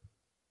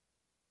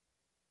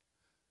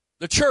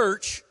 The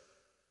church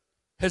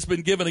has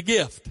been given a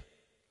gift,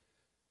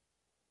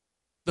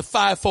 the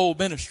fivefold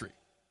ministry.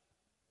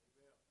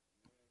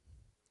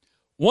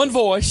 One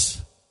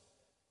voice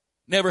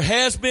never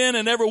has been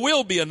and never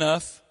will be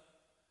enough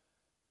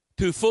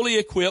to fully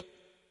equip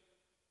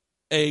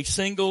a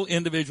single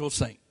individual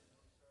saint.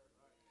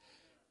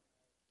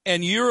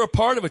 And you're a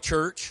part of a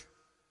church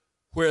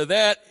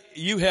where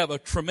you have a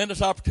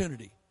tremendous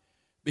opportunity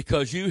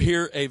because you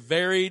hear a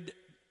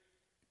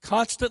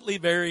constantly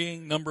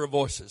varying number of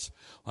voices.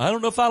 Well, I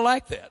don't know if I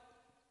like that.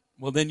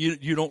 Well, then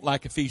you don't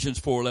like Ephesians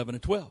 4:11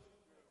 and 12.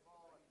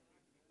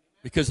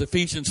 Because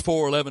Ephesians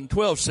 4:11 and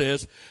 12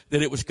 says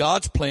that it was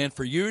God's plan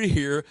for you to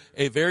hear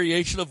a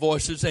variation of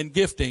voices and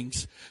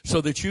giftings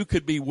so that you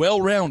could be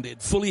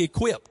well-rounded, fully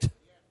equipped.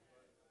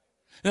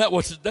 And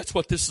that's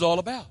what this is all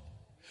about.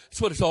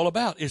 That's what it's all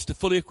about, is to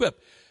fully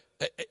equip.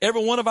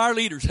 Every one of our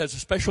leaders has a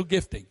special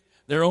gifting,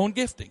 their own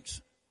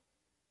giftings,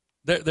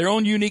 their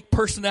own unique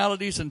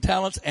personalities and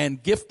talents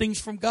and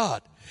giftings from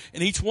God.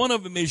 And each one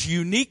of them is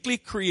uniquely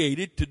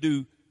created to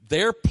do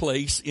their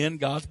place in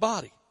God's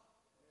body,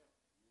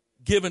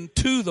 given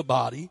to the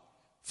body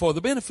for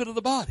the benefit of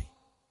the body.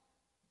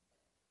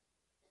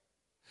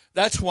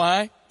 That's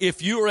why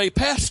if you are a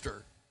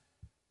pastor,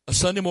 a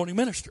Sunday morning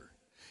minister,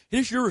 it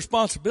is your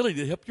responsibility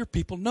to help your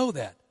people know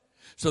that,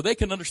 so they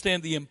can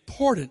understand the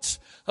importance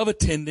of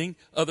attending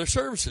other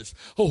services.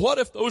 Well, what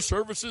if those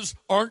services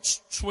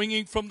aren't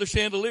swinging from the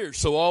chandeliers?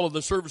 So all of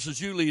the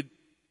services you lead,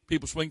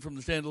 people swing from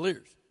the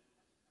chandeliers.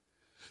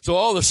 So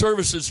all the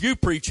services you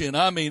preach in,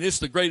 it's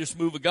the greatest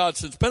move of God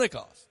since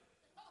Pentecost.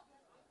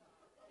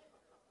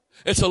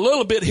 It's a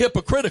little bit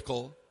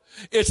hypocritical.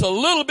 It's a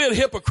little bit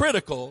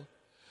hypocritical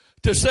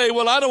to say,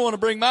 well, I don't want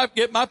to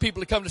get my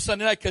people to come to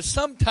Sunday night because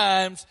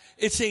sometimes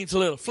it seems a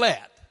little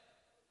flat.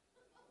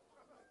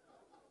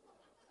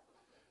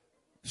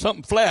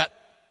 Something flat,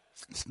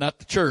 it's not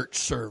the church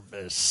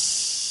service.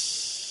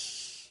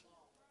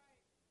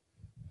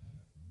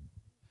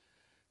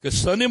 Because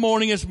Sunday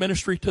morning is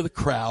ministry to the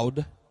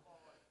crowd.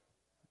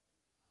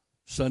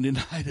 Sunday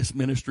night is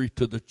ministry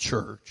to the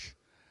church.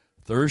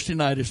 Thursday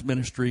night is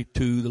ministry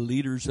to the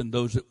leaders and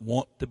those that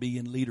want to be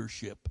in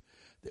leadership,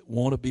 that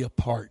want to be a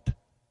part.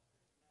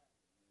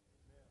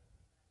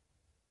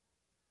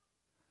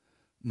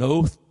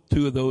 No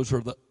two of those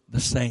are the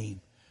same.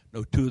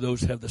 No two of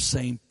those have the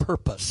same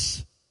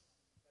purpose.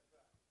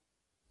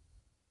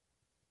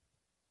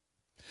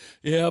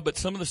 Yeah, but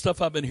some of the stuff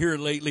I've been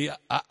hearing lately,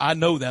 I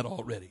know that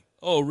already.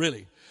 Oh,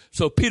 really?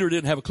 So Peter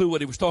didn't have a clue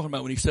what he was talking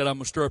about when he said, I'm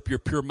going to stir up your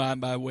pure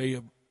mind by way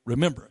of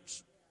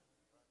remembrance.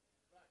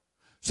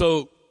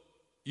 So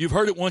you've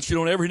heard it once, you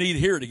don't ever need to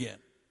hear it again.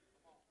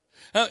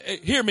 Now,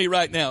 hear me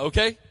right now,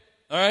 okay?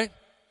 All right?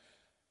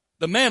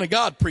 The man of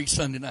God preached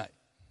Sunday night.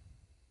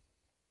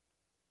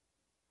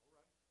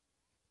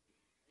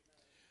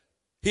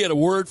 He had a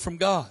word from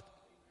God.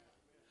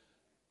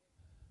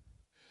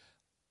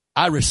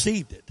 I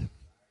received it.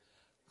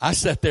 I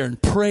sat there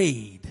and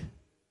prayed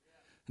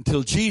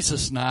until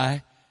Jesus and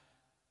I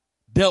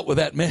dealt with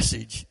that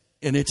message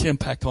and its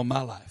impact on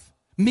my life.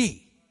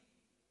 Me.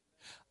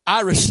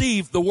 I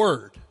received the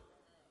word.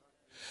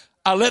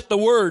 I let the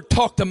word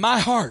talk to my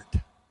heart.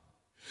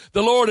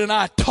 The Lord and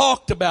I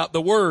talked about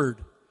the word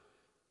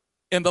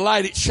and the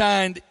light it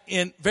shined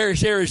in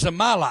various areas of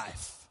my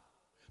life.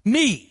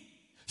 Me.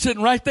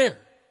 Sitting right there.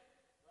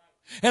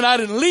 And I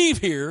didn't leave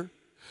here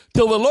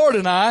till the Lord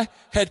and I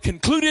had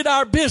concluded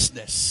our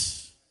business.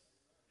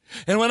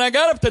 And when I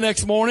got up the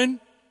next morning,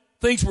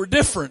 things were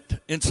different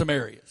in some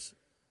areas.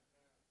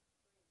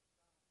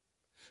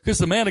 Because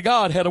the man of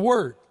God had a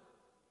word.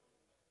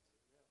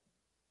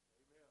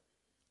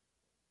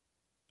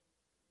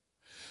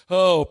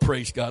 Oh,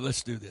 praise God.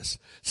 Let's do this.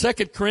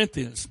 2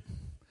 Corinthians.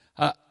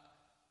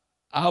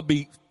 I'll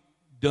be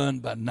done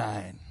by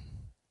 9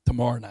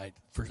 tomorrow night,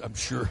 I'm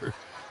sure.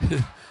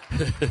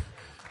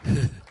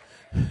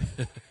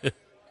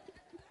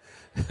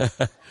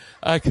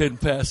 I couldn't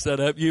pass that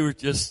up. You were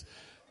just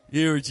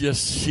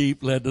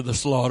sheep led to the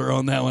slaughter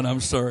on that one. I'm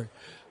sorry.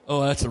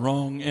 Oh, that's a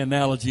wrong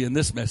analogy in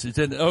this message,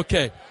 isn't it?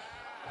 Okay.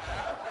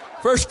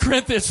 1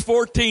 Corinthians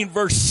 14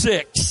 verse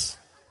 6.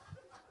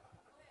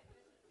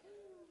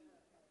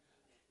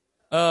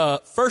 1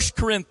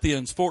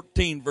 Corinthians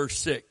 14 verse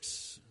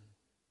 6.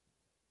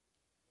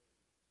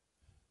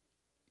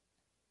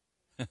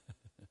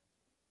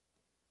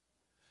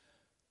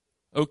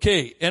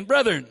 Okay. And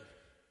brethren,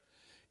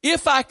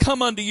 if I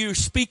come unto you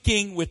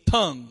speaking with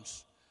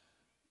tongues.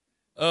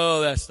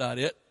 Oh, that's not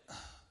it.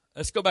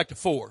 Let's go back to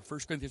 4. 1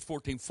 Corinthians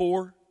 14,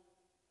 4.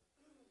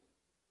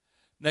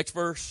 Next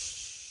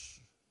verse.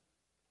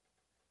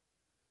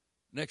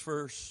 Next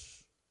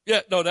verse. Yeah,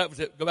 no, that was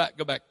it. Go back.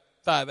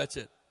 5, that's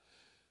it.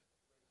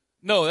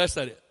 No, that's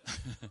not it.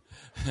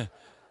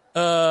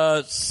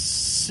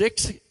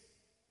 6.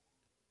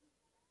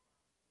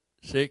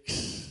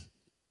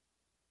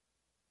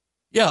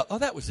 Yeah, oh,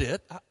 that was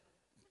it.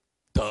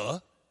 Duh.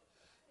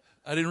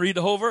 I didn't read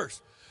the whole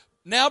verse.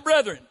 Now,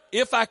 brethren,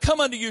 if I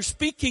come unto you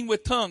speaking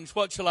with tongues,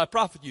 what shall I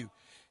profit you?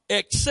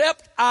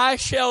 Except I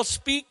shall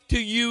speak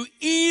to you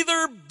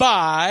either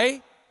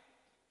by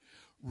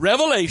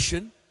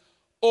revelation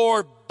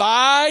or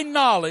by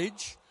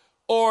knowledge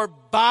or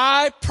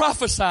by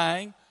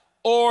prophesying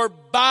or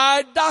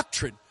by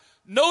doctrine.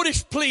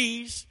 Notice,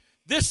 please,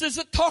 this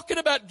isn't talking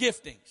about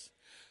giftings.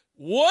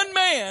 One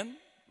man,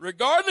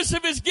 regardless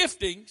of his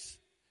giftings,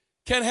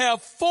 can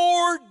have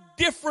 4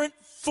 different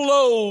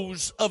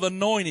flows of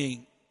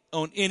anointing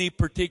on any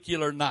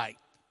particular night.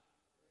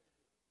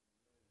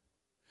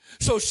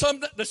 So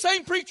the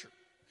same preacher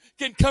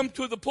can come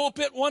to the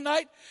pulpit one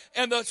night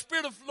and the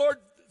Spirit of the Lord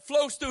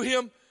flows through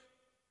him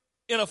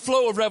in a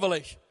flow of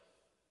revelation.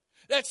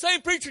 That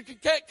same preacher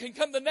can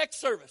come the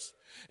next service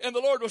and the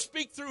Lord will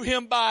speak through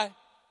him by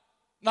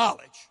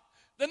knowledge.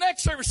 The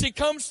next service he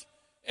comes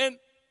and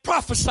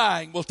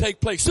prophesying will take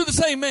place through the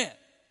same man.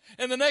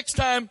 And the next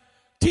time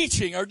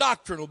teaching or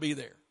doctrine will be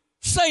there.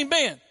 Same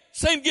man,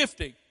 same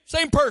gifting,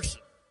 same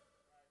person.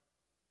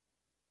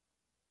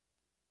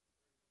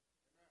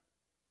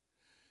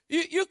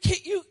 You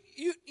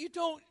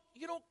don't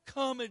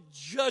come and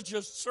judge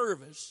a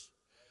service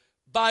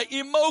by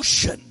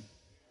emotion.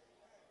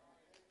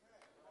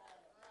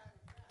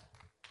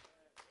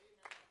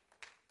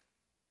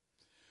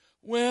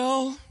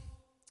 Well,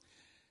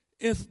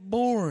 it's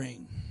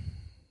boring.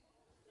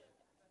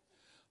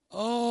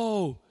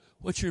 Oh,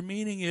 what you're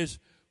meaning is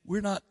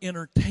we're not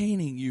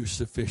entertaining you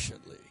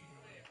sufficiently.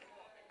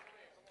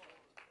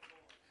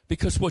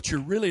 Because what you're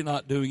really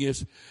not doing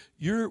is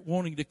you're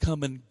wanting to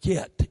come and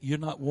get. You're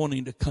not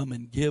wanting to come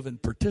and give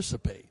and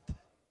participate.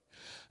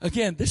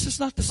 Again, this is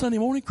not the Sunday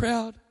morning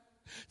crowd.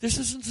 This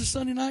isn't the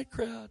Sunday night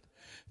crowd.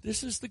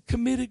 This is the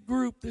committed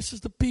group. This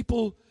is the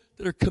people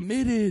that are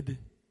committed.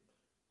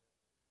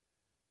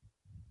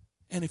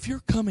 And if you're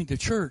coming to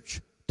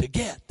church to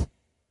get,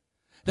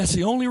 that's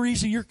the only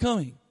reason you're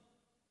coming.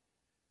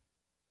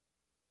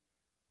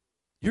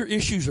 Your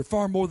issues are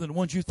far more than the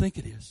ones you think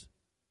it is.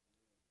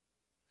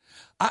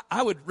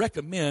 I would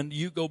recommend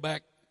you go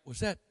back,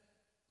 was that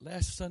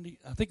last Sunday?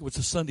 I think it was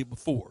the Sunday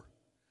before,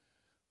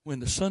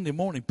 when the Sunday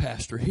morning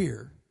pastor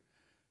here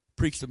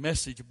preached a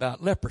message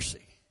about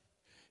leprosy.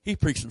 He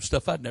preached some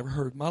stuff I'd never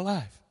heard in my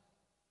life.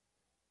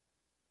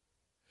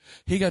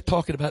 He got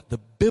talking about the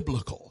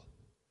biblical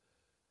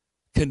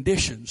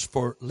conditions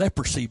for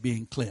leprosy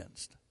being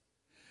cleansed.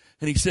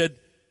 And he said,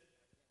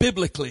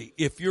 biblically,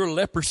 if your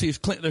leprosy is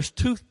clean, there's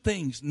two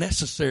things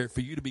necessary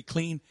for you to be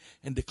clean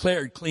and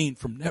declared clean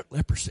from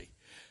leprosy.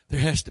 There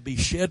has to be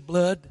shed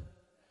blood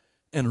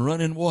and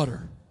running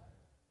water.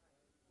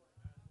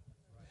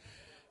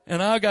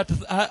 And I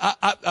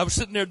was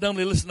sitting there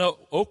dumbly listening.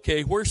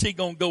 Okay, where's he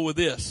going to go with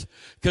this?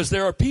 Because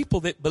there are people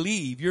that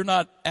believe you're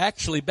not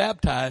actually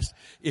baptized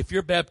if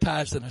you're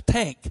baptized in a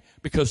tank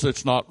because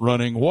it's not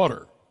running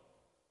water.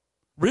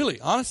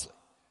 Really, honestly.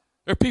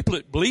 There are people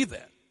that believe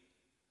that.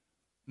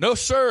 No,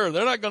 sir,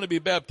 they're not going to be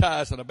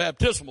baptized in a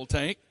baptismal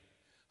tank.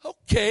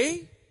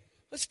 Okay,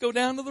 let's go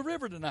down to the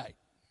river tonight.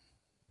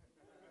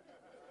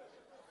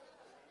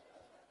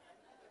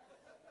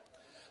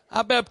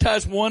 I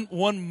baptized one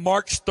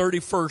March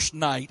 31st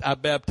night. I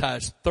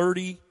baptized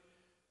 25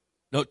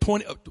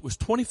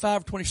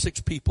 or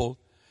 26 people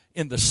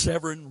in the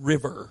Severn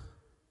River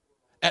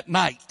at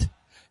night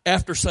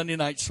after Sunday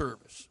night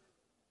service.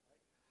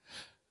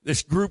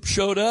 This group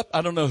showed up.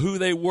 I don't know who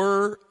they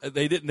were.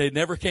 They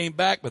never came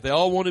back, but they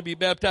all wanted to be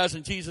baptized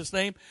in Jesus'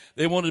 name.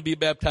 They wanted to be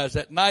baptized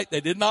that night. They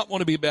did not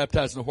want to be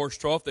baptized in a horse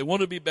trough. They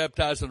wanted to be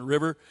baptized in a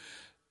river.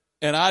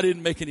 And I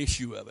didn't make an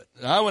issue of it.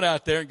 And I went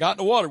out there and got in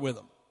the water with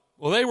them.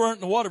 Well, they weren't in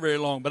the water very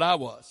long, but I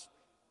was.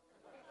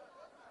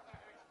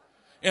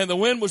 And the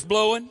wind was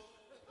blowing.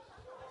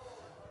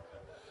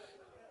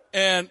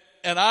 And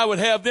I would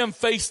have them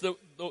face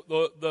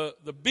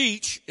the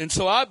beach. And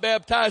so I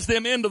baptized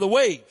them into the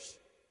waves.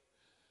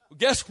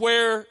 Guess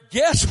where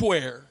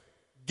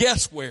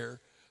the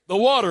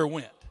water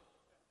went?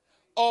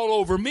 All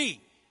over me.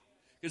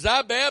 Because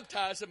I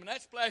baptized them and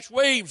that splashed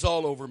waves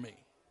all over me.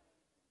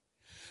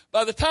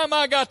 By the time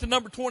I got to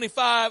number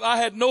 25, I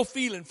had no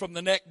feeling from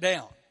the neck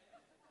down.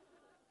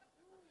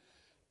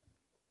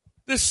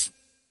 This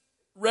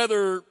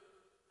rather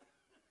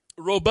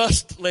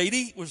robust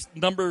lady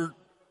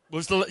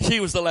she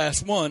was the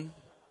last one.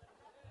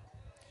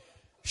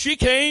 She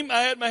came,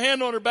 I had my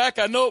hand on her back.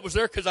 I know it was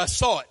there because I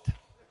saw it.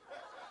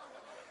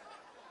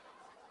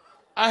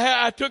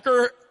 I took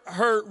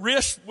her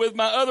wrist with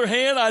my other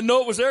hand. I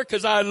know it was there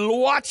because I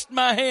watched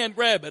my hand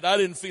grab it. I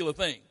didn't feel a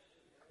thing.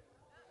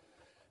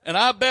 And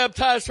I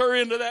baptized her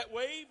into that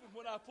wave. And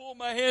when I pulled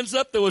my hands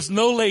up, there was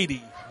no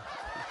lady.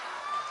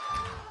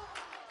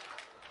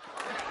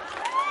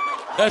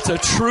 That's a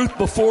truth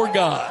before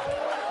God.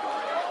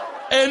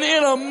 And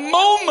in a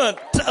moment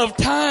of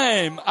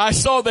time, I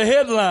saw the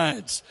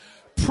headlines.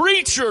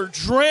 Preacher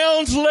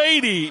drowns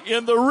lady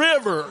in the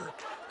river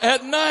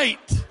at night.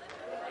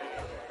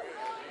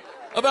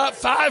 About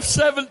 5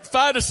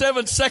 to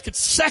 7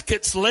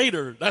 seconds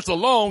later, that's a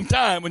long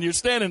time when you're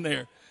standing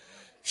there.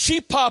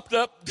 She popped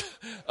up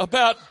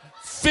about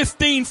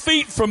 15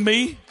 feet from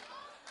me.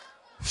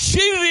 She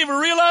didn't even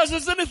realize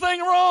there's anything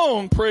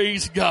wrong,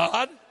 praise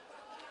God.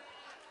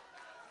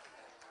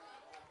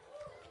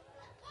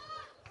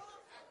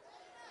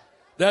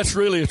 That's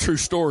really a true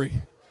story.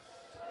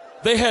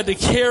 They had to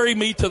carry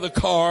me to the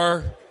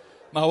car.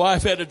 My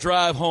wife had to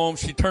drive home.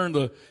 She turned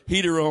the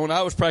heater on.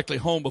 I was practically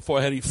home before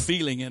I had any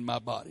feeling in my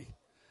body.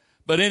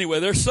 But anyway,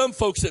 there's some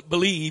folks that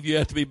believe you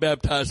have to be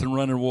baptized in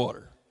running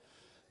water.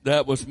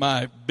 That was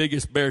my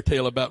biggest bear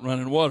tale about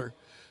running water.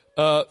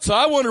 So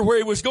I wondered where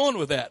he was going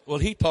with that. Well,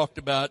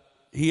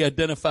 he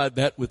identified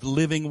that with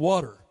living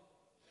water.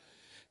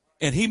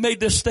 And he made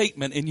this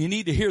statement, and you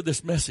need to hear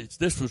this message.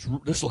 This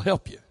will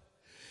help you.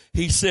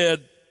 He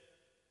said,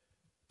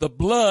 the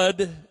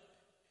blood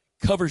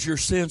covers your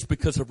sins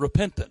because of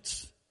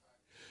repentance.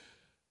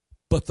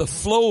 But the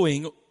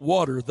flowing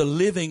water, the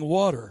living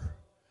water,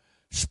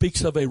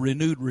 speaks of a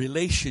renewed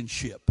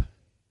relationship.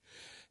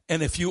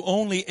 And if you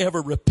only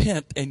ever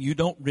repent and you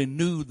don't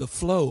renew the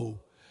flow,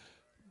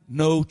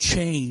 no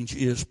change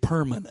is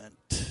permanent.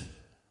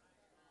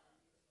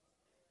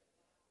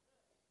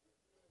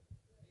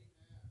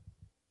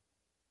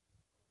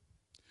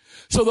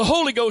 So the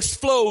Holy Ghost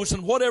flows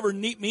in whatever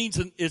means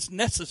is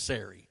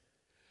necessary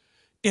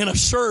in a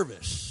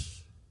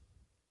service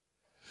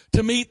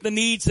to meet the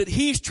needs that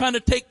He's trying to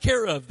take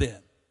care of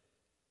then.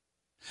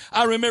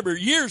 I remember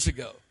years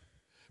ago,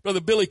 Brother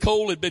Billy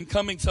Cole had been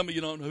coming. Some of you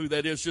don't know who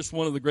that is. Just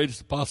one of the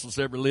greatest apostles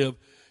to ever live,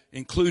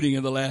 including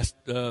in the last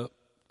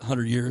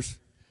 100 years.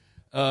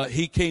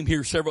 He came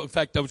here in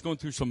fact, I was going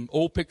through some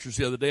old pictures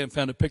the other day and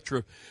found a picture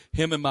of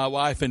him and my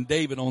wife and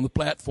David on the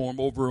platform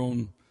over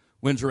on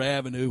Windsor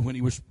Avenue when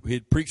he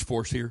had preached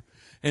for us here.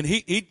 And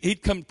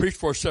he'd come preach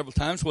for us several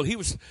times. Well, he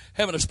was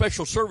having a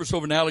special service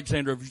over in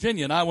Alexandria,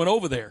 Virginia, and I went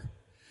over there.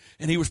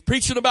 And he was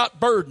preaching about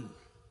burden.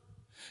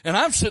 And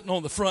I'm sitting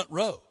on the front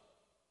row.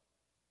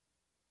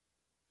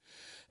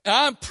 And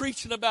I'm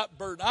preaching about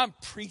burden. I'm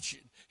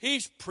preaching.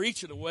 He's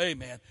preaching away,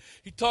 man.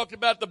 He talked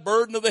about the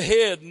burden of the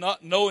head,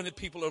 not knowing that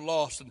people are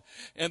lost,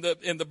 and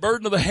the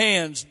burden of the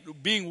hands,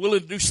 being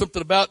willing to do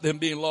something about them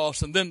being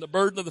lost, and then the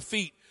burden of the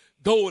feet,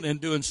 going and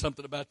doing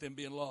something about them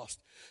being lost.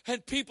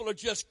 And people are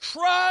just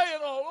crying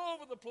all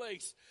over the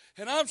place.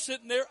 And I'm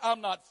sitting there, I'm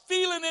not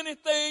feeling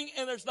anything,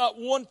 and there's not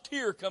one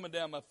tear coming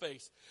down my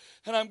face.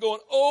 And I'm going,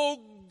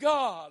 oh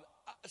God,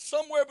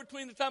 somewhere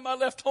between the time I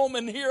left home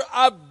and here,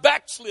 I've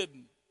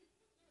backslidden.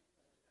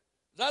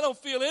 I don't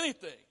feel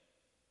anything.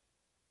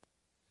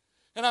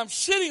 And I'm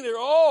sitting there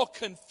all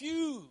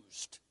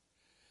confused.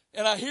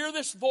 And I hear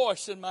this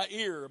voice in my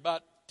ear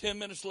about 10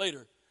 minutes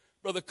later.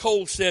 Brother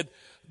Cole said,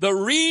 the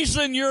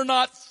reason you're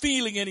not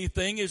feeling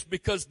anything is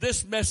because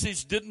this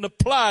message didn't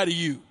apply to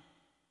you.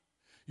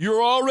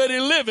 You're already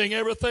living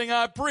everything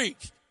I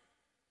preached.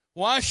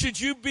 Why should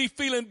you be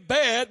feeling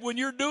bad when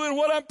you're doing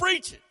what I'm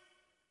preaching?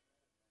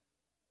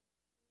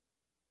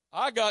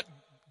 I got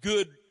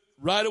good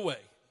right away.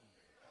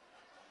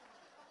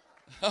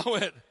 I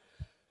went,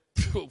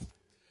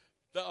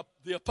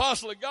 the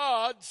apostle of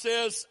God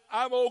says,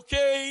 I'm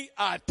okay.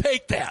 I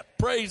take that.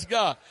 Praise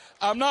God.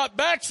 I'm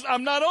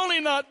not only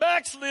not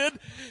backslid,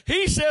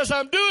 he says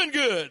I'm doing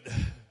good.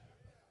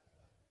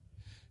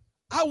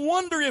 I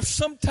wonder if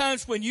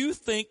sometimes when you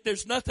think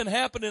there's nothing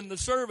happening in the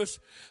service,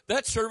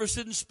 that service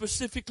isn't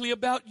specifically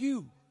about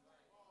you.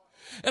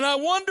 And I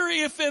wonder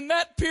if in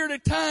that period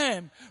of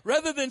time,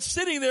 rather than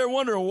sitting there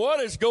wondering what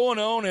is going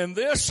on in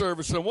this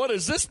service and what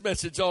is this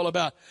message all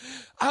about,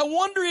 I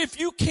wonder if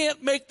you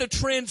can't make the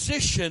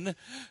transition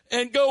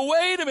and go,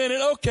 wait a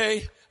minute,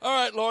 okay, all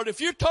right, Lord,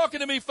 if you're talking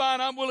to me, fine,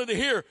 I'm willing to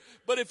hear.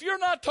 But if you're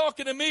not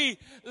talking to me,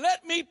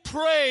 let me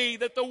pray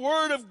that the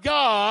Word of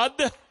God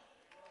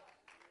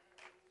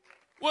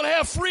will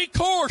have free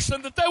course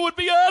and that there would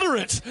be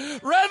utterance.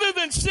 Rather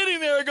than sitting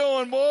there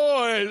going,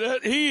 boy,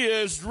 he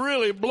is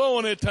really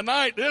blowing it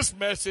tonight. This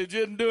message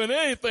isn't doing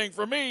anything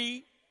for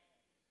me.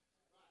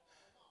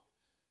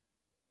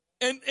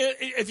 And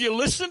if you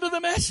listen to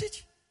the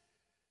message,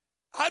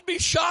 I'd be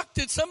shocked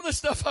at some of the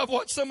stuff I've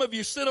watched some of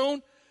you sit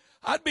on.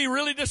 I'd be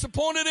really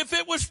disappointed if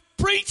it was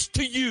preached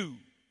to you.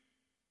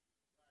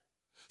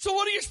 So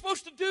what are you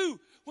supposed to do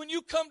when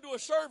you come to a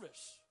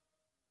service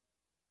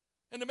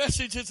and the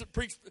message isn't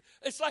preached?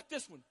 It's like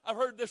this one. I've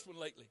heard this one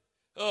lately.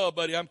 Oh,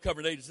 buddy, I'm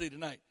covering A to Z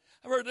tonight.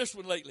 I've heard this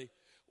one lately.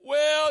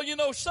 Well,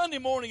 Sunday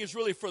morning is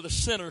really for the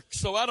sinner,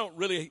 so I don't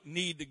really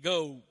need to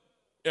go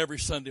every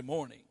Sunday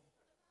morning.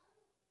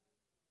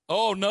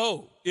 Oh,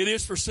 no, it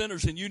is for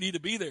sinners, and you need to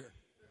be there.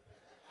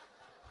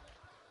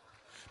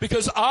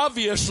 Because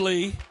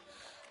obviously,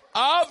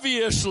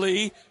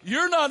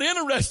 you're not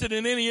interested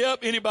in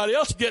anybody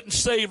else getting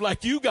saved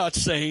like you got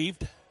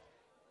saved.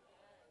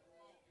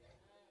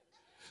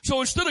 So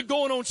instead of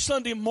going on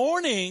Sunday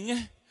morning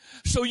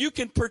so you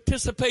can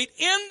participate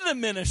in the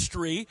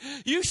ministry,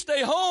 you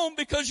stay home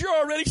because you're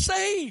already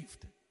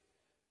saved.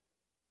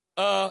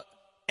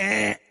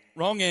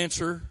 Wrong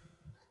answer.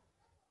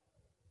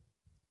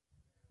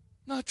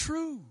 Not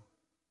true.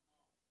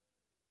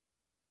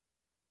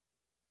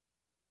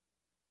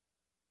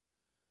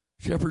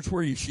 Shepherds,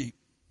 where are you sheep?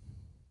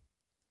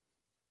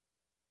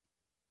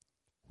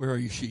 Where are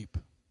you sheep?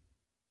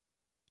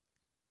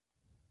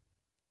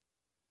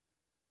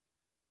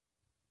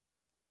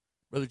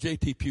 Brother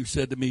J.T. Pugh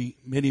said to me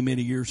many,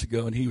 many years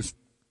ago, and he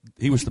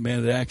was the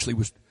man that actually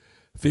was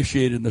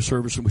officiated in the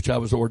service in which I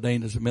was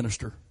ordained as a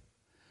minister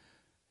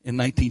in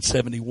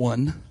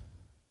 1971.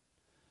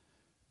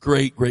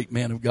 Great, great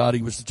man of God.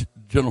 He was the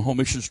General Home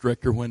Missions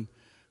Director when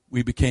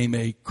we became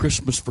a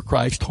Christmas for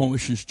Christ Home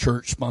Missions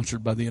Church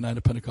sponsored by the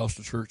United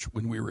Pentecostal Church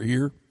when we were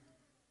here.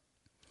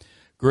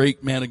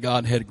 Great man of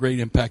God, had a great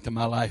impact on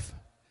my life.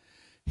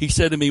 He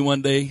said to me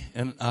one day,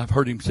 and I've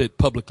heard him say it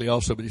publicly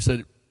also, but he said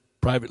it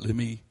privately to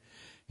me.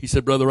 He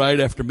said, Brother Wright,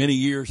 after many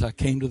years, I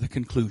came to the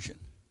conclusion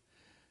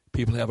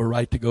people have a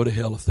right to go to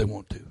hell if they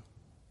want to.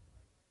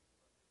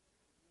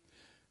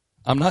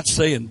 I'm not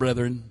saying,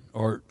 brethren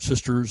or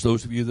sisters,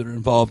 those of you that are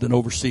involved in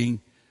overseeing,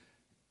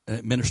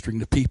 ministering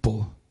to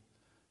people,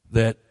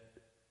 that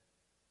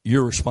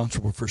you're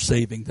responsible for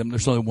saving them.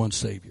 There's only one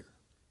Savior.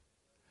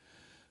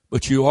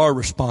 But you are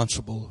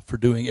responsible for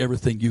doing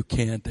everything you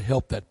can to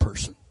help that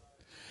person.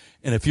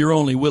 And if you're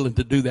only willing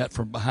to do that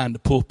from behind the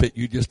pulpit,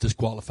 you just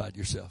disqualified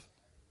yourself.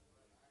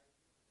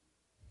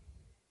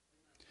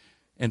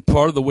 And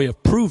part of the way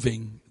of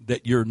proving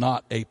that you're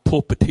not a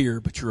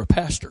pulpiteer, but you're a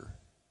pastor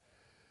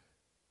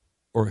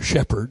or a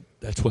shepherd,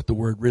 that's what the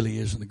word really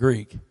is in the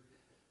Greek,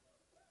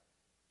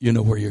 you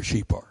know where your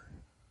sheep are.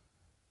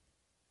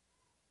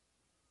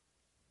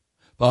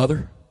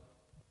 Father,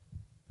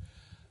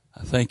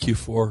 I thank you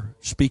for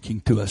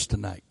speaking to us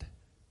tonight.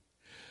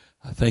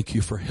 I thank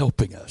you for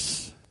helping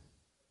us.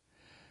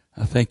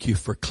 I thank you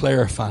for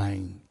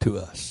clarifying to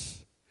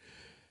us.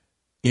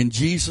 In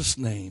Jesus'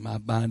 name, I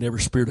bind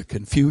every spirit of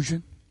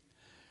confusion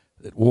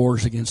that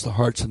wars against the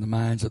hearts and the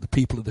minds of the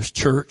people of this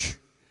church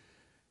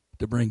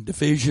to bring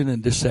division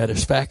and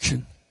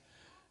dissatisfaction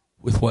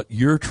with what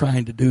you're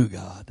trying to do,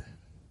 God.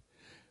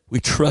 We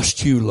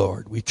trust you,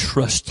 Lord. We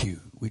trust you.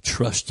 We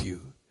trust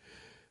you.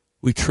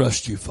 We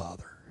trust you,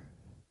 Father.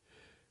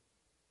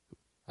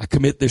 I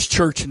commit this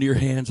church into your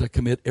hands. I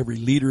commit every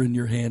leader in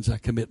your hands. I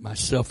commit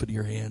myself into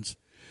your hands.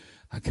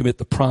 I commit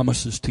the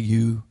promises to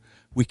you.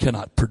 We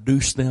cannot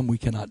produce them. We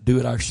cannot do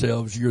it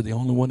ourselves. You're the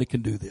only one that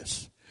can do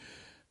this.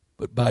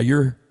 But by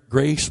your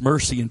grace,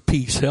 mercy, and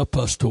peace, help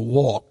us to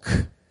walk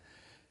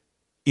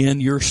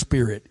in your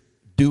spirit,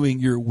 doing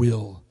your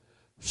will,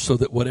 so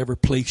that whatever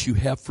place you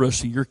have for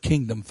us in your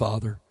kingdom,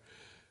 Father,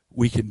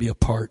 we can be a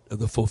part of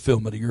the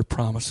fulfillment of your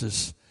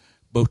promises,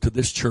 both to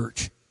this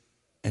church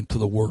and to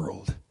the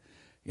world.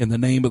 In the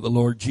name of the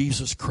Lord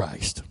Jesus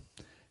Christ,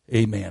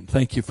 amen.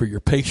 Thank you for your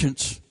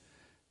patience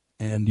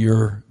and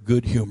your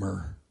good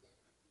humor.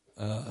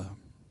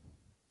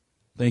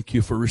 Thank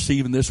you for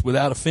receiving this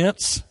without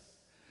offense.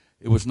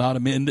 It was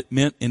not meant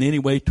in any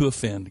way to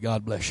offend.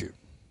 God bless you.